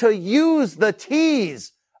 and to use the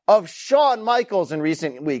tease of Shawn Michaels in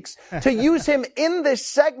recent weeks, to use him in this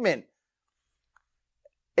segment.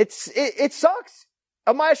 It sucks.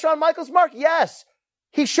 Am I a Shawn Michaels mark? Yes.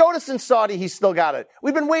 He showed us in Saudi he's still got it.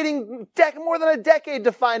 We've been waiting more than a decade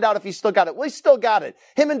to find out if he's still got it. Well, he's still got it.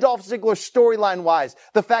 Him and Dolph Ziggler storyline-wise.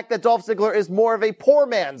 The fact that Dolph Ziggler is more of a poor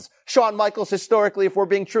man's Shawn Michaels historically, if we're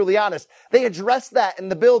being truly honest. They addressed that in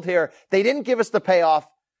the build here. They didn't give us the payoff.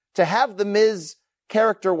 To have The Miz,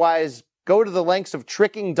 character-wise, go to the lengths of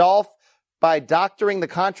tricking Dolph by doctoring the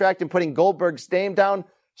contract and putting Goldberg's name down.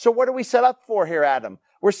 So what are we set up for here, Adam?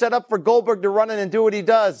 We're set up for Goldberg to run in and do what he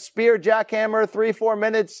does. Spear, jackhammer, 3-4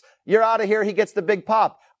 minutes. You're out of here. He gets the big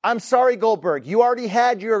pop. I'm sorry, Goldberg. You already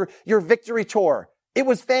had your victory tour. It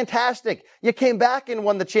was fantastic. You came back and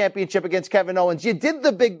won the championship against Kevin Owens. You did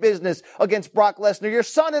the big business against Brock Lesnar. Your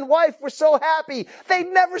son and wife were so happy. They'd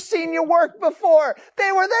never seen you work before.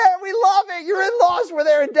 They were there. We love it. Your in-laws were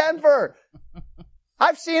there in Denver.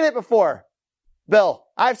 I've seen it before, Bill.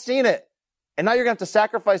 I've seen it. And now you're going to have to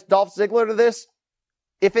sacrifice Dolph Ziggler to this?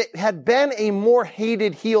 If it had been a more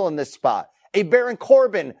hated heel in this spot, a Baron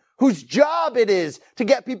Corbin, whose job it is to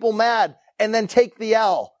get people mad and then take the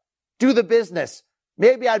L, do the business,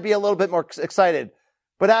 maybe I'd be a little bit more excited.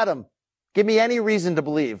 But Adam, give me any reason to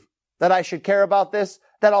believe that I should care about this,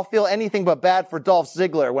 that I'll feel anything but bad for Dolph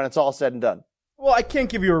Ziggler when it's all said and done. Well, I can't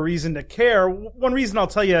give you a reason to care. One reason I'll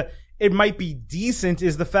tell you it might be decent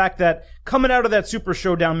is the fact that coming out of that Super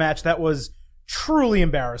Showdown match that was truly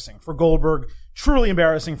embarrassing for Goldberg, truly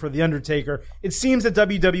embarrassing for The Undertaker, it seems that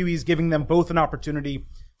WWE is giving them both an opportunity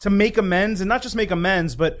to make amends, and not just make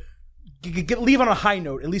amends, but leave on a high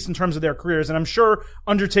note, at least in terms of their careers. And I'm sure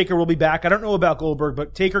Undertaker will be back. I don't know about Goldberg,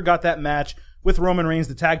 but Taker got that match with Roman Reigns,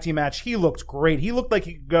 the tag team match. He looked great. He looked like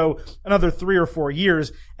he could go another 3 or 4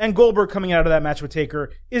 years. And Goldberg coming out of that match with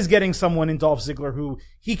Taker is getting someone in Dolph Ziggler who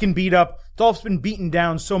he can beat up. Dolph's been beaten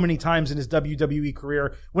down so many times in his WWE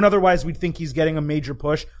career when otherwise we'd think he's getting a major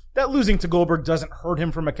push. That losing to Goldberg doesn't hurt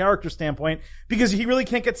him from a character standpoint because he really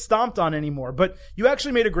can't get stomped on anymore. But you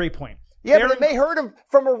actually made a great point. Yeah, but it may hurt him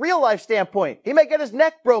from a real life standpoint. He may get his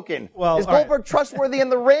neck broken. Well, is Goldberg trustworthy in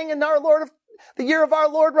the ring in the year of our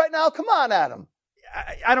Lord right now? Come on, Adam.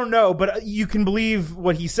 I don't know, but you can believe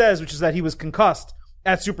what he says, which is that he was concussed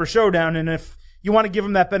at Super Showdown. And if you want to give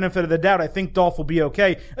him that benefit of the doubt, I think Dolph will be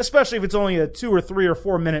okay, especially if it's only a 2 or 3 or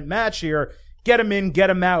 4 minute match here. Get him in,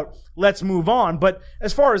 get him out. Let's move on. But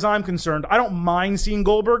as far as I'm concerned, I don't mind seeing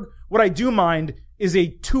Goldberg. What I do mind is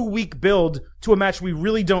a 2-week build to a match we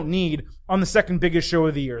really don't need on the second biggest show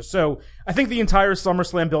of the year. So I think the entire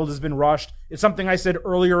SummerSlam build has been rushed. It's something I said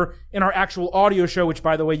earlier in our actual audio show, which,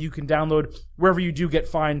 by the way, you can download wherever you do get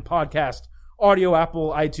fine podcast. Audio,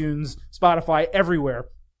 Apple, iTunes, Spotify, everywhere.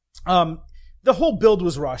 The whole build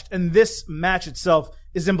was rushed, and this match itself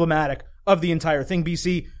is emblematic of the entire thing,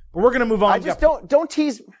 BC. But we're going to move on. I just don't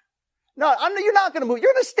tease. No, you're not going to move.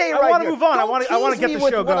 You're going to stay right here. I want to move on. I want to get the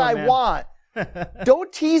show going, I want.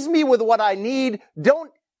 Don't tease me with what I need.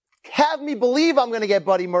 Don't have me believe I'm going to get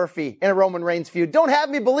Buddy Murphy in a Roman Reigns feud. Don't have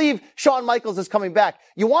me believe Shawn Michaels is coming back.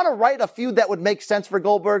 You want to write a feud that would make sense for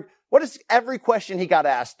Goldberg? What is every question he got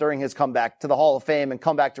asked during his comeback to the Hall of Fame and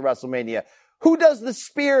comeback to WrestleMania? Who does the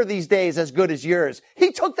spear these days as good as yours?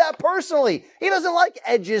 He took that personally. He doesn't like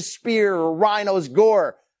Edge's spear or Rhino's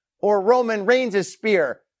gore or Roman Reigns'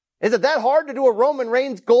 spear. Is it that hard to do a Roman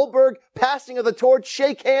Reigns Goldberg passing of the torch,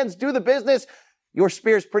 shake hands, do the business? Your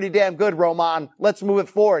spear's pretty damn good, Roman. Let's move it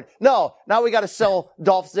forward. No, now we got to sell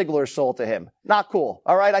Dolph Ziggler's soul to him. Not cool.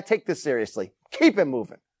 All right, I take this seriously. Keep it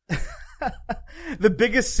moving. The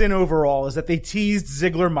biggest sin overall is that they teased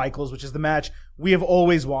Ziggler-Michaels, which is the match we have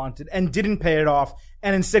always wanted, and didn't pay it off,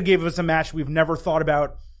 and instead gave us a match we've never thought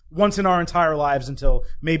about once in our entire lives until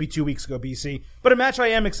maybe 2 weeks ago, BC. But a match I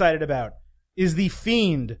am excited about is the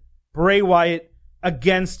Fiend, Bray Wyatt,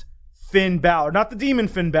 against Finn Balor. Not the demon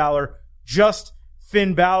Finn Balor, just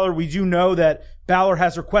Finn Balor. We do know that Balor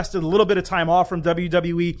has requested a little bit of time off from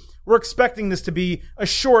WWE. We're expecting this to be a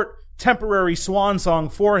short, temporary swan song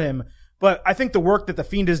for him. But I think the work that the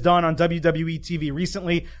Fiend has done on WWE TV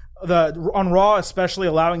recently, on Raw especially,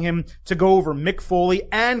 allowing him to go over Mick Foley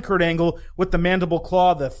and Kurt Angle with the mandible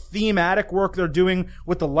claw, the thematic work they're doing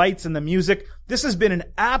with the lights and the music. This has been an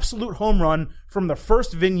absolute home run from the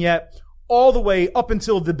first vignette all the way up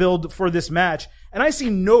until the build for this match. And I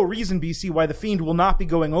see no reason, BC, why the Fiend will not be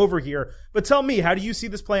going over here. But tell me, how do you see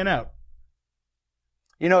this playing out?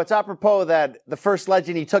 You know, it's apropos that the first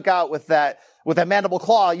legend he took out with that mandible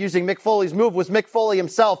claw using Mick Foley's move was Mick Foley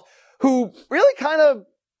himself, who really kind of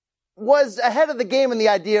was ahead of the game in the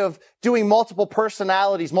idea of doing multiple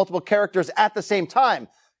personalities, multiple characters at the same time.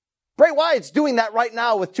 Bray Wyatt's doing that right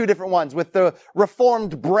now with 2 different ones, with the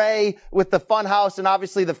reformed Bray, with the Funhouse, and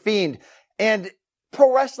obviously the Fiend. And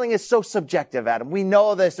pro wrestling is so subjective, Adam. We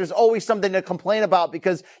know this. There's always something to complain about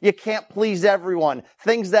because you can't please everyone.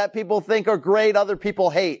 Things that people think are great, other people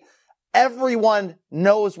hate. Everyone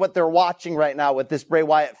knows what they're watching right now with this Bray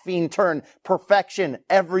Wyatt Fiend turn. Perfection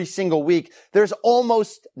every single week. There's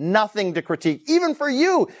almost nothing to critique. Even for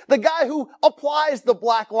you, the guy who applies the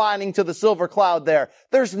black lining to the silver cloud there.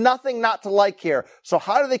 There's nothing not to like here. So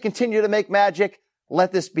how do they continue to make magic?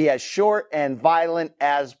 Let this be as short and violent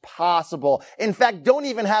as possible. In fact, don't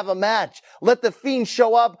even have a match. Let the Fiend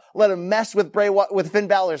show up, let him mess with with Finn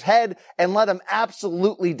Balor's head, and let him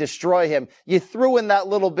absolutely destroy him. You threw in that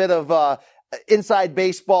little bit of inside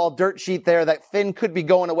baseball dirt sheet there that Finn could be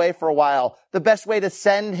going away for a while. The best way to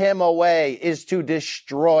send him away is to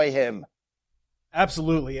destroy him.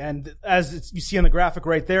 Absolutely. And as you see on the graphic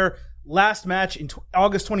right there, last match in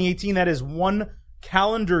August 2018, that is 1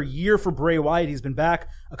 calendar year for Bray Wyatt. He's been back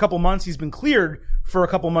a couple months. He's been cleared for a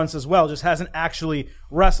couple months as well, just hasn't actually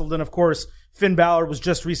wrestled. And of course, Finn Balor was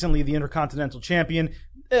just recently the Intercontinental Champion.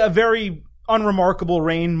 A very unremarkable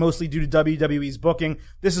reign, mostly due to WWE's booking.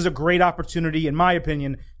 This is a great opportunity, in my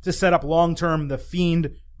opinion, to set up long-term the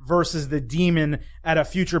Fiend versus the Demon at a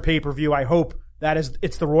future pay-per-view. I hope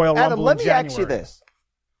it's the Royal Adam, Rumble let in me January. ask you this.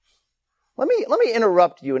 Let me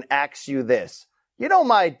interrupt you and ask you this. You know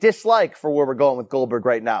my dislike for where we're going with Goldberg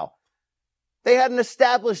right now. They had an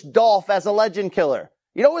established Dolph as a legend killer.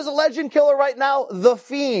 You know who's a legend killer right now? The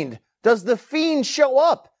Fiend. Does the Fiend show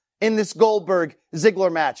up in this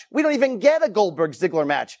Goldberg-Ziggler match? We don't even get a Goldberg-Ziggler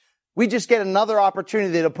match. We just get another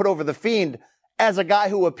opportunity to put over the Fiend as a guy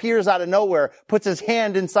who appears out of nowhere, puts his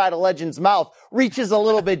hand inside a legend's mouth, reaches a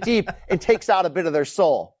little bit deep, and takes out a bit of their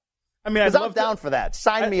soul. I mean, I'm down for that.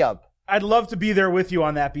 Sign me up. I'd love to be there with you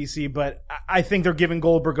on that, BC, but I think they're giving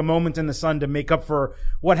Goldberg a moment in the sun to make up for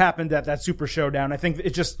what happened at that Super Showdown. I think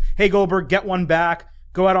it's just, hey, Goldberg, get one back,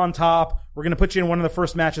 go out on top. We're going to put you in one of the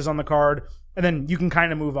first matches on the card, and then you can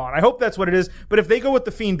kind of move on. I hope that's what it is. But if they go with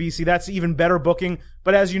the Fiend, BC, that's even better booking.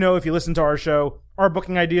 But as you know, if you listen to our show, our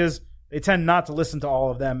booking ideas, they tend not to listen to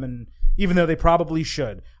all of them, and even though they probably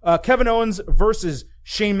should. Kevin Owens versus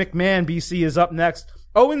Shane McMahon, BC, is up next.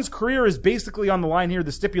 Owens' career is basically on the line here.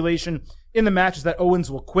 The stipulation in the match is that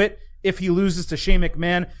Owens will quit if he loses to Shane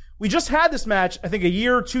McMahon. We just had this match, I think,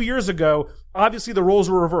 2 years ago. Obviously, the roles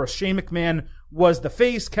were reversed. Shane McMahon was the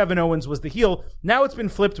face. Kevin Owens was the heel. Now it's been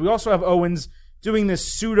flipped. We also have Owens doing this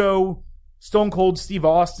pseudo Stone Cold Steve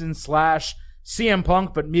Austin / CM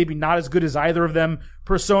Punk, but maybe not as good as either of them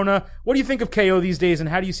persona. What do you think of KO these days, and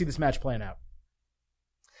how do you see this match playing out?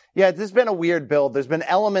 Yeah, this has been a weird build. There's been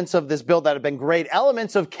elements of this build that have been great.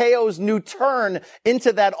 Elements of KO's new turn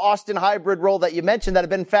into that Austin hybrid role that you mentioned that have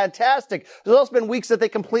been fantastic. There's also been weeks that they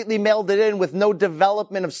completely mailed it in with no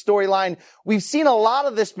development of storyline. We've seen a lot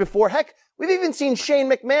of this before. Heck, we've even seen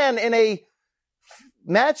Shane McMahon in a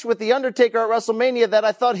match with The Undertaker at WrestleMania that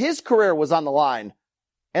I thought his career was on the line.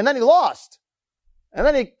 And then he lost. And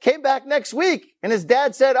then he came back next week and his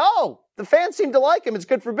dad said, oh, the fans seem to like him. It's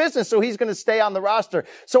good for business. So he's going to stay on the roster.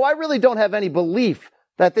 So I really don't have any belief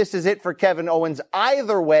that this is it for Kevin Owens.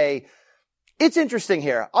 Either way, it's interesting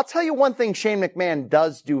here. I'll tell you one thing Shane McMahon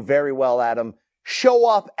does do very well, Adam. Show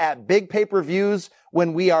up at big pay-per-views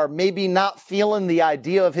when we are maybe not feeling the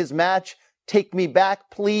idea of his match. Take me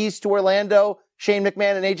back, please, to Orlando. Shane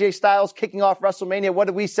McMahon and AJ Styles kicking off WrestleMania. What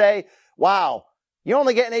did we say? Wow. You're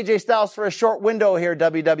only getting AJ Styles for a short window here,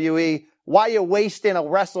 WWE. Why you wasting a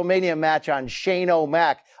WrestleMania match on Shane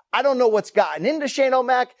O'Mac? I don't know what's gotten into Shane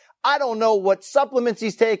O'Mac. I don't know what supplements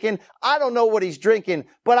he's taking. I don't know what he's drinking,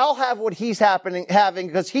 but I'll have what he's having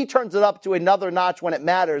because he turns it up to another notch when it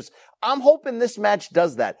matters. I'm hoping this match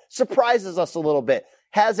does that. Surprises us a little bit.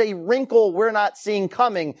 Has a wrinkle we're not seeing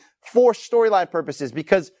coming for storyline purposes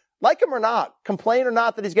because, like him or not, complain or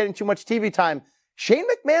not that he's getting too much TV time, Shane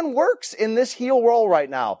McMahon works in this heel role right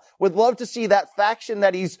now. Would love to see that faction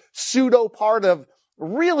that he's pseudo part of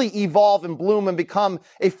really evolve and bloom and become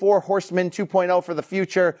a 4 Horsemen 2.0 for the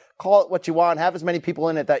future. Call it what you want. Have as many people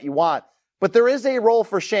in it that you want. But there is a role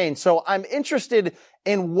for Shane. So I'm interested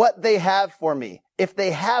in what they have for me. If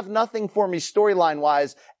they have nothing for me storyline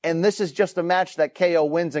wise, and this is just a match that KO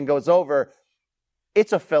wins and goes over,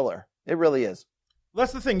 it's a filler. It really is.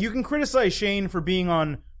 That's the thing. You can criticize Shane for being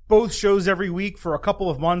on both shows every week for a couple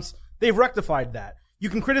of months. They've rectified that. You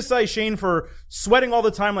can criticize Shane for sweating all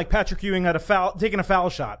the time like Patrick Ewing at taking a foul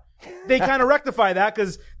shot. They kind of rectify that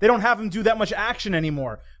because they don't have him do that much action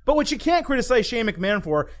anymore. But what you can't criticize Shane McMahon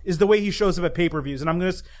for is the way he shows up at pay-per-views. And I'm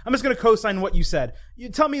just going to co-sign what you said. You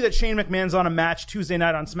tell me that Shane McMahon's on a match Tuesday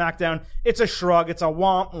night on SmackDown. It's a shrug. It's a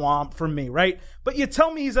womp womp from me, right? But you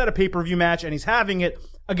tell me he's at a pay-per-view match and he's having it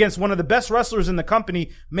against one of the best wrestlers in the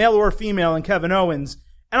company, male or female, and Kevin Owens.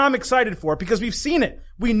 And I'm excited for it because we've seen it.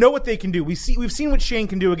 We know what they can do. We've seen what Shane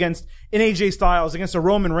can do against an AJ Styles, against a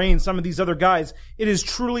Roman Reigns, some of these other guys. It is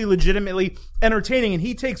truly legitimately entertaining, and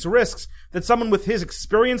he takes risks that someone with his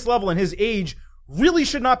experience level and his age really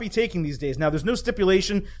should not be taking these days. Now, there's no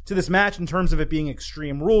stipulation to this match in terms of it being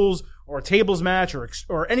Extreme Rules or a tables match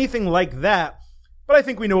or anything like that. But I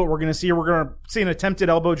think we know what we're going to see. We're going to see an attempted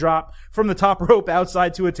elbow drop from the top rope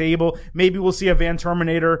outside to a table. Maybe we'll see a Van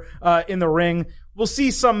Terminator in the ring. We'll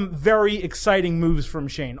see some very exciting moves from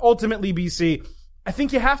Shane. Ultimately, BC, I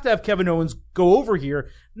think you have to have Kevin Owens go over here.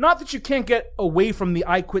 Not that you can't get away from the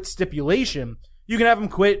I quit stipulation. You can have him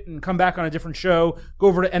quit and come back on a different show, go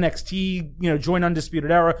over to NXT, join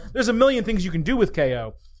Undisputed Era. There's a million things you can do with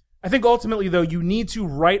KO. I think ultimately, though, you need to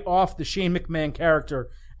write off the Shane McMahon character,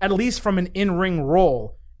 at least from an in-ring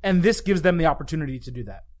role, and this gives them the opportunity to do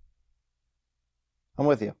that. I'm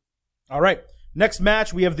with you. All right. Next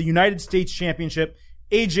match, we have the United States Championship.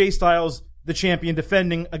 AJ Styles, the champion,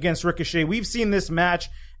 defending against Ricochet. We've seen this match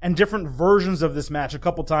and different versions of this match a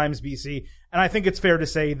couple times, BC, and I think it's fair to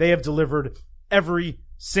say they have delivered every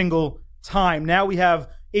single time. Now we have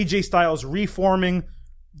AJ Styles reforming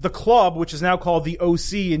the club, which is now called the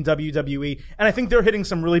OC in WWE, and I think they're hitting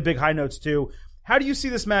some really big high notes too. How do you see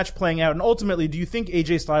this match playing out? And ultimately, do you think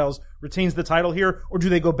AJ Styles retains the title here, or do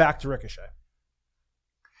they go back to Ricochet?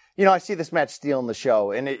 You know, I see this match stealing the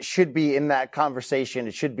show, and it should be in that conversation.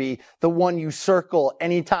 It should be the one you circle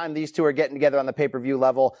anytime these two are getting together on the pay-per-view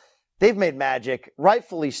level. They've made magic,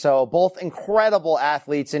 rightfully so, both incredible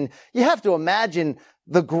athletes, and you have to imagine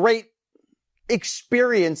the great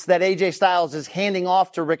experience that AJ Styles is handing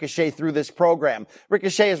off to Ricochet through this program.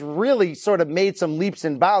 Ricochet has really sort of made some leaps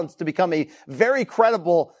and bounds to become a very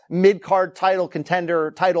credible mid-card title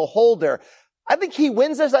contender, title holder. I think he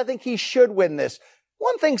wins this. I think he should win this.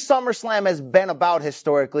 One thing SummerSlam has been about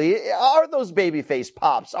historically are those babyface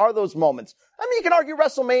pops, are those moments. I mean, you can argue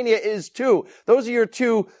WrestleMania is too. Those are your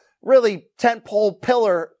two really tentpole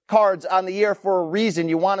pillar cards on the year for a reason.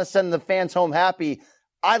 You want to send the fans home happy.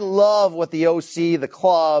 I love what the OC, the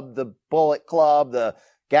club, the Bullet Club, the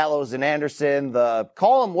Gallows and Anderson,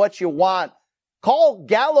 call them what you want. Call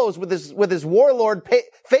Gallows with his Warlord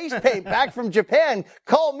face paint back from Japan.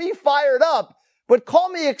 Call me fired up, but call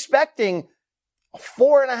me expecting a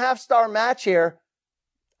 4.5-star match here.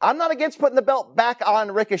 I'm not against putting the belt back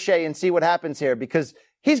on Ricochet and see what happens here because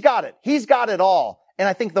he's got it. He's got it all. And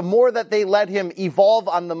I think the more that they let him evolve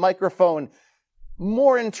on the microphone,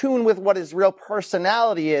 more in tune with what his real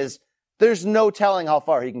personality is, there's no telling how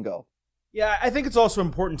far he can go. Yeah, I think it's also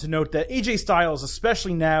important to note that AJ Styles,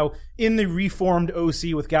 especially now in the reformed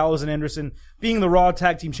OC with Gallows and Anderson being the Raw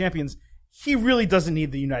Tag Team Champions, he really doesn't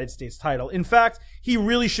need the United States title. In fact, he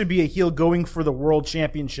really should be a heel going for the World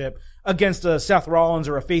Championship against a Seth Rollins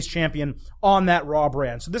or a face champion on that Raw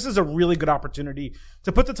brand. So this is a really good opportunity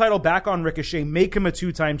to put the title back on Ricochet, make him a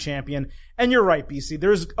 2-time champion. And you're right, BC.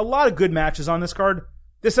 There's a lot of good matches on this card.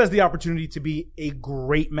 This has the opportunity to be a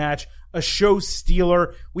great match, a show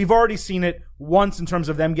stealer. We've already seen it once in terms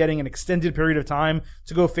of them getting an extended period of time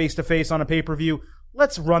to go face-to-face on a pay-per-view.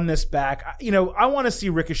 Let's run this back. You know, I want to see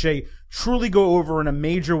Ricochet truly go over in a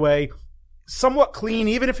major way, somewhat clean,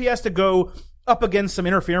 even if he has to go up against some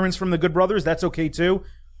interference from the Good Brothers, that's okay too.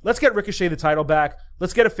 Let's get Ricochet the title back.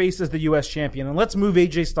 Let's get a face as the U.S. champion, and let's move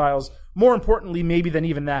AJ Styles, more importantly maybe than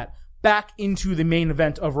even that, back into the main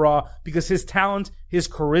event of Raw because his talent, his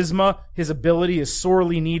charisma, his ability is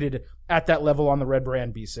sorely needed at that level on the red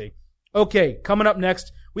brand, BC. Okay, coming up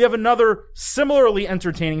next, we have another similarly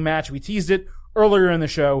entertaining match. We teased it earlier in the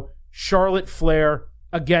show, Charlotte Flair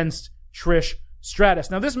against Trish Stratus.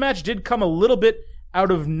 Now, this match did come a little bit out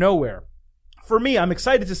of nowhere. For me, I'm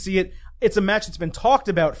excited to see it. It's a match that's been talked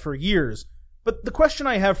about for years. But the question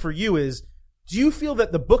I have for you is, do you feel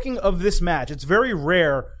that the booking of this match, it's very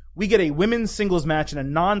rare we get a women's singles match in a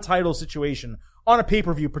non-title situation on a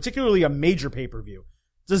pay-per-view, particularly a major pay-per-view.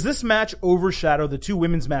 Does this match overshadow the two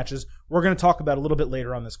women's matches we're going to talk about a little bit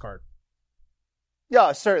later on this card?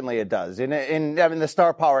 Yeah, certainly it does. And I mean, the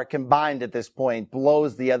star power combined at this point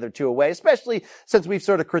blows the other two away, especially since we've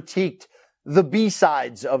sort of critiqued the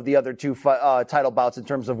B-sides of the other two title bouts in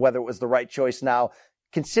terms of whether it was the right choice now,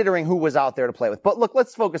 considering who was out there to play with. But look,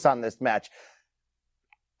 let's focus on this match.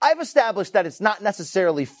 I've established that it's not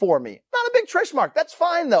necessarily for me. Not a big Trish mark. That's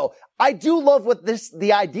fine, though. I do love what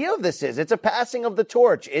the idea of this is. It's a passing of the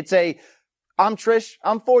torch. I'm Trish.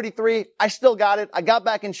 I'm 43. I still got it. I got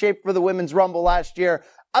back in shape for the Women's Rumble last year.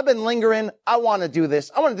 I've been lingering. I want to do this.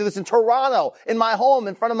 I want to do this in Toronto, in my home,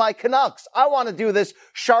 in front of my Canucks. I want to do this.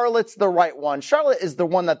 Charlotte's the right one. Charlotte is the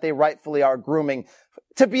one that they rightfully are grooming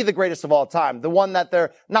to be the greatest of all time. The one that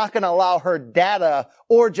they're not going to allow her data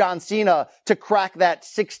or John Cena to crack that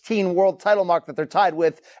 16 world title mark that they're tied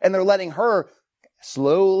with, and they're letting her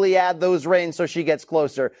slowly add those reigns so she gets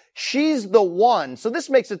closer. She's the one. So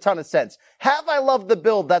this makes a ton of sense. Have I loved the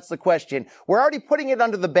build? That's the question. We're already putting it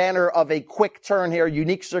under the banner of a quick turn here,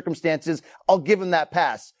 unique circumstances. I'll give them that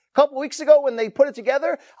pass. A couple weeks ago when they put it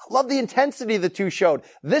together, I love the intensity the two showed.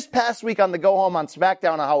 This past week on the go home on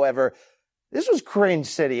SmackDown, however, this was cringe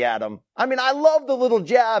city, Adam. I mean, I love the little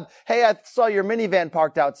jab. Hey, I saw your minivan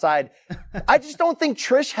parked outside. I just don't think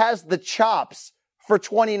Trish has the chops for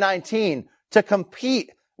 2019 to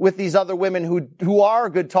compete with these other women who are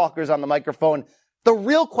good talkers on the microphone. The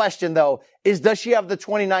real question, though, is does she have the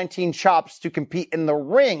 2019 chops to compete in the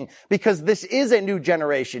ring? Because this is a new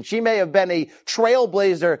generation. She may have been a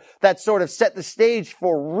trailblazer that sort of set the stage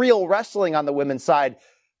for real wrestling on the women's side.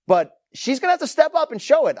 but she's going to have to step up and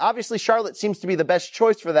show it. Obviously, Charlotte seems to be the best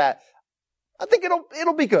choice for that. I think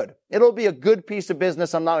it'll be good. It'll be a good piece of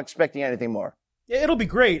business. I'm not expecting anything more. Yeah, it'll be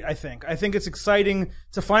great, I think. I think it's exciting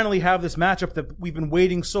to finally have this matchup that we've been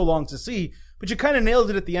waiting so long to see. But you kind of nailed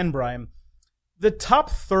it at the end, Brian. The top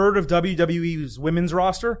third of WWE's women's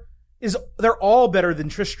roster they're all better than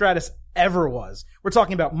Trish Stratus ever was. We're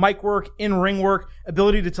talking about mic work, in-ring work,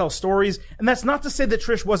 ability to tell stories. And that's not to say that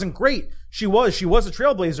Trish wasn't great. She was a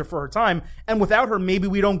trailblazer for her time. And without her, maybe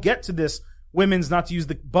we don't get to this women's, not to use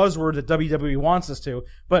the buzzword that WWE wants us to,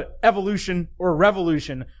 but evolution or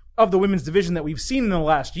revolution of the women's division that we've seen in the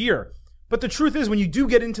last year. But the truth is, when you do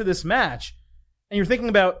get into this match and you're thinking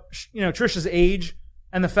about, Trish's age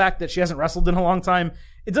and the fact that she hasn't wrestled in a long time,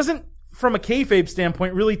 it doesn't, from a kayfabe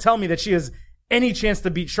standpoint, really tell me that she has any chance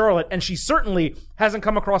to beat Charlotte. And she certainly hasn't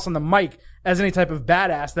come across on the mic as any type of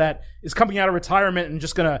badass that is coming out of retirement and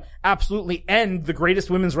just going to absolutely end the greatest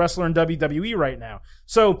women's wrestler in WWE right now.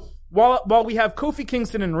 So while we have Kofi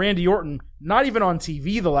Kingston and Randy Orton not even on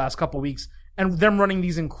TV the last couple weeks, and them running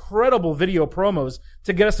these incredible video promos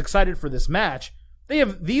to get us excited for this match, they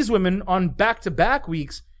have these women on back-to-back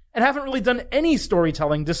weeks and haven't really done any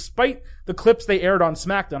storytelling despite the clips they aired on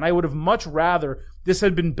SmackDown. I would have much rather this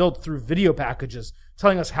had been built through video packages,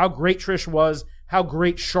 telling us how great Trish was, how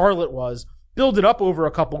great Charlotte was, build it up over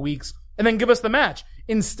a couple weeks, and then give us the match.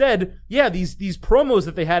 Instead, these promos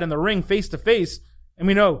that they had in the ring face-to-face, and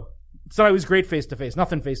we know it's not always great face-to-face,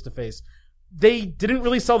 nothing face-to-face, they didn't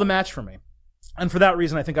really sell the match for me. And for that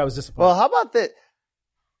reason, I think I was disappointed. Well, how about that?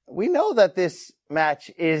 We know that this match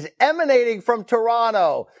is emanating from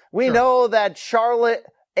Toronto. We know that Charlotte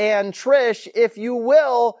and Trish, if you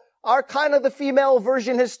will, are kind of the female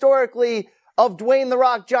version historically of Dwayne "The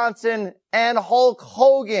Rock" Johnson and Hulk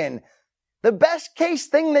Hogan. The best case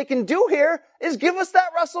thing they can do here is give us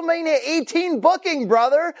that WrestleMania 18 booking,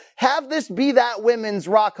 brother. Have this be that women's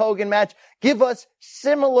Rock Hogan match. Give us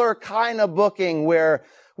similar kind of booking where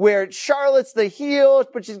Charlotte's the heel,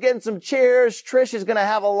 but she's getting some cheers. Trish is going to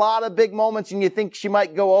have a lot of big moments and you think she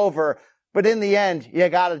might go over. But in the end, you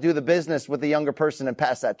got to do the business with the younger person and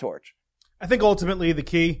pass that torch. I think ultimately the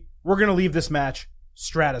key, we're going to leave this match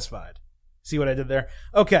stratified. See what I did there?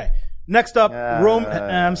 Okay. Next up,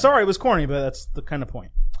 I'm sorry it was corny, but that's the kind of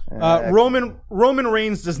point. Roman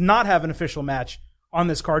Reigns does not have an official match on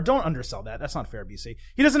this card. Don't undersell that. That's not fair, BC.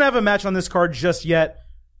 He doesn't have a match on this card just yet.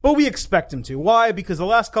 But we expect him to. Why? Because the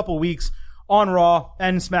last couple weeks on Raw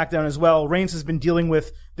and SmackDown as well, Reigns has been dealing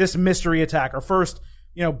with this mystery attacker. First,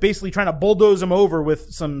 basically trying to bulldoze him over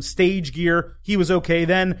with some stage gear. He was okay.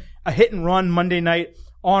 Then a hit and run Monday night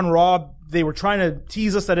on Raw. They were trying to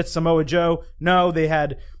tease us that it's Samoa Joe. No, they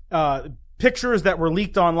had pictures that were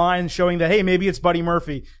leaked online showing that, hey, maybe it's Buddy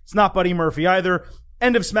Murphy. It's not Buddy Murphy either.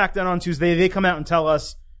 End of SmackDown on Tuesday, they come out and tell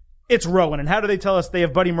us it's Rowan. And how do they tell us they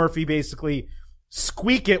have Buddy Murphy basically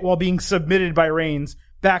squeak it while being submitted by Reigns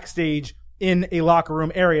backstage in a locker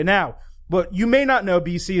room area? Now, what you may not know,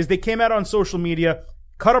 BC, is they came out on social media,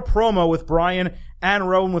 cut a promo with Bryan and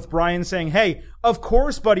Rowan, with Bryan saying, hey, of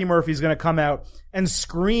course Buddy Murphy's going to come out and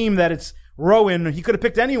scream that it's Rowan. He could have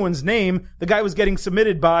picked anyone's name. The guy was getting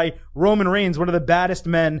submitted by Roman Reigns, one of the baddest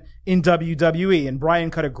men in WWE. And Bryan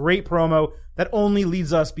cut a great promo that only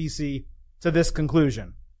leads us, BC, to this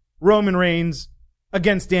conclusion. Roman Reigns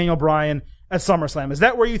against Daniel Bryan at SummerSlam. Is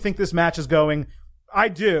that where you think this match is going? I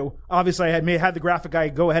do. Obviously, I had the graphic guy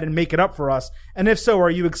go ahead and make it up for us. And if so, are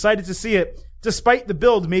you excited to see it, despite the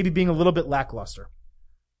build maybe being a little bit lackluster?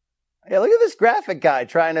 Yeah, look at this graphic guy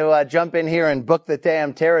trying to jump in here and book the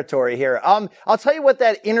damn territory here. I'll tell you what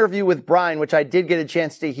that interview with Bryan, which I did get a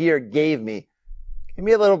chance to hear, gave me. Gave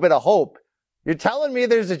me a little bit of hope. You're telling me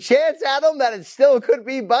there's a chance, Adam, that it still could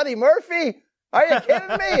be Buddy Murphy? Are you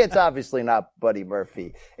kidding me? It's obviously not Buddy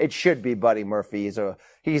Murphy. It should be Buddy Murphy.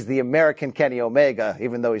 He's the American Kenny Omega,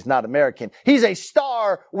 even though he's not American. He's a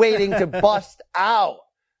star waiting to bust out.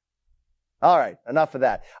 All right, enough of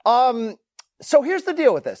that. So here's the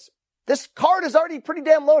deal with this. This card is already pretty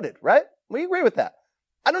damn loaded, right? We agree with that.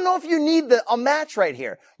 I don't know if you need a match right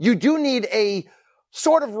here. You do need a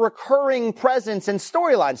sort of recurring presence and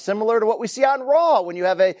storyline, similar to what we see on Raw when you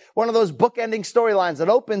have one of those bookending storylines that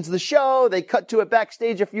opens the show, they cut to it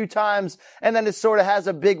backstage a few times, and then it sort of has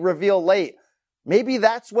a big reveal late. Maybe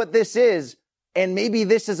that's what this is, and maybe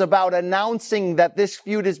this is about announcing that this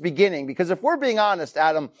feud is beginning. Because if we're being honest,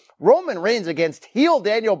 Adam, Roman Reigns against heel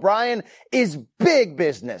Daniel Bryan is big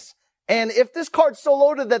business. And if this card's so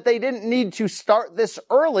loaded that they didn't need to start this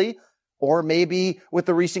early, or maybe with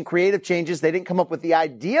the recent creative changes, they didn't come up with the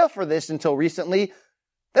idea for this until recently,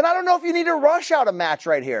 then I don't know if you need to rush out a match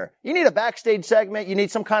right here. You need a backstage segment. You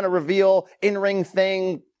need some kind of reveal, in-ring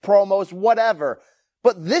thing, promos, whatever.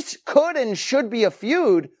 But this could and should be a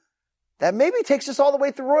feud that maybe takes us all the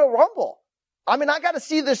way through Royal Rumble. I mean, I got to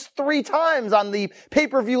see this 3 times on the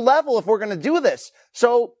pay-per-view level if we're going to do this.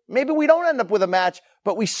 So maybe we don't end up with a match,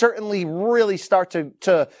 but we certainly really start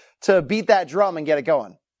to beat that drum and get it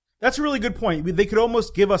going. That's a really good point. They could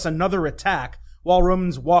almost give us another attack while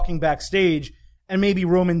Roman's walking backstage, and maybe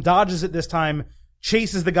Roman dodges it this time,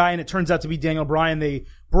 chases the guy, and it turns out to be Daniel Bryan. They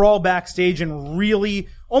brawl backstage and really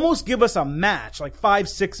almost give us a match, like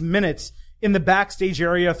 5-6 minutes in the backstage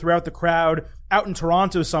area throughout the crowd, out in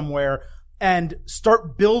Toronto somewhere, and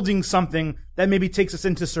start building something that maybe takes us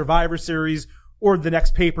into Survivor Series or the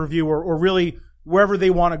next pay-per-view or really wherever they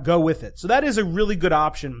want to go with it. So that is a really good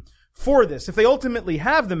option for this. If they ultimately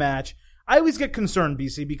have the match, I always get concerned,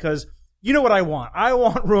 BC, because you know what I want? I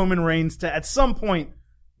want Roman Reigns to, at some point,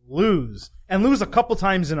 lose a couple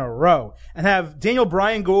times in a row and have Daniel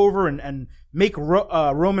Bryan go over and make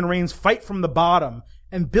Roman Reigns fight from the bottom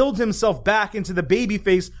and build himself back into the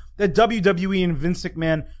babyface that WWE and Vince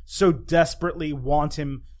McMahon so desperately want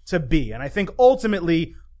him to be. And I think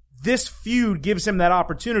ultimately this feud gives him that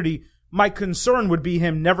opportunity. My concern would be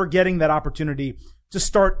him never getting that opportunity to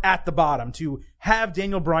start at the bottom, to have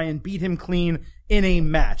Daniel Bryan beat him clean in a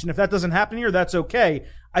match. And if that doesn't happen here, that's okay.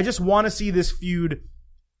 I just want to see this feud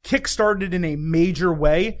kickstarted in a major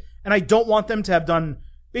way. And I don't want them to have done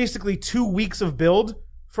basically 2 weeks of build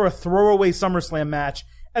for a throwaway SummerSlam match,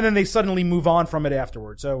 and then they suddenly move on from it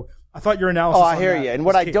afterwards. So I thought your analysis. Oh, I hear you. And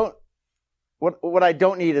what I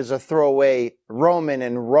don't need is a throwaway Roman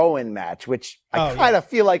and Rowan match, which I kind of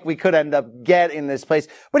feel like we could end up getting this place.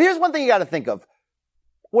 But here's one thing you got to think of.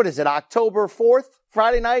 What is it? October 4th,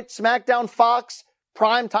 Friday night, SmackDown, Fox,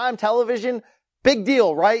 primetime television. Big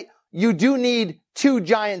deal, right? You do need 2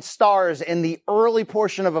 giant stars in the early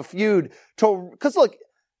portion of a feud because look,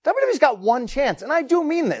 WWE's got one chance, and I do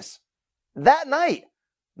mean this. That night,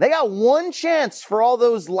 they got one chance for all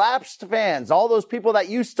those lapsed fans, all those people that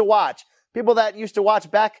used to watch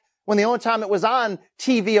back when the only time it was on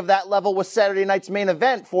TV of that level was Saturday night's Main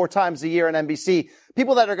Event 4 times a year on NBC.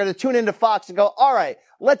 People that are going to tune into Fox and go, all right,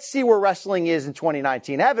 let's see where wrestling is in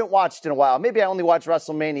 2019. I haven't watched in a while. Maybe I only watch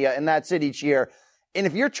WrestleMania, and that's it each year. And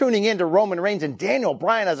if you're tuning in to Roman Reigns and Daniel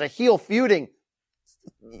Bryan as a heel feuding,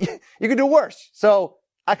 you could do worse. So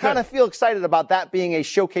I kind of feel excited about that being a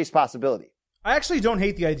showcase possibility. I actually don't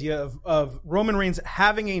hate the idea of Roman Reigns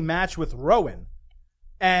having a match with Rowan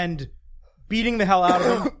and beating the hell out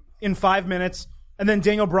of him in 5 minutes, and then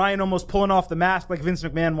Daniel Bryan almost pulling off the mask like Vince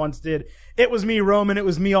McMahon once did. It was me, Roman. It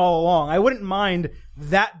was me all along. I wouldn't mind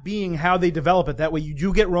that being how they develop it. That way you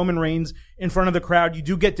do get Roman Reigns in front of the crowd. You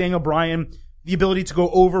do get Daniel Bryan the ability to go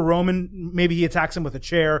over Roman. Maybe he attacks him with a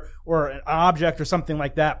chair or an object or something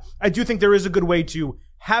like that. I do think there is a good way to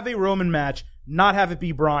have a Roman match, not have it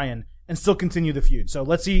be Bryan, and still continue the feud. So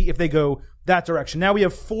let's see if they go that direction. Now we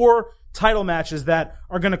have 4 title matches that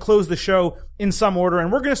are going to close the show in some order,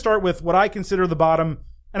 and we're going to start with what I consider the bottom,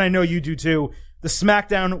 and I know you do too, the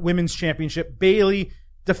SmackDown Women's Championship. Bayley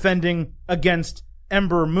defending against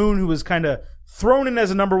Ember Moon, who was kind of thrown in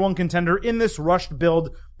as a number 1 contender in this rushed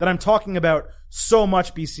build that I'm talking about so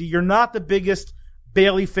much, BC. You're not the biggest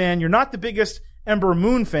Bayley fan. You're not the biggest Ember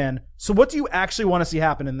Moon fan. So what do you actually want to see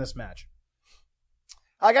happen in this match?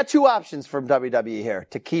 I got 2 options from WWE here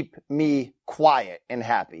to keep me quiet and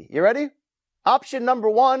happy. You ready? Option number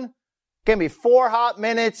 1, give me 4 hot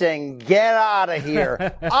minutes and get out of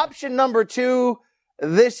here. Option number 2,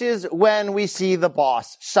 this is when we see the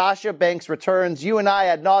boss. Sasha Banks returns. You and I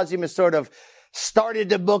ad nauseum has sort of started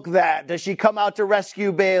to book that. Does she come out to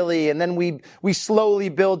rescue Bayley? And then we slowly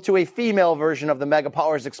build to a female version of the Mega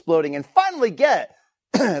Powers exploding and finally get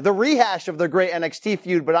the rehash of the great NXT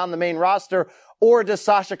feud, but on the main roster. Or does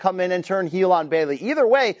Sasha come in and turn heel on Bayley? Either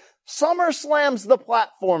way, SummerSlam's the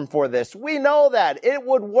platform for this. We know that. It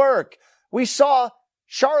would work. We saw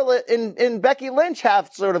Charlotte and Becky Lynch have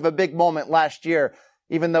sort of a big moment last year,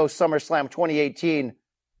 even though SummerSlam 2018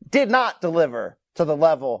 did not deliver to the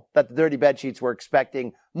level that the Dirty Bedsheets were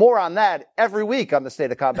expecting. More on that every week on the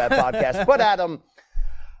State of Combat podcast. But Adam,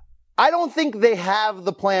 I don't think they have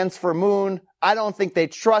the plans for Moon. I don't think they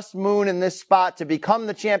trust Moon in this spot to become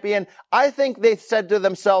the champion. I think they said to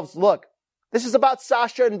themselves, look, this is about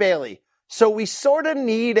Sasha and Bayley. So we sort of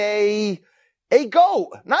need a GOAT.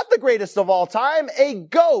 Not the greatest of all time, a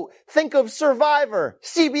GOAT. Think of Survivor,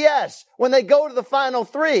 CBS, when they go to the final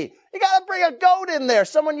 3. You gotta bring a GOAT in there.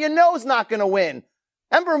 Someone you know is not gonna win.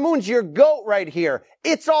 Ember Moon's your GOAT right here.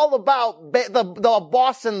 It's all about the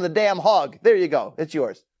boss and the damn hug. There you go. It's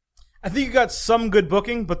yours. I think you got some good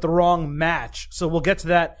booking, but the wrong match. So we'll get to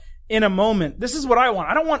that in a moment. This is what I want.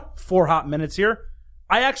 I don't want 4 hot minutes here.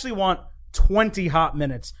 I actually want 20 hot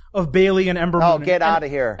minutes of Bayley and Ember Moon. Oh, get out of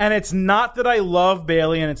here. And it's not that I love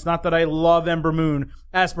Bayley and it's not that I love Ember Moon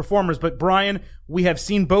as performers, but Brian, we have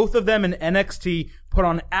seen both of them in NXT put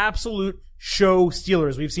on absolute show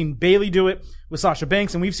stealers. We've seen Bayley do it with Sasha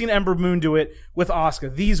Banks and we've seen Ember Moon do it with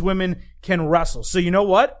Asuka. These women can wrestle. So you know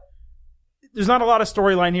what? There's not a lot of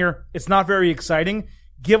storyline here. It's not very exciting.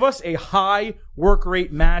 Give us a high work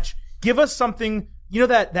rate match. Give us something, you know,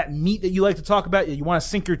 that meat that you like to talk about, that you want to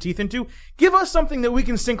sink your teeth into. Give us something that we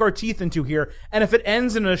can sink our teeth into here. And if it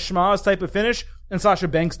ends in a schmaz type of finish and Sasha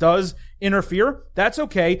Banks does interfere, that's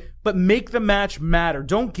okay. But make the match matter.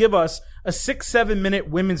 Don't give us a 6-7 minute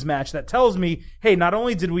women's match that tells me, hey, not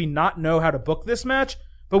only did we not know how to book this match,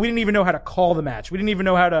 but we didn't even know how to call the match. We didn't even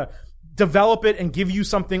know how to develop it and give you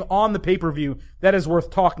something on the pay-per-view that is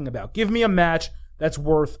worth talking about. Give me a match that's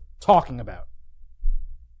worth talking about.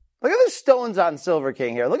 Look at the stones on Silver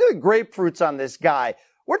King here. Look at the grapefruits on this guy.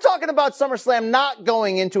 We're talking about SummerSlam not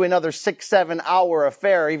going into another 6-7 hour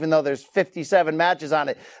affair, even though there's 57 matches on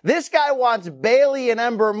it. This guy wants Bayley and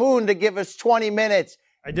Ember Moon to give us 20 minutes.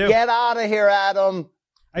 I do. Get out of here, Adam.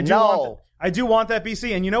 I do want that,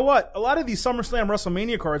 BC. And you know what? A lot of these SummerSlam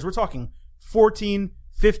WrestleMania cards, we're talking 14,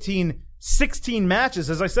 15, 16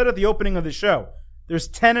 matches. As I said at the opening of the show, there's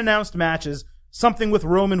 10 announced matches. Something with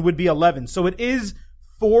Roman would be 11. So it is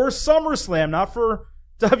for SummerSlam, not for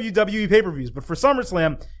WWE pay-per-views, but for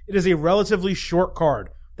SummerSlam, it is a relatively short card.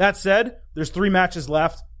 That said, there's 3 matches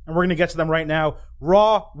left, and we're going to get to them right now.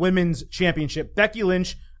 Raw Women's Championship. Becky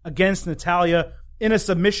Lynch against Natalya in a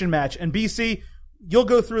submission match. And BC, you'll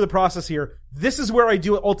go through the process here. This is where I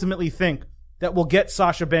do ultimately think that will get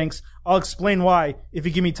Sasha Banks. I'll explain why if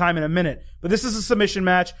you give me time in a minute. But this is a submission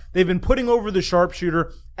match. They've been putting over the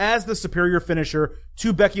sharpshooter as the superior finisher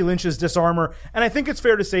to Becky Lynch's disarmor. And I think it's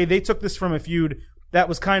fair to say they took this from a feud that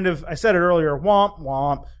was kind of, I said it earlier, womp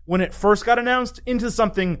womp, when it first got announced, into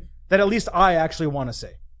something that at least I actually want to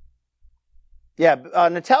say. Yeah,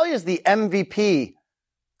 Natalya's the MVP.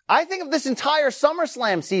 I think of this entire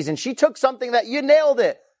SummerSlam season. She took something that you nailed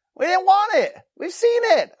it. We didn't want it. We've seen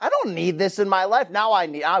it. I don't need this in my life. Now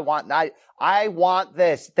I want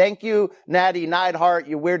this. Thank you, Natty Neidhart,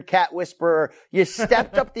 you weird cat whisperer. You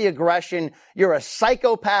stepped up the aggression. You're a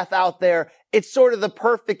psychopath out there. It's sort of the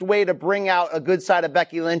perfect way to bring out a good side of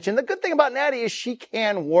Becky Lynch. And the good thing about Natty is she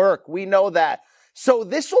can work. We know that. So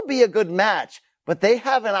this will be a good match. But they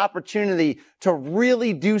have an opportunity to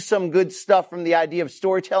really do some good stuff from the idea of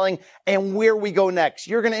storytelling and where we go next.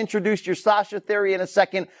 You're going to introduce your Sasha theory in a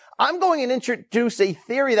second. I'm going to introduce a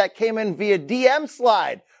theory that came in via DM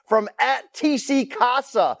slide from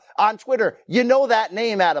 @TC on Twitter. You know that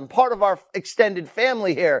name, Adam, part of our extended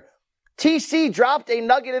family here. TC dropped a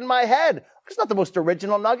nugget in my head. It's not the most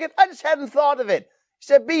original nugget. I just hadn't thought of it. He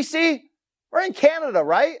said, BC, we're in Canada,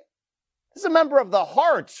 right? This is a member of the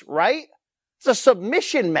Hearts, right? It's a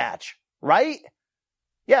submission match, right?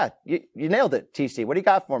 Yeah, you nailed it, TC. What do you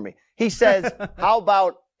got for me? He says, how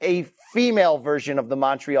about a female version of the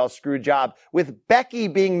Montreal screw job with Becky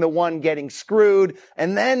being the one getting screwed?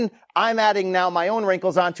 And then I'm adding now my own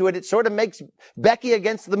wrinkles onto it. It sort of makes Becky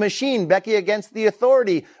against the machine, Becky against the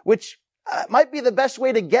authority, which might be the best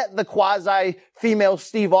way to get the quasi-female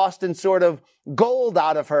Steve Austin sort of gold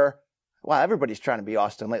out of her. Wow, everybody's trying to be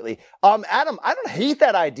Austin lately. Adam, I don't hate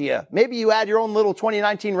that idea. Maybe you add your own little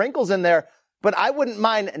 2019 wrinkles in there, but I wouldn't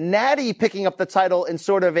mind Natty picking up the title in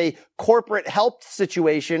sort of a corporate help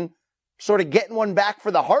situation, sort of getting one back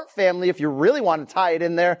for the Hart family if you really want to tie it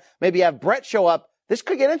in there. Maybe have Brett show up. This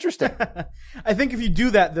could get interesting. I think if you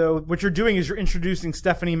do that, though, what you're doing is you're introducing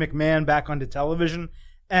Stephanie McMahon back onto television,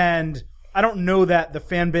 and I don't know that the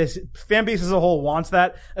fan base as a whole wants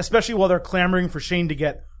that, especially while they're clamoring for Shane to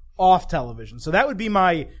get off television. So that would be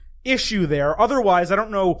my issue there. Otherwise, I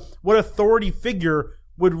don't know what authority figure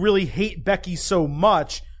would really hate Becky so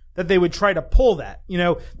much that they would try to pull that. You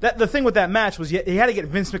know, that the thing with that match was you had to get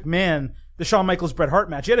Vince McMahon, the Shawn Michaels Bret Hart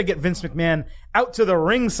match. You had to get Vince McMahon out to the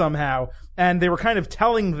ring somehow, and they were kind of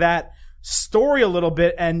telling that story a little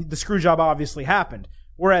bit, and the screw job obviously happened.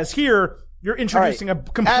 Whereas here, you're introducing a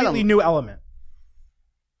completely new element.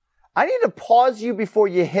 I need to pause you before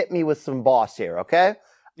you hit me with some boss here, okay?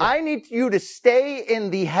 Yeah. I need you to stay in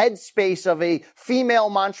the headspace of a female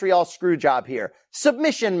Montreal screw job here.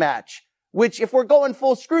 Submission match, which if we're going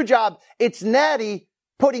full screw job, it's Natty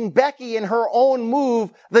putting Becky in her own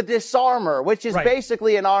move, the disarmer, which is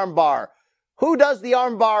basically an arm bar. Who does the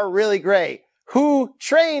arm bar really great? who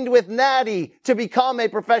trained with Natty to become a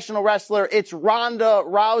professional wrestler. It's Ronda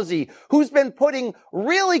Rousey, who's been putting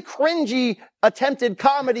really cringy attempted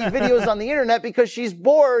comedy videos on the internet because she's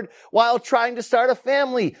bored while trying to start a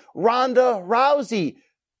family. Ronda Rousey.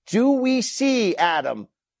 Do we see, Adam,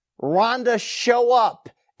 Ronda show up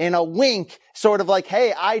in a wink, sort of like,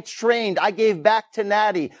 hey, I trained, I gave back to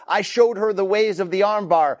Natty, I showed her the ways of the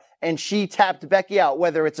armbar, and she tapped Becky out,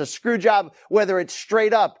 whether it's a screw job, whether it's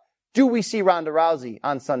straight up? Do we see Ronda Rousey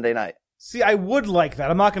on Sunday night? See, I would like that.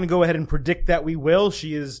 I'm not going to go ahead and predict that we will.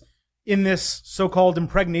 She is in this so-called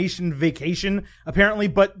impregnation vacation, apparently.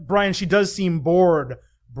 But, Brian, she does seem bored,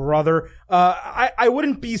 brother. I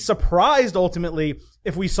wouldn't be surprised, ultimately,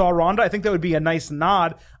 if we saw Ronda. I think that would be a nice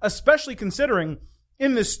nod, especially considering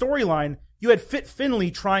in this storyline, you had Fit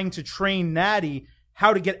Finlay trying to train Natty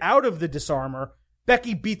how to get out of the disarmor.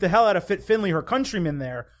 Becky beat the hell out of Fit Finlay, her countryman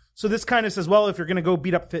there. So this kind of says, well, if you're going to go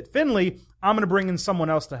beat up Fit Finlay, I'm going to bring in someone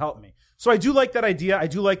else to help me. So I do like that idea. I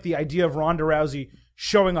do like the idea of Ronda Rousey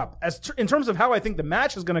showing up. In terms of how I think the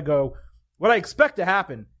match is going to go, what I expect to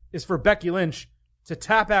happen is for Becky Lynch to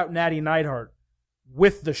tap out Natty Neidhart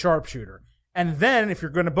with the sharpshooter. And then if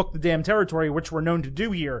you're going to book the damn territory, which we're known to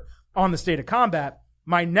do here on the State of Combat,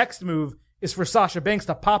 my next move is for Sasha Banks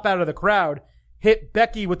to pop out of the crowd, hit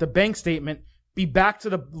Becky with the bank statement, be back to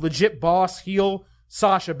the legit boss heel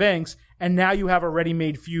Sasha Banks, and now you have a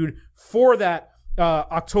ready-made feud for that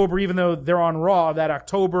October, even though they're on Raw, that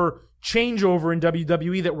October changeover in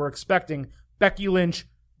WWE that we're expecting, Becky Lynch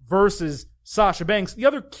versus Sasha Banks. The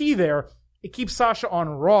other key there, it keeps Sasha on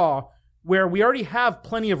Raw, where we already have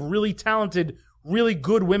plenty of really talented, really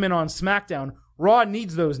good women on SmackDown. Raw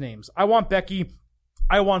needs those names. I want Becky,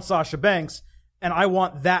 I want Sasha Banks, and I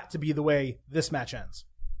want that to be the way this match ends.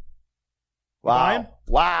 Wow. Brian?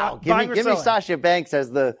 Wow. Give me Sasha Banks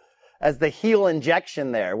as the heel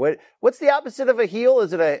injection there. What's the opposite of a heel?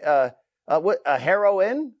 Is it a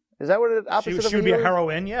heroine? Is that what the opposite of a heel? She would be a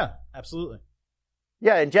heroine, yeah. Absolutely.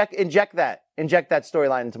 Yeah, inject that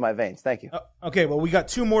storyline into my veins. Thank you. Okay, well, we got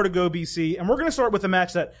two more to go, BC, and we're going to start with a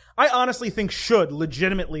match that I honestly think should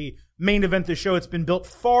legitimately main event the show. It's been built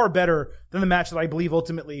far better than the match that I believe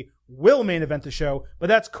ultimately will main event the show, but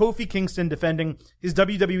that's Kofi Kingston defending his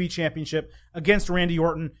WWE Championship against Randy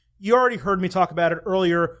Orton. You already heard me talk about it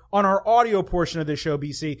earlier on our audio portion of this show,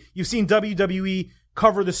 BC. You've seen WWE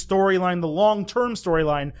cover the storyline, the long-term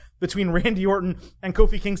storyline between Randy Orton and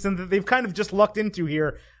Kofi Kingston that they've kind of just lucked into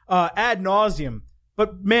here ad nauseum.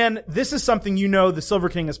 But man, this is something the Silver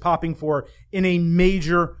King is popping for in a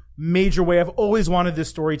major, major way. I've always wanted this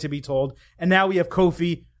story to be told. And now we have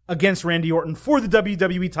Kofi against Randy Orton for the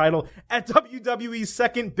WWE title at WWE's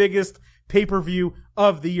second biggest pay-per-view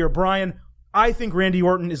of the year. Brian, I think Randy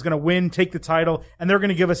Orton is going to win, take the title, and they're going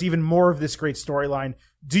to give us even more of this great storyline.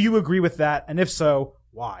 Do you agree with that? And if so,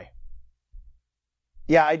 why?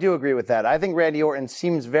 Yeah, I do agree with that. I think Randy Orton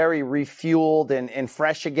seems very refueled and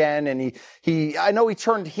fresh again. And I know he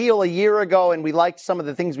turned heel a year ago and we liked some of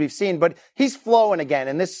the things we've seen, but he's flowing again.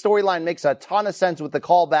 And this storyline makes a ton of sense with the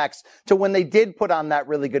callbacks to when they did put on that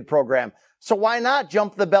really good program. So why not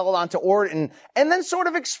jump the belt onto Orton and then sort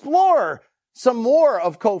of explore some more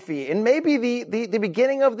of Kofi and maybe the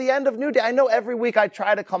beginning of the end of New Day. I know every week I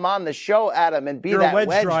try to come on the show, Adam, and be that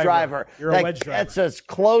wedge driver that gets us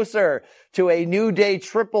closer to a New Day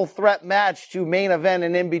triple threat match to main event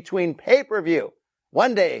and in between pay-per-view.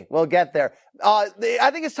 One day we'll get there. I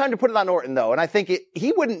think it's time to put it on Orton, though, and I think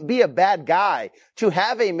he wouldn't be a bad guy to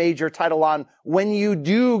have a major title on when you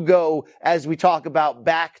do go, as we talk about,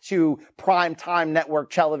 back to primetime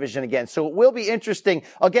network television again. So it will be interesting.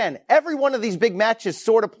 Again, every one of these big matches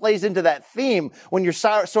sort of plays into that theme when you're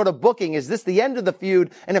sort of booking, is this the end of the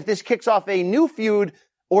feud? And if this kicks off a new feud,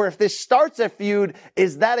 or if this starts a feud,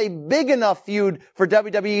 is that a big enough feud for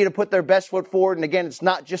WWE to put their best foot forward? And again, it's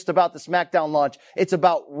not just about the SmackDown launch. It's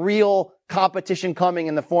about real competition coming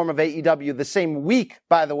in the form of AEW the same week,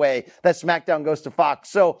 by the way, that SmackDown goes to Fox.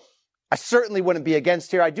 So I certainly wouldn't be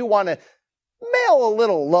against here. I do want to mail a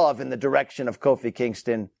little love in the direction of Kofi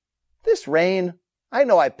Kingston. This reign, I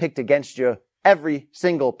know I picked against you every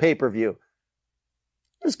single pay-per-view.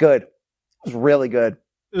 It was good. It was really good.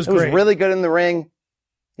 It was really good in the ring.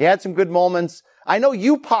 He had some good moments. I know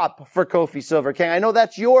you pop for Kofi Silver King. I know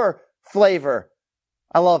that's your flavor.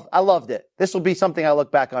 I loved it. This will be something I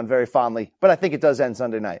look back on very fondly, but I think it does end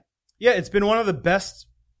Sunday night. Yeah, it's been one of the best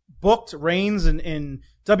booked reigns in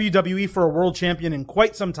WWE for a world champion in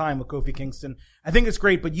quite some time with Kofi Kingston. I think it's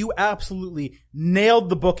great, but you absolutely nailed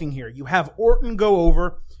the booking here. You have Orton go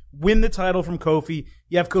over, win the title from Kofi.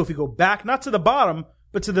 You have Kofi go back, not to the bottom,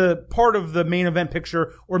 but to the part of the main event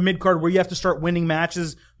picture or mid-card where you have to start winning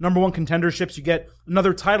matches, number one contenderships, you get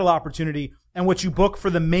another title opportunity, and what you book for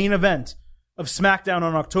the main event of SmackDown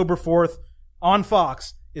on October 4th on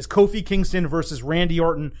Fox is Kofi Kingston versus Randy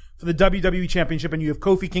Orton for the WWE Championship, and you have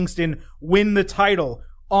Kofi Kingston win the title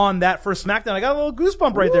on that first SmackDown. I got a little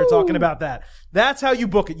goosebump right there talking about that. That's how you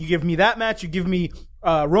book it. You give me that match, you give me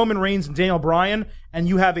Roman Reigns and Daniel Bryan, and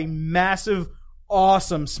you have a massive,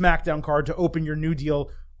 awesome SmackDown card to open your new deal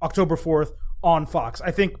October 4th on Fox.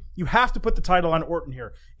 I think you have to put the title on Orton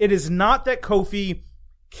here. It is not that Kofi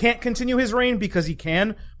can't continue his reign, because he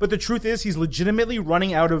can, but the truth is he's legitimately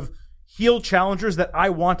running out of heel challengers that I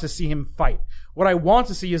want to see him fight. What I want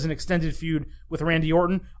to see is an extended feud with Randy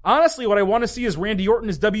Orton. Honestly, what I want to see is Randy Orton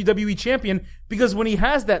as WWE champion, because when he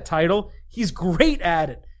has that title, he's great at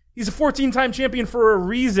it. He's a 14-time champion for a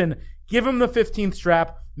reason. Give him the 15th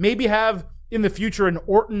strap. Maybe have in the future an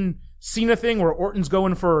Orton-Cena thing where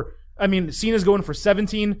Cena's going for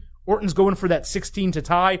 17. Orton's going for that 16 to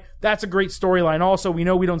tie. That's a great storyline. Also, we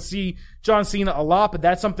know we don't see John Cena a lot, but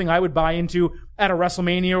that's something I would buy into at a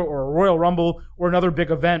WrestleMania or a Royal Rumble or another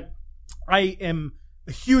big event. I am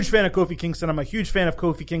a huge fan of Kofi Kingston. I'm a huge fan of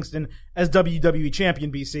Kofi Kingston as WWE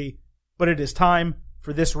Champion, BC. But it is time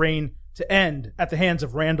for this reign to end at the hands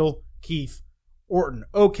of Randall Keith Orton.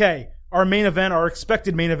 Okay, our main event, our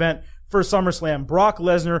expected main event for SummerSlam. Brock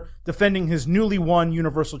Lesnar defending his newly won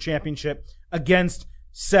Universal Championship against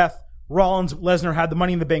Seth Rollins. Lesnar had the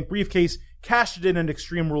Money in the Bank briefcase, cashed it in at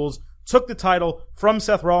Extreme Rules, took the title from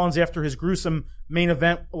Seth Rollins after his gruesome main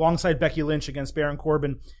event alongside Becky Lynch against Baron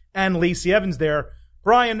Corbin and Lacey Evans there.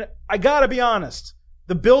 Brian, I gotta be honest,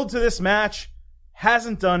 the build to this match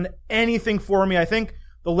hasn't done anything for me. I think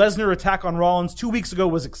the Lesnar attack on Rollins 2 weeks ago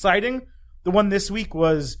was exciting. The one this week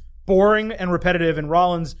was boring and repetitive, and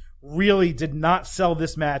Rollins really did not sell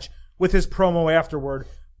this match with his promo afterward.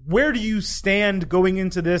 Where do you stand going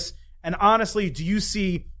into this? And honestly, do you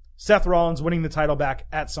see Seth Rollins winning the title back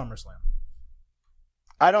at SummerSlam?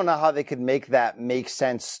 I don't know how they could make that make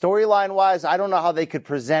sense. Storyline-wise, I don't know how they could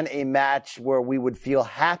present a match where we would feel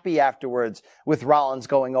happy afterwards with Rollins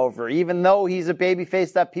going over, even though he's a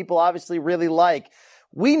babyface that people obviously really like.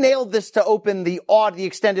 We nailed this to open the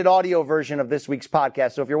extended audio version of this week's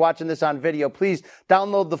podcast. So if you're watching this on video, please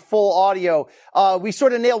download the full audio. We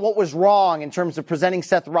sort of nailed what was wrong in terms of presenting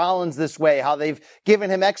Seth Rollins this way, how they've given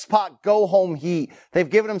him X-Pac go-home heat. They've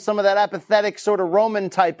given him some of that apathetic sort of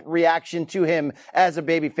Roman-type reaction to him as a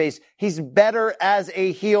babyface. He's better as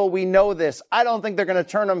a heel. We know this. I don't think they're going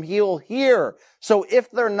to turn him heel here. So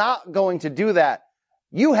if they're not going to do that,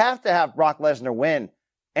 you have to have Brock Lesnar win.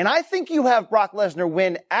 And I think you have Brock Lesnar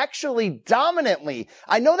win actually dominantly.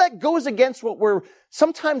 I know that goes against what we're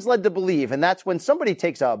sometimes led to believe, and that's when somebody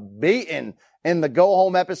takes a beating in the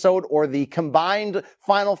go-home episode or the combined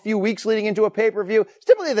final few weeks leading into a pay-per-view. It's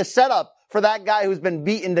typically the setup for that guy who's been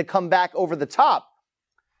beaten to come back over the top.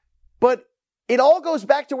 But it all goes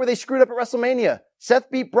back to where they screwed up at WrestleMania. Seth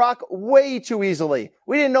beat Brock way too easily.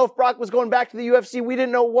 We didn't know if Brock was going back to the UFC. We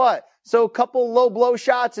didn't know what. So a couple low blow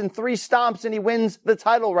shots and 3 stomps and he wins the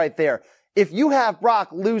title right there. If you have Brock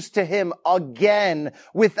lose to him again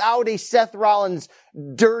without a Seth Rollins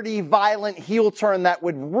dirty, violent heel turn that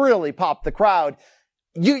would really pop the crowd,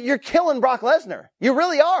 you're killing Brock Lesnar. You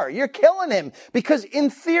really are. You're killing him because in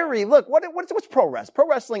theory, look, what's pro wrestling? Pro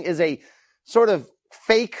wrestling is a sort of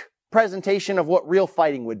fake presentation of what real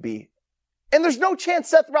fighting would be. And there's no chance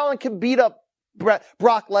Seth Rollins can beat up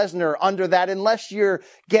Brock Lesnar under that unless you're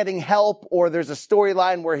getting help or there's a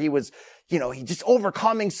storyline where he was, he just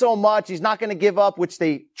overcoming so much. He's not going to give up, which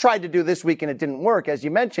they tried to do this week and it didn't work, as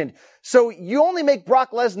you mentioned. So you only make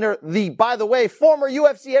Brock Lesnar, by the way, former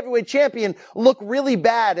UFC heavyweight champion, look really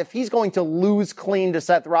bad if he's going to lose clean to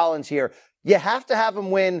Seth Rollins here. You have to have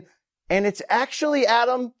him win. And it's actually,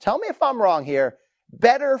 Adam, tell me if I'm wrong here,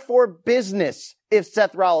 better for business if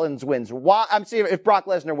Seth Rollins wins. Why? I'm saying if Brock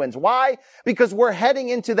Lesnar wins. Why? Because we're heading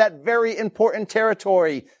into that very important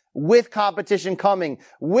territory with competition coming,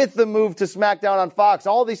 with the move to SmackDown on Fox,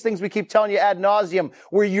 all these things we keep telling you ad nauseum,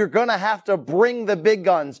 where you're going to have to bring the big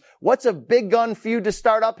guns. What's a big gun feud to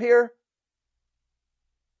start up here?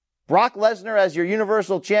 Brock Lesnar as your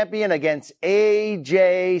Universal Champion against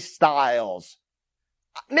AJ Styles.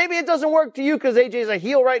 Maybe it doesn't work to you because AJ's a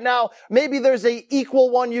heel right now. Maybe there's a equal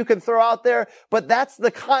one you can throw out there, but that's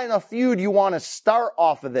the kind of feud you want to start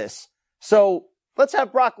off of this. So let's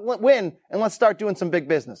have Brock win and let's start doing some big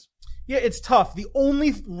business. Yeah, it's tough. The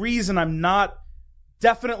only reason I'm not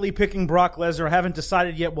definitely picking Brock Lesnar, I haven't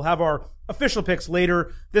decided yet. We'll have our official picks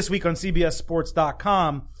later this week on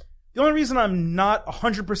CBSSports.com. The only reason I'm not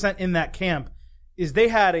 100% in that camp is they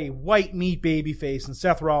had a white meat babyface in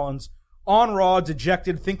Seth Rollins on Raw,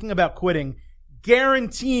 dejected, thinking about quitting,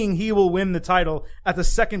 guaranteeing he will win the title at the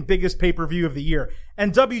second biggest pay-per-view of the year.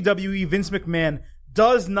 And WWE, Vince McMahon,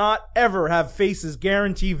 does not ever have faces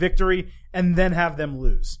guarantee victory and then have them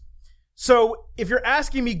lose. So if you're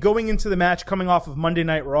asking me going into the match coming off of Monday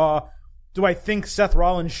Night Raw, do I think Seth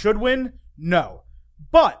Rollins should win? No.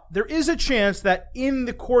 But there is a chance that in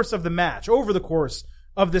the course of the match, over the course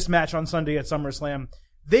of this match on Sunday at SummerSlam,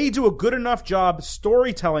 they do a good enough job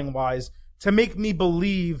storytelling-wise to make me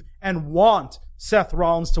believe and want Seth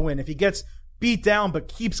Rollins to win. If he gets beat down but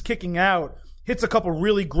keeps kicking out, hits a couple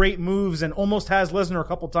really great moves and almost has Lesnar a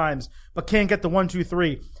couple times, but can't get the 1, 2,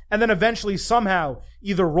 3, and then eventually somehow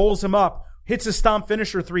either rolls him up, hits his stomp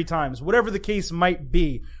finisher 3 times, whatever the case might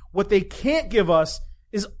be. What they can't give us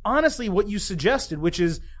is honestly what you suggested, which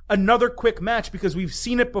is another quick match, because we've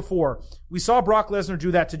seen it before. We saw Brock Lesnar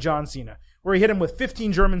do that to John Cena, where he hit him with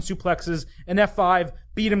 15 German suplexes, an F5,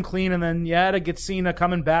 beat him clean, and then you had to get Cena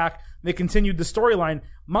coming back. They continued the storyline.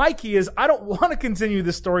 My key is I don't want to continue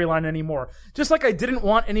this storyline anymore. Just like I didn't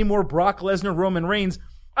want any more Brock Lesnar, Roman Reigns,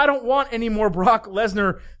 I don't want any more Brock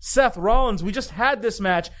Lesnar, Seth Rollins. We just had this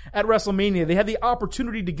match at WrestleMania. They had the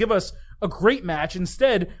opportunity to give us a great match.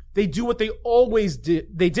 Instead, they do what they always did.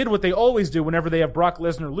 They did what they always do whenever they have Brock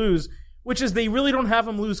Lesnar lose, which is they really don't have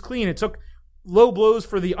him lose clean. It took low blows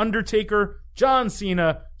for The Undertaker, John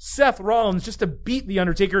Cena, Seth Rollins just to beat The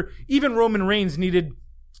Undertaker. Even Roman Reigns needed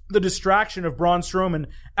the distraction of Braun Strowman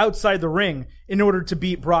outside the ring in order to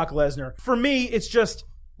beat Brock Lesnar. For me, it's just,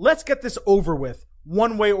 let's get this over with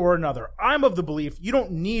one way or another. I'm of the belief you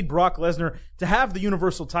don't need Brock Lesnar to have the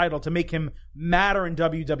Universal title to make him matter in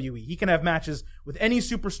WWE. He can have matches with any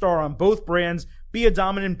superstar on both brands, be a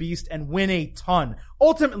dominant beast, and win a ton.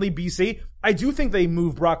 Ultimately, BC, I do think they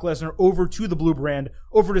move Brock Lesnar over to the blue brand,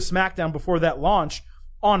 over to SmackDown before that launch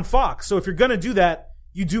on Fox. So if you're going to do that,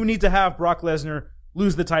 you do need to have Brock Lesnar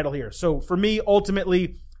lose the title here. So for me,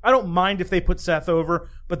 ultimately, I don't mind if they put Seth over,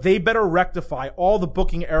 but they better rectify all the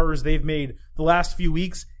booking errors they've made the last few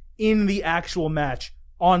weeks in the actual match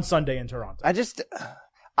on Sunday in Toronto.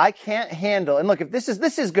 I can't handle, and look, if this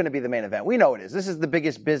is going to be the main event, we know it is. This is the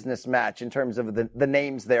biggest business match in terms of the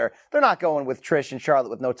names there. They're not going with Trish and Charlotte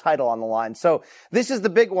with no title on the line. So this is the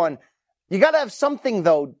big one. You got to have something,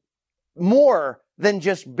 though, more than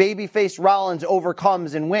just babyface Rollins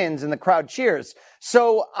overcomes and wins and the crowd cheers.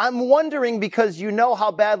 So I'm wondering, because you know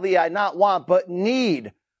how badly I not want but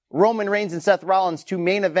need Roman Reigns and Seth Rollins to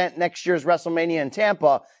main event next year's WrestleMania in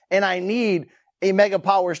Tampa, and I need a Mega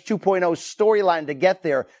Powers 2.0 storyline to get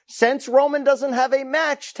there. Since Roman doesn't have a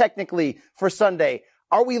match technically for Sunday,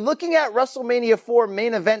 are we looking at WrestleMania 4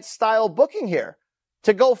 main event style booking here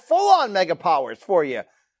to go full on Mega Powers for you,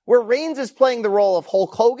 where Reigns is playing the role of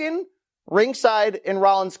Hulk Hogan ringside in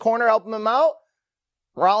Rollins' corner, helping him out?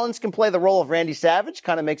 Rollins can play the role of Randy Savage.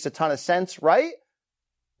 Kind of makes a ton of sense, right?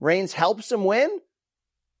 Reigns helps him win.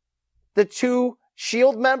 The 2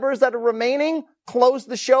 Shield members that are remaining close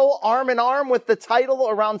the show arm in arm with the title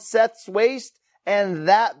around Seth's waist, and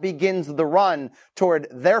that begins the run toward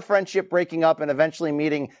their friendship breaking up and eventually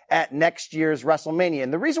meeting at next year's WrestleMania.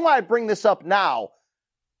 And the reason why I bring this up now,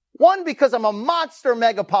 one, because I'm a monster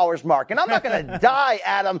Mega Powers mark, and I'm not going to die,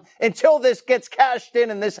 Adam, until this gets cashed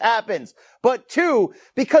in and this happens. But 2,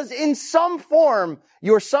 because in some form,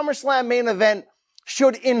 your SummerSlam main event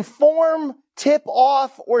should inform, tip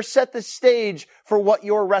off, or set the stage for what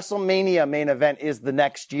your WrestleMania main event is the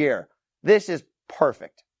next year. This is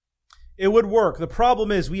perfect. It would work. The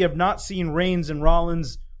problem is we have not seen Reigns and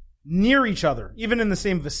Rollins near each other, even in the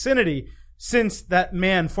same vicinity, since that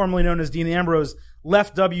man formerly known as Dean Ambrose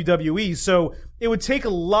left WWE. So it would take a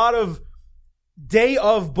lot of day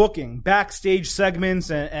of booking, backstage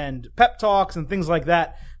segments and pep talks and things like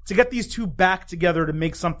that to get these 2 back together to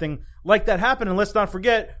make something like that happen. And let's not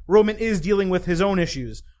forget, Roman is dealing with his own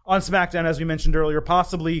issues on SmackDown, as we mentioned earlier,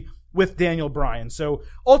 possibly with Daniel Bryan. So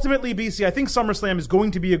ultimately, BC, I think SummerSlam is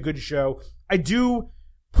going to be a good show. I do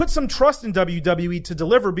put some trust in WWE to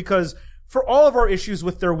deliver, because for all of our issues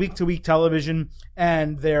with their week-to-week television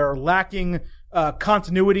and their lacking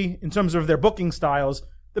continuity in terms of their booking styles,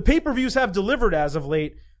 the pay-per-views have delivered as of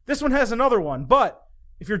late. This one has another one. But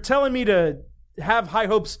if you're telling me to have high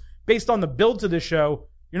hopes based on the build to this show,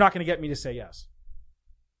 you're not going to get me to say yes.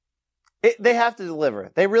 They have to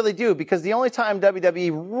deliver. They really do, because the only time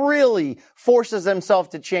WWE really forces themselves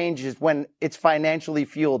to change is when it's financially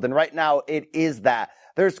fueled. And right now it is that.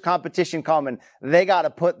 There's competition coming. They got to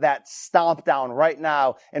put that stomp down right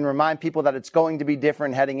now and remind people that it's going to be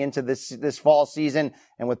different heading into this fall season.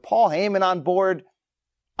 And with Paul Heyman on board,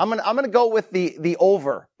 I'm gonna go with the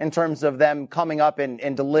over in terms of them coming up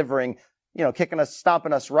and delivering,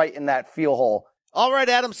 stomping us right in that feel hole. All right,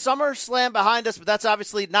 Adam, SummerSlam behind us, but that's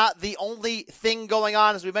obviously not the only thing going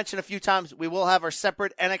on. As we mentioned a few times, we will have our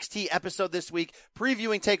separate NXT episode this week,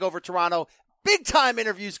 previewing TakeOver Toronto. Big-time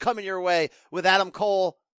interviews coming your way with Adam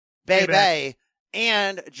Cole, Bay,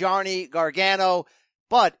 and Johnny Gargano.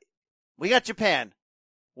 But we got Japan.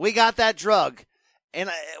 We got that drug.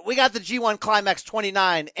 And we got the G1 Climax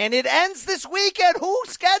 29. And it ends this weekend. Who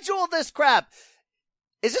scheduled this crap?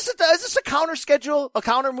 Is this a counter schedule, a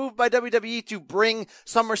counter move by WWE to bring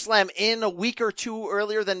SummerSlam in a week or two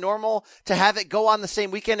earlier than normal to have it go on the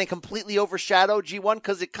same weekend and completely overshadow G1?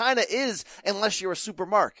 Because it kind of is, unless you're a super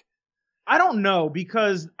mark. I don't know,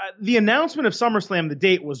 because the announcement of SummerSlam, the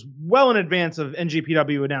date, was well in advance of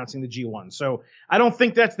NJPW announcing the G1. So I don't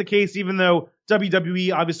think that's the case, even though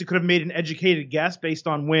WWE obviously could have made an educated guess based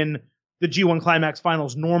on when the G1 Climax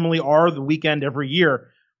finals normally are, the weekend every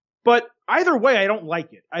year. But either way, I don't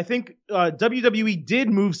like it. I think WWE did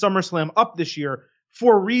move SummerSlam up this year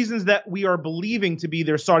for reasons that we are believing to be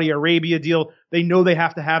their Saudi Arabia deal. They know they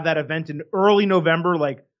have to have that event in early November,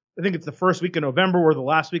 like I think it's the first week of November or the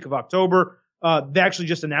last week of October. They actually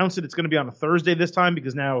just announced it. It's going to be on a Thursday this time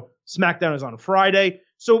because now SmackDown is on a Friday.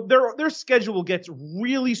 So their schedule gets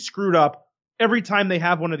really screwed up every time they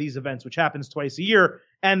have one of these events, which happens twice a year.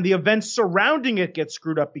 And the events surrounding it get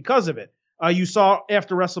screwed up because of it. You saw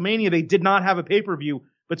after WrestleMania, they did not have a pay-per-view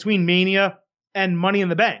between Mania and Money in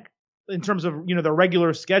the Bank in terms of, the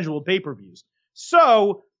regular scheduled pay-per-views.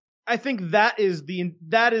 So I think that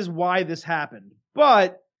is why this happened.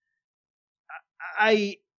 But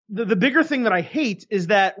the bigger thing that I hate is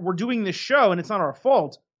that we're doing this show, and it's not our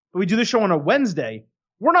fault, but we do the show on a Wednesday.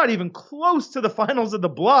 We're not even close to the finals of the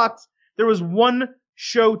blocks. There was one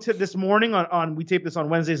show this morning we tape this on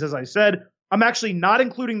Wednesdays, as I said. I'm actually not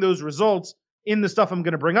including those results in the stuff I'm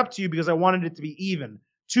going to bring up to you because I wanted it to be even.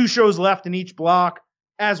 2 shows left in each block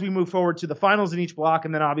as we move forward to the finals in each block,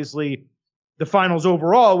 and then obviously the finals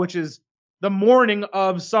overall, which is the morning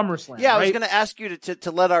of SummerSlam. Yeah, right? I was going to ask you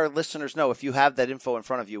to let our listeners know, if you have that info in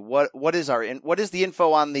front of you, what is the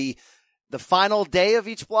info on the final day of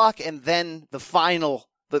each block and then the final,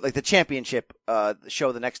 like the championship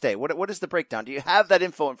show the next day? What is the breakdown? Do you have that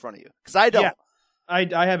info in front of you? Because I don't. Yeah,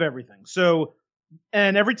 I have everything. So,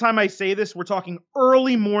 and every time I say this, we're talking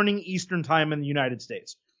early morning Eastern time in the United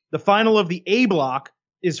States. The final of the A block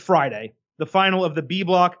is Friday. The final of the B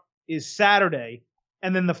block is Saturday.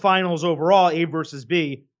 And then the finals overall, A versus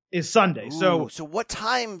B, is Sunday. Ooh, so what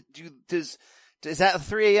time is that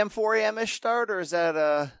 3 a.m., 4 a.m.-ish start, or is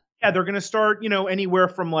that Yeah, they're going to start, anywhere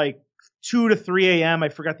from like 2 to 3 a.m. I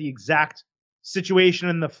forgot the exact situation.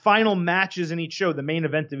 And the final matches in each show, the main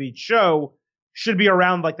event of each show, should be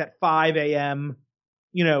around like that 5 a.m.,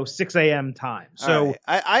 6 a.m. time. So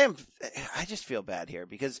right. I just feel bad here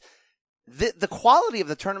because the quality of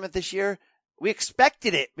the tournament this year, we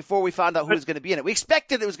expected it before we found out who was going to be in it. We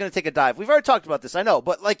expected it was going to take a dive. We've already talked about this, I know,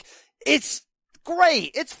 but it's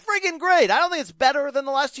great. It's friggin' great. I don't think it's better than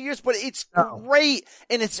the last 2 years, but it's great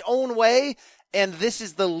in its own way. And this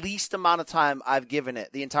is the least amount of time I've given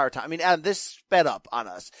it the entire time. I mean, Adam, this sped up on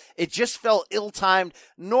us. It just felt ill-timed.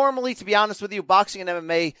 Normally, to be honest with you, boxing and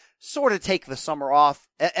MMA sort of take the summer off.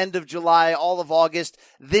 End of July, all of August.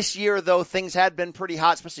 This year, though, things had been pretty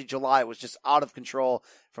hot, especially July was just out of control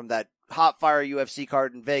from that hot fire UFC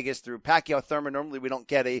card in Vegas through Pacquiao Thurman. Normally, we don't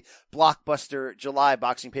get a blockbuster July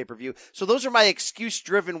boxing pay-per-view. So those are my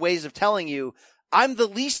excuse-driven ways of telling you I'm the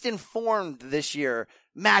least informed this year,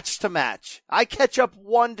 match to match. I catch up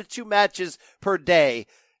 1 to 2 matches per day,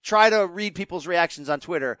 try to read people's reactions on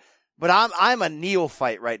Twitter, but I'm a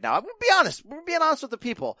neophyte right now. I'm going to be honest. We're being honest with the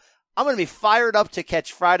people. I'm going to be fired up to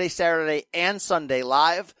catch Friday, Saturday, and Sunday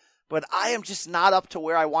live, but I am just not up to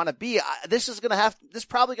where I want to be. This is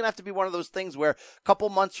probably going to have to be one of those things where a couple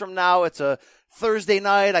months from now, it's a Thursday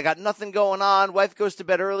night, I got nothing going on, wife goes to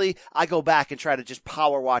bed early, I go back and try to just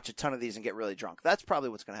power watch a ton of these and get really drunk. That's probably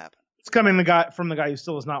what's going to happen. It's coming from the guy who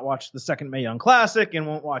still has not watched the second Mae Young Classic and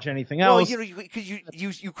won't watch anything else. Well,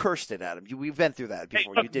 you cursed it, Adam. We've been through that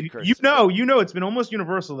before. Hey, you did curse. It's been almost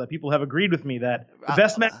universal that people have agreed with me that the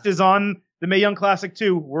best matches on the Mae Young Classic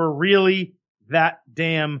 2 were really that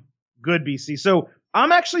damn good, BC. So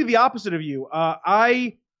I'm actually the opposite of you.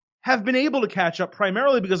 I have been able to catch up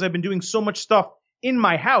primarily because I've been doing so much stuff in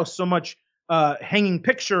my house, so much hanging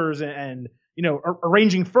pictures and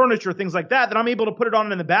arranging furniture, things like that I'm able to put it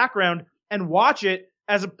on in the background and watch it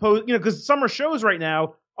as opposed, because summer shows right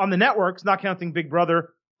now on the networks, not counting Big Brother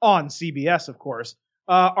on CBS, of course,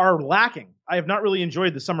 are lacking. I have not really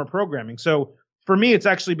enjoyed the summer programming. So for me, it's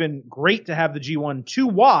actually been great to have the G1 to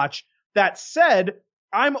watch. That said,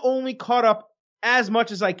 I'm only caught up as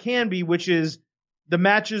much as I can be, which is the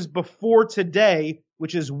matches before today,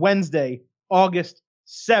 which is Wednesday, August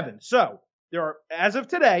 7th. So as of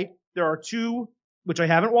today, there are 2, which I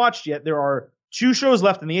haven't watched yet. There are 2 shows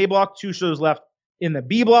left in the A block, 2 shows left in the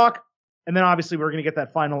B block. And then obviously we're going to get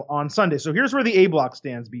that final on Sunday. So here's where the A block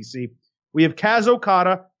stands, BC. We have Kaz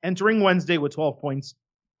Okada entering Wednesday with 12 points.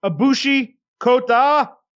 Ibushi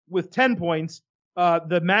Kota with 10 points.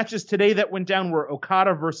 The matches today that went down were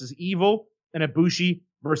Okada versus Evil and Ibushi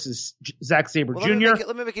versus Zack Sabre Jr.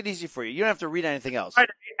 Let me make it easy for you. You don't have to read anything else.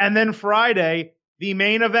 And then Friday, the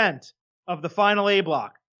main event of the final A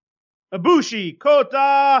block. Ibushi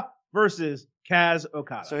Kota versus Kaz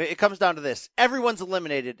Okada. So it comes down to this. Everyone's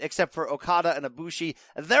eliminated except for Okada and Ibushi.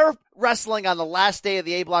 They're wrestling on the last day of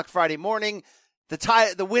the A block Friday morning.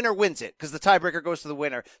 The winner wins it because the tiebreaker goes to the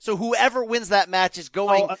winner. So whoever wins that match is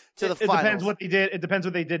going to the finals. It depends what they did. It depends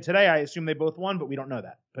what they did today. I assume they both won, but we don't know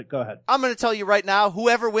that. But go ahead. I'm going to tell you right now,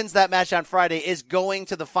 whoever wins that match on Friday is going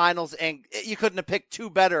to the finals, and you couldn't have picked 2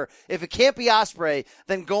 better. If it can't be Ospreay,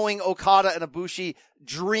 then going Okada and Ibushi.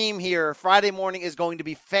 Dream here. Friday morning is going to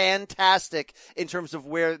be fantastic in terms of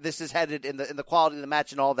where this is headed in the quality of the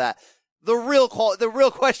match and all that. The real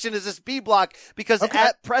question is this B block because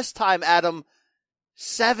at press time, Adam,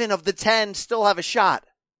 7 of the 10 still have a shot.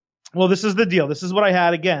 Well, this is the deal. This is what I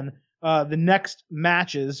had again. The next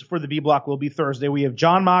matches for the B block will be Thursday. We have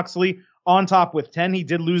Jon Moxley on top with 10. He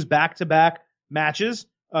did lose back-to-back matches.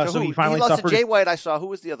 So he finally lost suffered. to Jay White, I saw. Who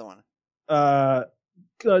was the other one?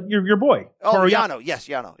 Your boy. Oh, Yano. Yes,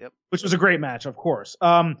 Yano. Yep. Which was a great match, of course.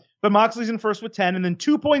 But Moxley's in first with 10, and then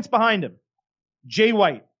 2 points behind him. Jay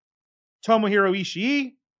White, Tomohiro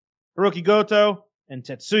Ishii, Hiroki Goto, and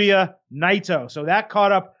Tetsuya Naito. So that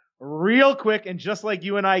caught up real quick, and just like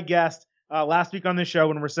you and I guessed last week on this show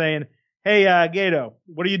when we're saying, hey, Gato,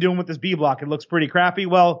 what are you doing with this B block? It looks pretty crappy.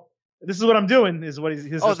 Well, this is what I'm doing, is what his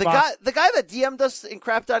response. The guy that DM'd us and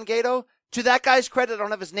crapped on Gato, to that guy's credit, I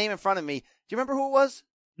don't have his name in front of me. Do you remember who it was?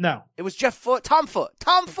 No. It was Jeff Foot. Tom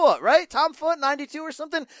Foot, right? Tom Foot, 92 or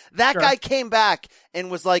something. That guy came back and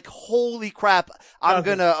was like, holy crap. I'm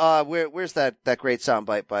gonna, where's that great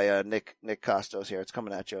soundbite by, Nick Costos here? It's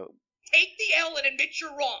coming at you. Take the L and admit you're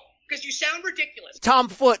wrong, because you sound ridiculous. Tom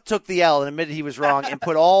Foot took the L and admitted he was wrong and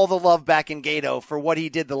put all the love back in Gato for what he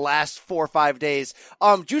did the last 4 or 5 days.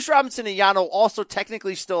 Juice Robinson and Yano also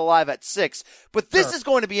technically still alive at 6, but this is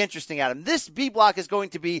going to be interesting, Adam. This B block is going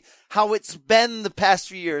to be how it's been the past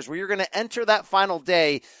few years, where you're going to enter that final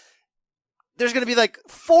day. There's going to be like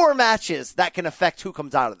 4 matches that can affect who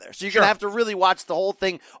comes out of there. So you're going to have to really watch the whole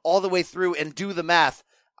thing all the way through and do the math.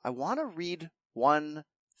 I want to read one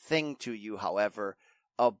thing to you, however,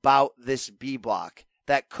 about this B block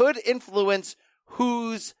that could influence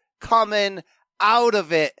who's coming out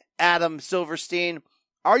of it. Adam Silverstein,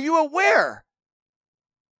 are you aware?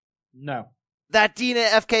 No. That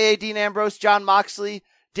FKA Dean Ambrose, Jon Moxley,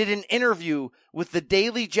 did an interview with the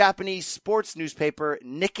daily Japanese sports newspaper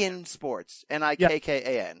Nikkei Sports,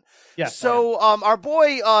 Nikkan. Yes. So, our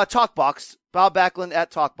boy, Talkbox, Bob Backlund at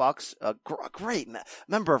Talkbox, a great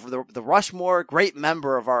member of the Rushmore, great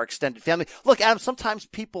member of our extended family. Look, Adam, sometimes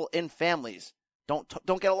people in families don't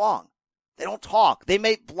get along. They don't talk. They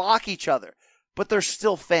may block each other, but they're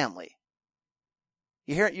still family.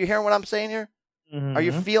 You hearing what I'm saying here? Mm-hmm. Are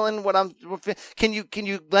you feeling what I'm? Can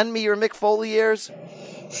you lend me your Mick Foley ears?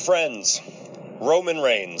 Friends, Roman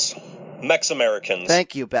Reigns, Mex Americans.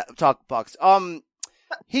 Thank you, Talkbox.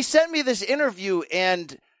 He sent me this interview,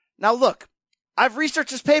 and now look, I've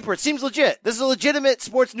researched this paper. It seems legit. This is a legitimate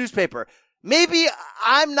sports newspaper. Maybe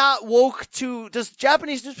I'm not woke to. Does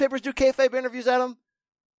Japanese newspapers do kayfabe interviews, Adam?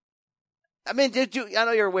 I mean, I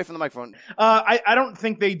know you're away from the microphone. I don't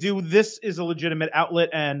think they do. This is a legitimate outlet,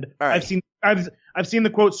 and right. I've seen the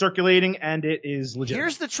quote circulating, and it is legitimate.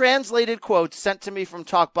 Here's the translated quote sent to me from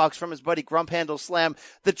Talkbox from his buddy Grump Handle Slam.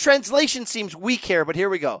 The translation seems weak here, but here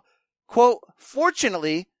we go. Quote,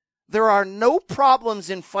 fortunately, there are no problems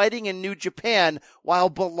in fighting in New Japan while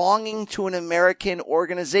belonging to an American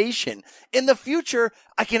organization. In the future,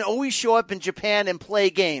 I can always show up in Japan and play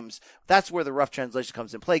games. That's where the rough translation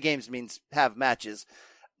comes in. Play games means have matches.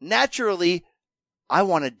 Naturally, I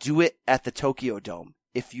want to do it at the Tokyo Dome.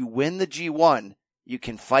 If you win the G1, you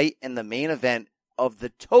can fight in the main event of the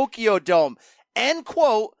Tokyo Dome. End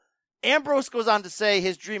quote. Ambrose goes on to say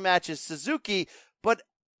his dream match is Suzuki. But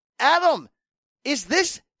Adam, is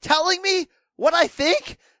this telling me what I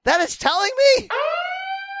think that is telling me?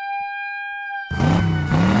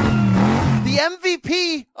 The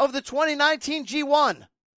MVP of the 2019 G1.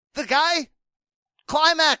 The guy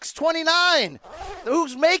Climax 29.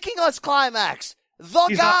 Who's making us Climax?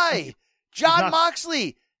 The guy, Jon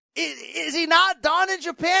Moxley. Is he not done in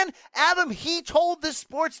Japan? Adam, he told this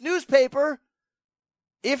sports newspaper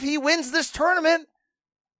if he wins this tournament,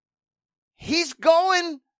 he's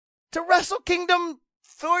going to Wrestle Kingdom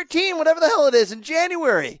 13, whatever the hell it is, in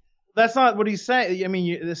January. That's not what he's saying. I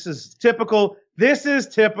mean, this is typical. This is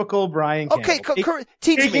typical Brian Campbell. Okay,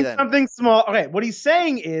 teach me then. Something small. Okay, what he's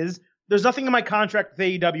saying is there's nothing in my contract with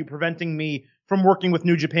AEW preventing me from working with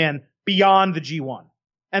New Japan beyond the G1.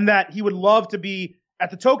 And that he would love to be at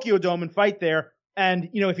the Tokyo Dome and fight there. And,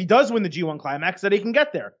 if he does win the G1 Climax, that he can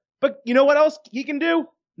get there. But you know what else he can do?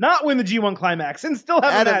 Not win the G1 Climax and still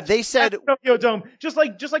have a match they said, at the Tokyo Dome, just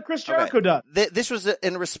like Chris Jericho does. This was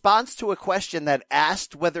in response to a question that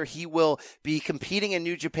asked whether he will be competing in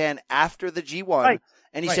New Japan after the G1. Right.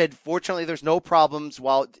 And he said, fortunately, there's no problems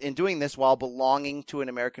in doing this while belonging to an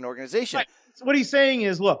American organization. Right. So what he's saying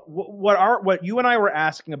is, look, what you and I were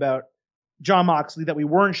asking about Jon Moxley that we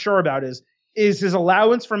weren't sure about is his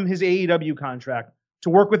allowance from his AEW contract to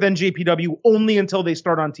work with NJPW only until they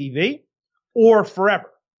start on TV or forever.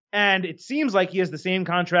 And it seems like he has the same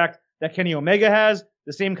contract that Kenny Omega has,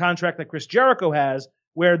 the same contract that Chris Jericho has,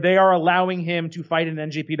 where they are allowing him to fight in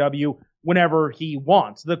NJPW whenever he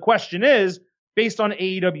wants. The question is, based on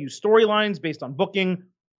AEW storylines, based on booking,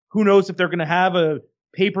 who knows if they're going to have a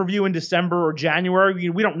pay-per-view in December or January?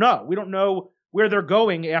 We don't know. We don't know where they're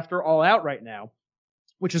going after All Out right now,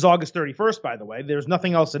 which is August 31st, by the way. There's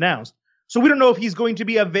nothing else announced. So we don't know if he's going to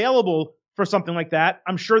be available for something like that.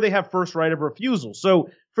 I'm sure they have first right of refusal. So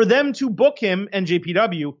for them to book him,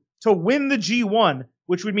 NJPW, to win the G1,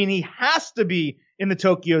 which would mean he has to be in the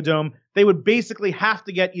Tokyo Dome, they would basically have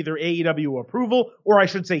to get either AEW approval, or I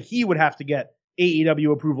should say he would have to get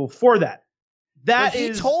AEW approval for that. But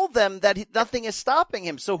he told them that nothing is stopping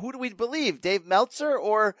him. So who do we believe? Dave Meltzer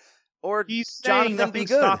or he's saying Jonathan nothing's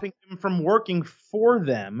Be Good? Stopping him from working for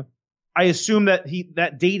them. I assume that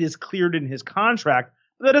that date is cleared in his contract.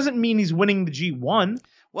 But that doesn't mean he's winning the G1.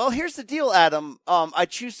 Well, here's the deal, Adam. I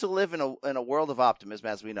choose to live in a world of optimism,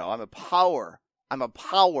 as we know. I'm a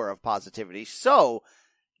power of positivity. So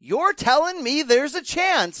you're telling me there's a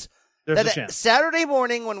chance Saturday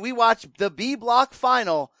morning when we watch the B Block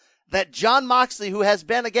final, that Jon Moxley, who has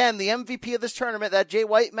been, again, the MVP of this tournament, that Jay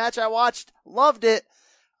White match I watched, loved it.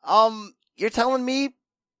 You're telling me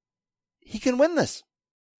he can win this?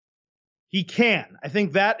 He can. I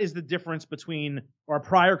think that is the difference between our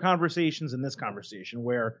prior conversations and this conversation,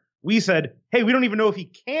 where we said, hey, we don't even know if he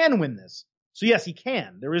can win this. So yes, he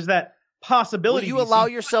can. There is that possibility. Will you allow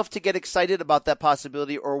yourself to get excited about that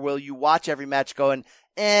possibility, or will you watch every match going,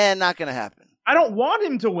 not going to happen? I don't want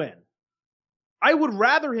him to win. I would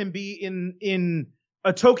rather him be in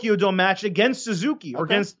a Tokyo Dome match against Suzuki or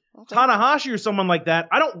against Tanahashi or someone like that.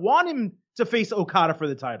 I don't want him to face Okada for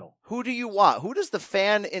the title. Who do you want? Who does the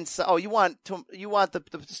fan inside? Oh, you want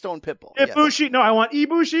the Stone Pitbull. Ibushi. Yeah. No, I want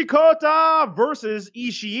Ibushi Kota versus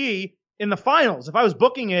Ishii in the finals. If I was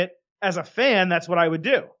booking it as a fan, that's what I would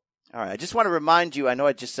do. All right. I just want to remind you, I know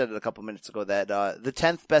I just said it a couple minutes ago, that the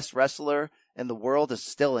 10th best wrestler in the world is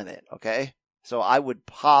still in it, okay? So I would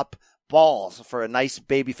pop balls for a nice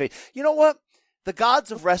baby face. You know what? The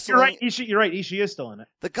gods of wrestling... You're right. Ishii is still in it.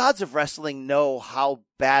 The gods of wrestling know how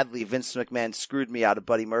badly Vince McMahon screwed me out of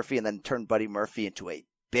Buddy Murphy and then turned Buddy Murphy into a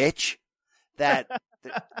bitch. That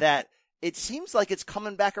it seems like it's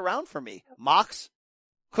coming back around for me. Mox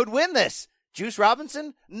could win this. Juice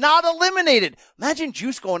Robinson, not eliminated. Imagine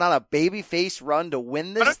Juice going on a babyface run to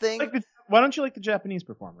win this thing. Why don't you like the Japanese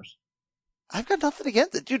performers? I've got nothing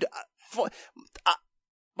against it. Dude,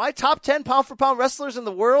 my top 10 pound-for-pound wrestlers in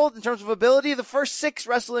the world in terms of ability, the first 6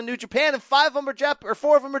 wrestle in New Japan, and 4 of them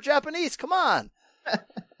are Japanese. Come on.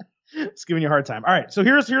 It's giving you a hard time. All right, so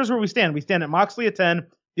here's where we stand. We stand at Moxley at 10.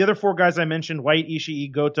 The other 4 guys I mentioned, White,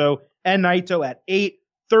 Ishii, Goto, and Naito at 8.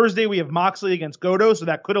 Thursday, we have Moxley against Goto, so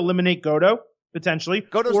that could eliminate Goto, potentially.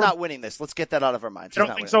 Goto's not winning this. Let's get that out of our minds. I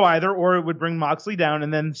don't think so either, or it would bring Moxley down.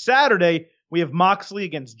 And then Saturday, we have Moxley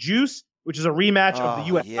against Juice, which is a rematch of the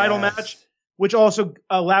U.S. title match, which also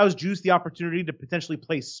allows Juice the opportunity to potentially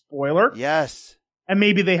play spoiler. Yes. And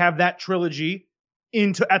maybe they have that trilogy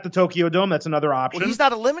at the Tokyo Dome. That's another option. Well, he's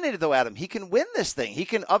not eliminated, though, Adam. He can win this thing. He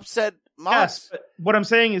can upset Mox. Yes, but what I'm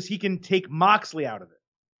saying is he can take Moxley out of it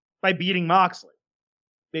by beating Moxley,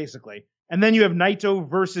 basically. And then you have Naito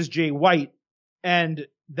versus Jay White, and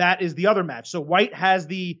that is the other match. So White has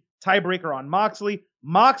the tiebreaker on Moxley.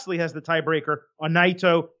 Moxley has the tiebreaker on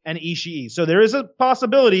Naito and Ishii. So there is a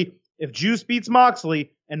possibility, if Juice beats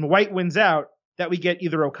Moxley and White wins out, that we get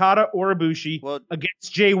either Okada or Ibushi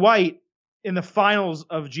against Jay White in the finals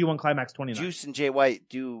of G1 Climax 29. Juice and Jay White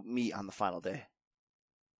do meet on the final day.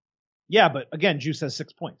 Yeah, but again, Juice has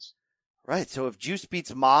 6 points. Right. So if Juice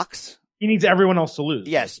beats Mox, he needs everyone else to lose.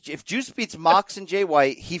 Yes. If Juice beats Mox and Jay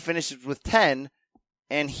White, he finishes with 10,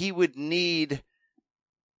 and he would need,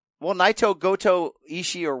 well, Naito, Goto,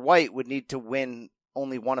 Ishii, or White would need to win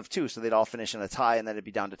only one of two, so they'd all finish in a tie, and then it'd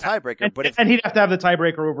be down to tiebreaker. And he'd have to have the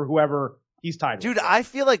tiebreaker over whoever he's tied with. Dude, I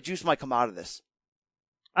feel like Juice might come out of this.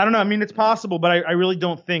 I don't know. I mean, it's possible, but I really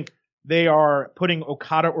don't think they are putting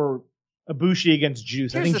Okada or Ibushi against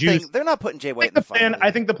Juice. Here's I think the thing. They're not putting Jay White in the final.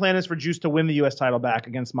 I think the plan is for Juice to win the U.S. title back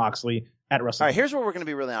against Moxley at WrestleMania. All right, here's where we're going to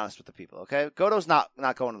be really honest with the people, okay? Goto's not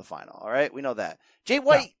going to the final, all right? We know that. Jay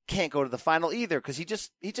White can't go to the final either because he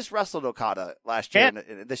just wrestled Okada last year,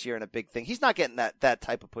 this year in a big thing. He's not getting that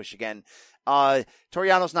type of push again.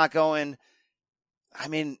 Toriano's not going. I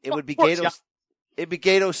mean, it would be Gato's. It'd be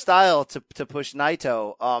Gato's style to push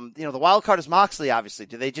Naito. The wild card is Moxley, obviously.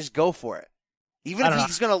 Do they just go for it? Even if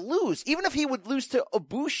he's going to lose, even if he would lose to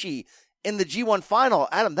Ibushi in the G1 final,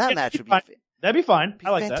 Adam, that match would be that'd be fine. I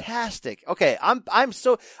like fantastic. Okay,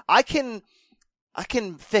 I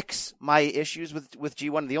can fix my issues with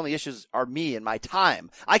G1. The only issues are me and my time.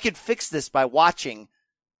 I could fix this by watching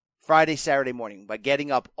Friday, Saturday morning, by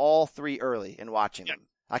getting up all 3 early and watching them.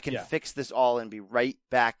 I can fix this all and be right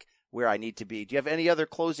back where I need to be. Do you have any other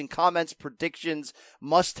closing comments, predictions,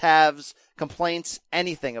 must-haves, complaints,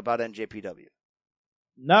 anything about NJPW?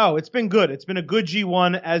 No, it's been good. It's been a good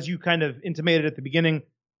G1, as you kind of intimated at the beginning.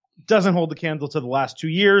 Doesn't hold the candle to the last 2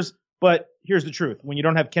 years, but here's the truth. When you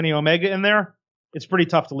don't have Kenny Omega in there, it's pretty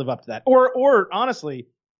tough to live up to that. Or honestly,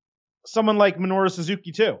 someone like Minoru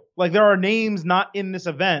Suzuki too. Like, there are names not in this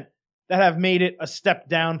event that have made it a step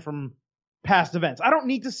down from past events. I don't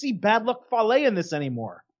need to see Bad Luck Fale in this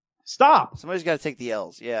anymore. Stop. Somebody's got to take the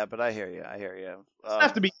L's. Yeah, but I hear you. Doesn't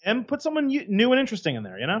have to be him. Put someone new and interesting in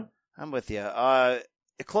there, you know? I'm with you.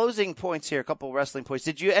 Closing points here, a couple of wrestling points.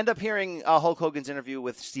 Did you end up hearing Hulk Hogan's interview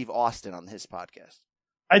with Steve Austin on his podcast?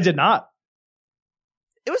 I did not.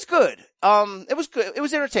 It was good. It was good. It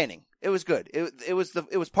was entertaining. It was good. It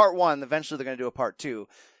was part 1. Eventually they're going to do a part 2.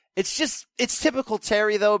 It's typical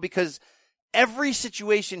Terry though, because every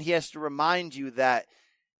situation he has to remind you that,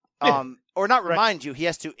 or not remind you, he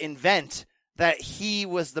has to invent that he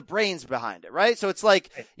was the brains behind it, right? So it's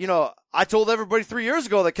like, I told everybody 3 years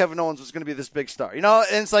ago that Kevin Owens was going to be this big star, and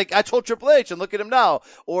it's like, I told Triple H and look at him now.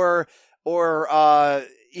 Or I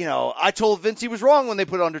told Vince he was wrong when they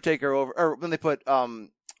put Undertaker over, or when they put,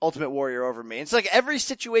 Ultimate Warrior over me. It's like every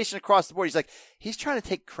situation across the board, he's trying to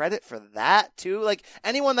take credit for that too. Like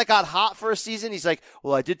anyone that got hot for a season, he's like,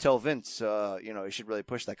 well, I did tell Vince, you should really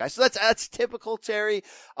push that guy. So that's typical Terry.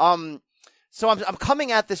 So I'm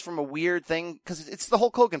coming at this from a weird thing because it's the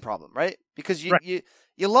Hulk Hogan problem, right? Because you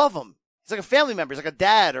love him. He's like a family member. He's like a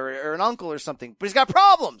dad or an uncle or something, but he's got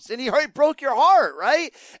problems and he broke your heart,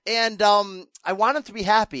 right? And, I want him to be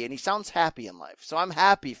happy and he sounds happy in life. So I'm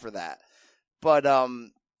happy for that. But,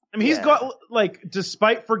 he's got,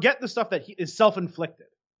 forget the stuff that is self-inflicted.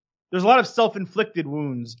 There's a lot of self-inflicted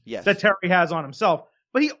wounds that Terry has on himself,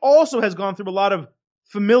 but he also has gone through a lot of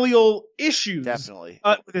familial issues. Definitely.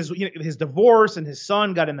 With his divorce, and his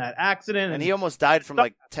son got in that accident. And he almost died from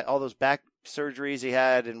all those back surgeries he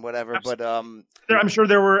had and whatever. Absolutely. But I'm sure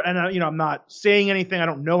there were, and I'm not saying anything, I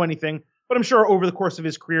don't know anything, but I'm sure over the course of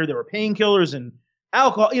his career there were painkillers and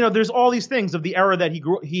alcohol. There's all these things of the era that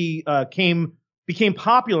he became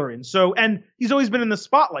popular in. So, and he's always been in the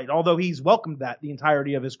spotlight, although he's welcomed that the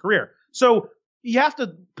entirety of his career. So you have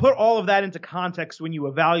to put all of that into context when you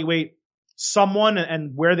evaluate someone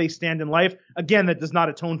and where they stand in life. Again, that does not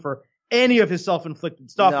atone for any of his self-inflicted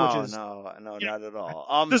stuff, which is not at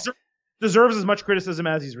all. Deserves as much criticism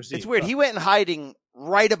as he's received. It's weird. He went in hiding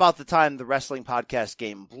right about the time the wrestling podcast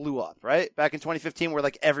game blew up, right? Back in 2015, where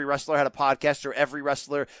every wrestler had a podcast, or every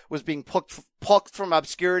wrestler was being plucked from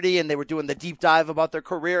obscurity, and they were doing the deep dive about their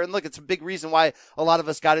career. And look, it's a big reason why a lot of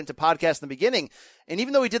us got into podcasts in the beginning. And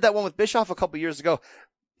even though he did that one with Bischoff a couple years ago,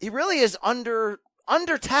 he really is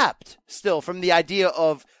undertapped still from the idea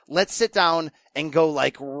of let's sit down and go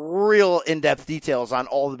real in-depth details on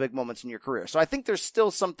all the big moments in your career. So I think there's still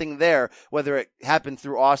something there, whether it happened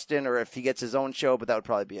through Austin or if he gets his own show, but that would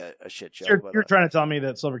probably be a shit show. You're trying to tell me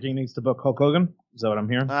that Silver King needs to book Hulk Hogan? Is that what I'm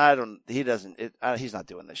hearing? He's not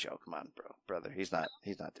doing the show. Come on, brother. He's not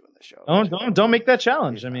doing the show. Don't make that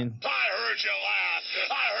challenge. I heard you laugh.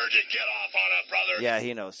 I heard you get off on it, brother. Yeah,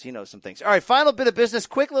 he knows some things. All right, final bit of business.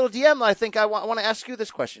 Quick little DM. I think I want to ask you this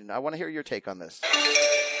question. I want to hear your take on this.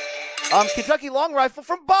 Kentucky Long Rifle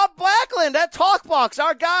from Bob Blackland at Talkbox.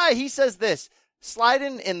 Our guy, he says this.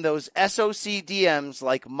 sliding in those SOC DMs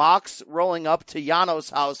like Mox rolling up to Yano's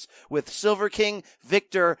house with Silver King,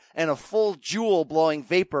 Victor, and a full Jewel blowing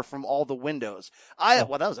vapor from all the windows.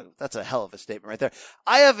 Well, that's a hell of a statement right there.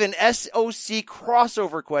 I have an SOC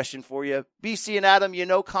crossover question for you. BC and Adam, you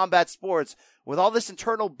know combat sports. With all this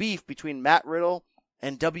internal beef between Matt Riddle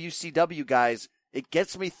and WCW guys, it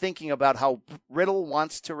gets me thinking about how Riddle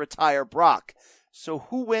wants to retire Brock. So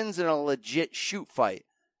who wins in a legit shoot fight?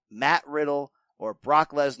 Matt Riddle or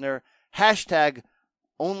Brock Lesnar? Hashtag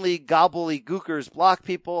only gobbledygookers block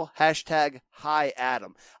people. Hashtag hi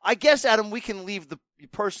Adam. I guess, Adam, we can leave the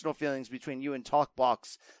personal feelings between you and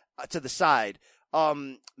Talkbox to the side.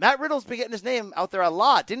 Matt Riddle's been getting his name out there a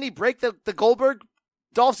lot. Didn't he break the Goldberg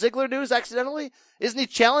Dolph Ziggler news accidentally? Isn't he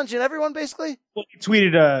challenging everyone basically? Well, he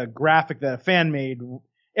tweeted a graphic that a fan made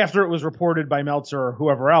after it was reported by Meltzer or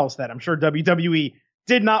whoever else that I'm sure WWE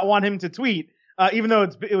did not want him to tweet, even though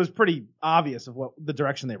it was pretty obvious of what the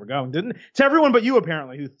direction they were going, didn't it? To everyone but you,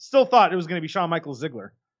 apparently, who still thought it was going to be Shawn Michaels Ziggler.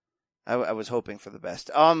 I was hoping for the best.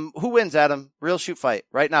 Who wins, Adam? Real shoot fight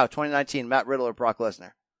right now, 2019, Matt Riddle or Brock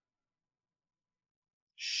Lesnar?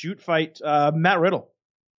 Shoot fight, Matt Riddle.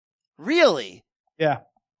 Really? Yeah.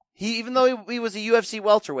 Even though he was a UFC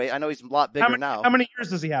welterweight, I know he's a lot bigger now. How many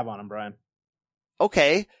years does he have on him, Brian?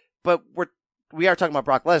 Okay, but we are talking about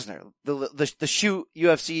Brock Lesnar, the shoot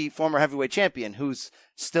UFC former heavyweight champion, who's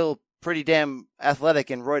still pretty damn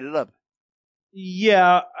athletic and roided up.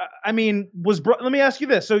 Yeah, I mean, let me ask you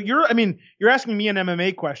this. So you're asking me an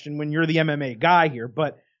MMA question when you're the MMA guy here,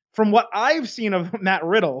 but from what I've seen of Matt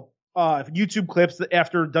Riddle, YouTube clips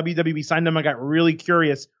after WWE signed him, I got really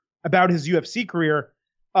curious about his UFC career.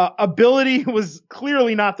 Ability was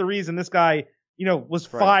clearly not the reason this guy, was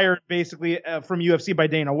fired basically from UFC by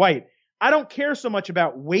Dana White. I don't care so much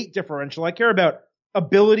about weight differential. I care about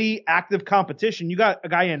ability, active competition. You got a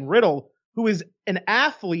guy in Riddle who is an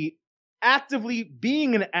athlete, actively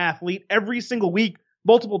being an athlete every single week,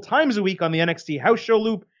 multiple times a week on the NXT house show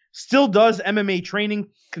loop, still does MMA training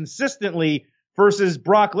consistently versus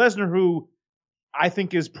Brock Lesnar, who I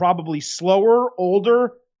think is probably slower,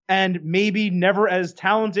 older, and maybe never as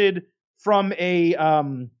talented from a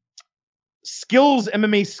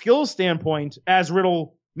MMA skills standpoint as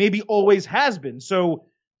Riddle maybe always has been. So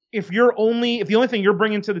if the only thing you're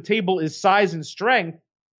bringing to the table is size and strength,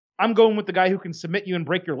 I'm going with the guy who can submit you and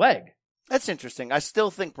break your leg. That's interesting. I still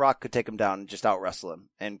think Brock could take him down and just out wrestle him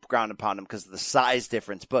and ground and pound him because of the size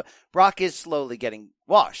difference. But Brock is slowly getting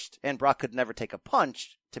washed, and Brock could never take a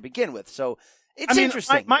punch to begin with. So it's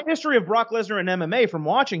interesting. My history of Brock Lesnar in MMA from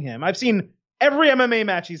watching him, I've seen every MMA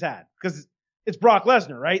match he's had because it's Brock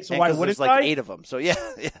Lesnar, right? So why wouldn't like 8 of them? So yeah.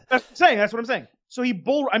 That's what I'm saying. So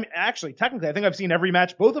actually, technically, I think I've seen every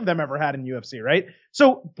match both of them ever had in UFC, right?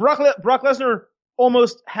 So Brock Lesnar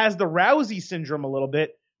almost has the Rousey syndrome a little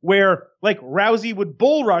bit, where like Rousey would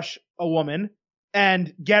bull rush a woman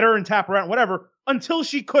and get her and tap her out and whatever until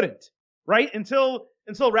she couldn't, right? Until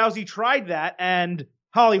Rousey tried that and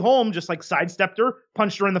Holly Holm just like sidestepped her,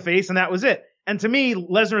 punched her in the face, and that was it. And to me,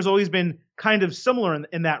 Lesnar's always been kind of similar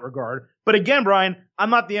in that regard. But again, Brian, I'm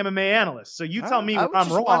not the MMA analyst, so you tell me if I'm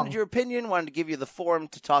wrong. Wanted your opinion, wanted to give you the forum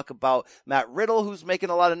to talk about Matt Riddle, who's making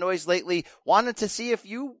a lot of noise lately. Wanted to see if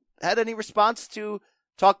you had any response to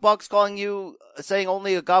Talkbox calling you, saying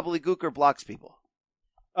only a gobbledygooker blocks people.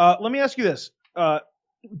 Let me ask you this.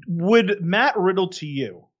 Would Matt Riddle to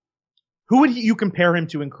you, who would you compare him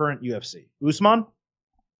to in current UFC? Usman?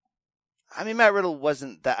 I mean, Matt Riddle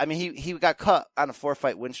wasn't that. I mean, he got cut on a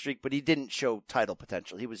 4-fight win streak, but he didn't show title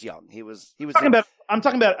potential. He was young. I'm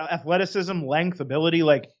talking about athleticism, length, ability.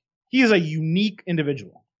 Like, he is a unique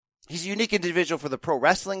individual. He's a unique individual for the pro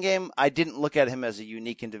wrestling game. I didn't look at him as a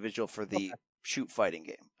unique individual for the shoot fighting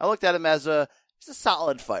game. I looked at him as he's a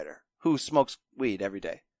solid fighter who smokes weed every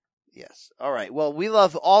day. Yes. All right. Well, we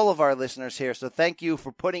love all of our listeners here, so thank you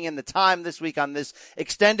for putting in the time this week on this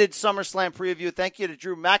extended SummerSlam preview. Thank you to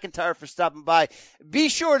Drew McIntyre for stopping by. Be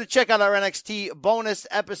sure to check out our NXT bonus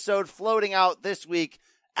episode floating out this week.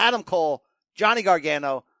 Adam Cole, Johnny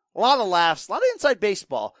Gargano, a lot of laughs, a lot of inside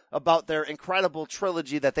baseball about their incredible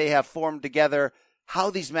trilogy that they have formed together, how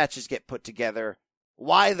these matches get put together,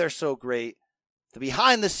 why they're so great. The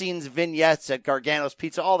behind-the-scenes vignettes at Gargano's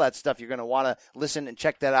Pizza, all that stuff. You're going to want to listen and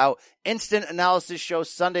check that out. Instant analysis show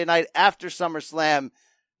Sunday night after SummerSlam.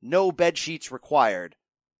 No bed sheets required.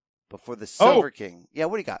 But for the Silver King. Yeah,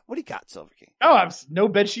 what do you got, Silver King? No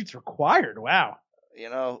bed sheets required. Wow.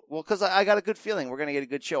 Well, because I got a good feeling we're going to get a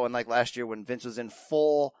good show. Unlike last year when Vince was in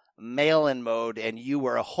full mail-in mode and you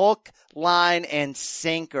were a hook, line, and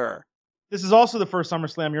sinker. This is also the first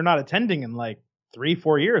SummerSlam you're not attending in like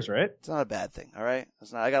 3-4 years, right? It's not a bad thing, all right?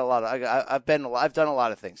 It's not. I've done a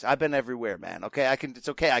lot of things. I've been everywhere, man. Okay, it's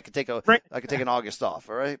okay. I can take an August off,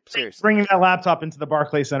 all right? Seriously. Bringing that laptop into the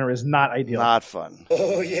Barclays Center is not ideal. Not fun.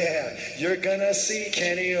 Oh yeah, you're gonna see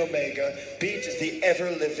Kenny Omega beat the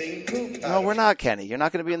ever-living poop. No, we're not, Kenny. You're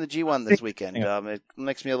not going to be in the G1 this weekend. It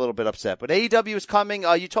makes me a little bit upset. But AEW is coming.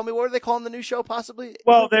 You told me, what are they calling the new show, possibly?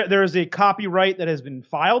 Well, there is a copyright that has been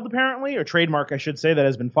filed, apparently, or trademark, I should say, that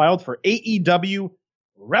has been filed for AEW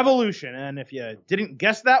Revolution. And if you didn't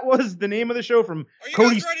guess that was the name of the show from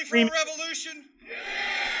Cody ready for a revolution?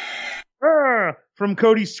 From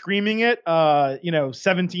Cody screaming it,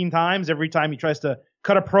 17 times every time he tries to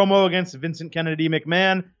cut a promo against Vincent Kennedy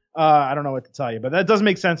McMahon. I don't know what to tell you, but that does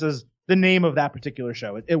make sense as the name of that particular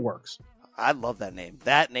show. It works. I love that name.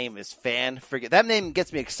 That name is that name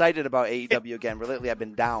gets me excited about AEW again. But lately, I've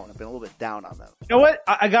been down. I've been a little bit down on them. You know what?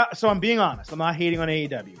 I'm being honest. I'm not hating on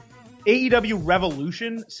AEW. AEW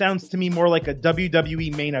Revolution sounds to me more like a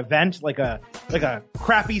WWE main event, like a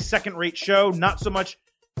crappy second-rate show. Not so much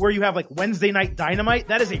where you have like Wednesday Night Dynamite.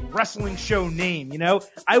 That is a wrestling show name.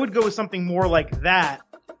 I would go with something more like that.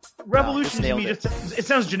 Revolution to me it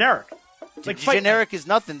sounds generic. Like generic is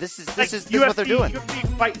nothing. This is what they're doing.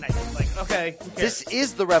 UFC Fight Night. Like, okay, this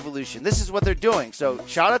is the Revolution. This is what they're doing. So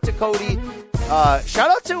shout out to Cody. Shout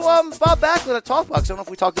out to Bob Backlund at Talkbox. I don't know if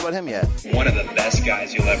we talked about him yet. One of the best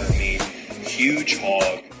guys you'll ever meet. Huge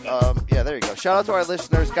hog. Yeah, there you go. Shout out to our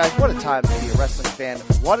listeners, guys. What a time to be a wrestling fan.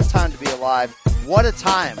 What a time to be alive. What a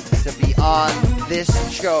time to be on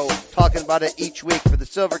this show, talking about it each week for the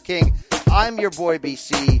Silver King. I'm your boy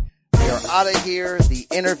BC. We are out of here. The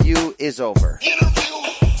interview is over. Interview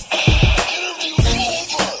is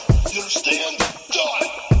over. You understand?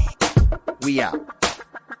 Done. We out.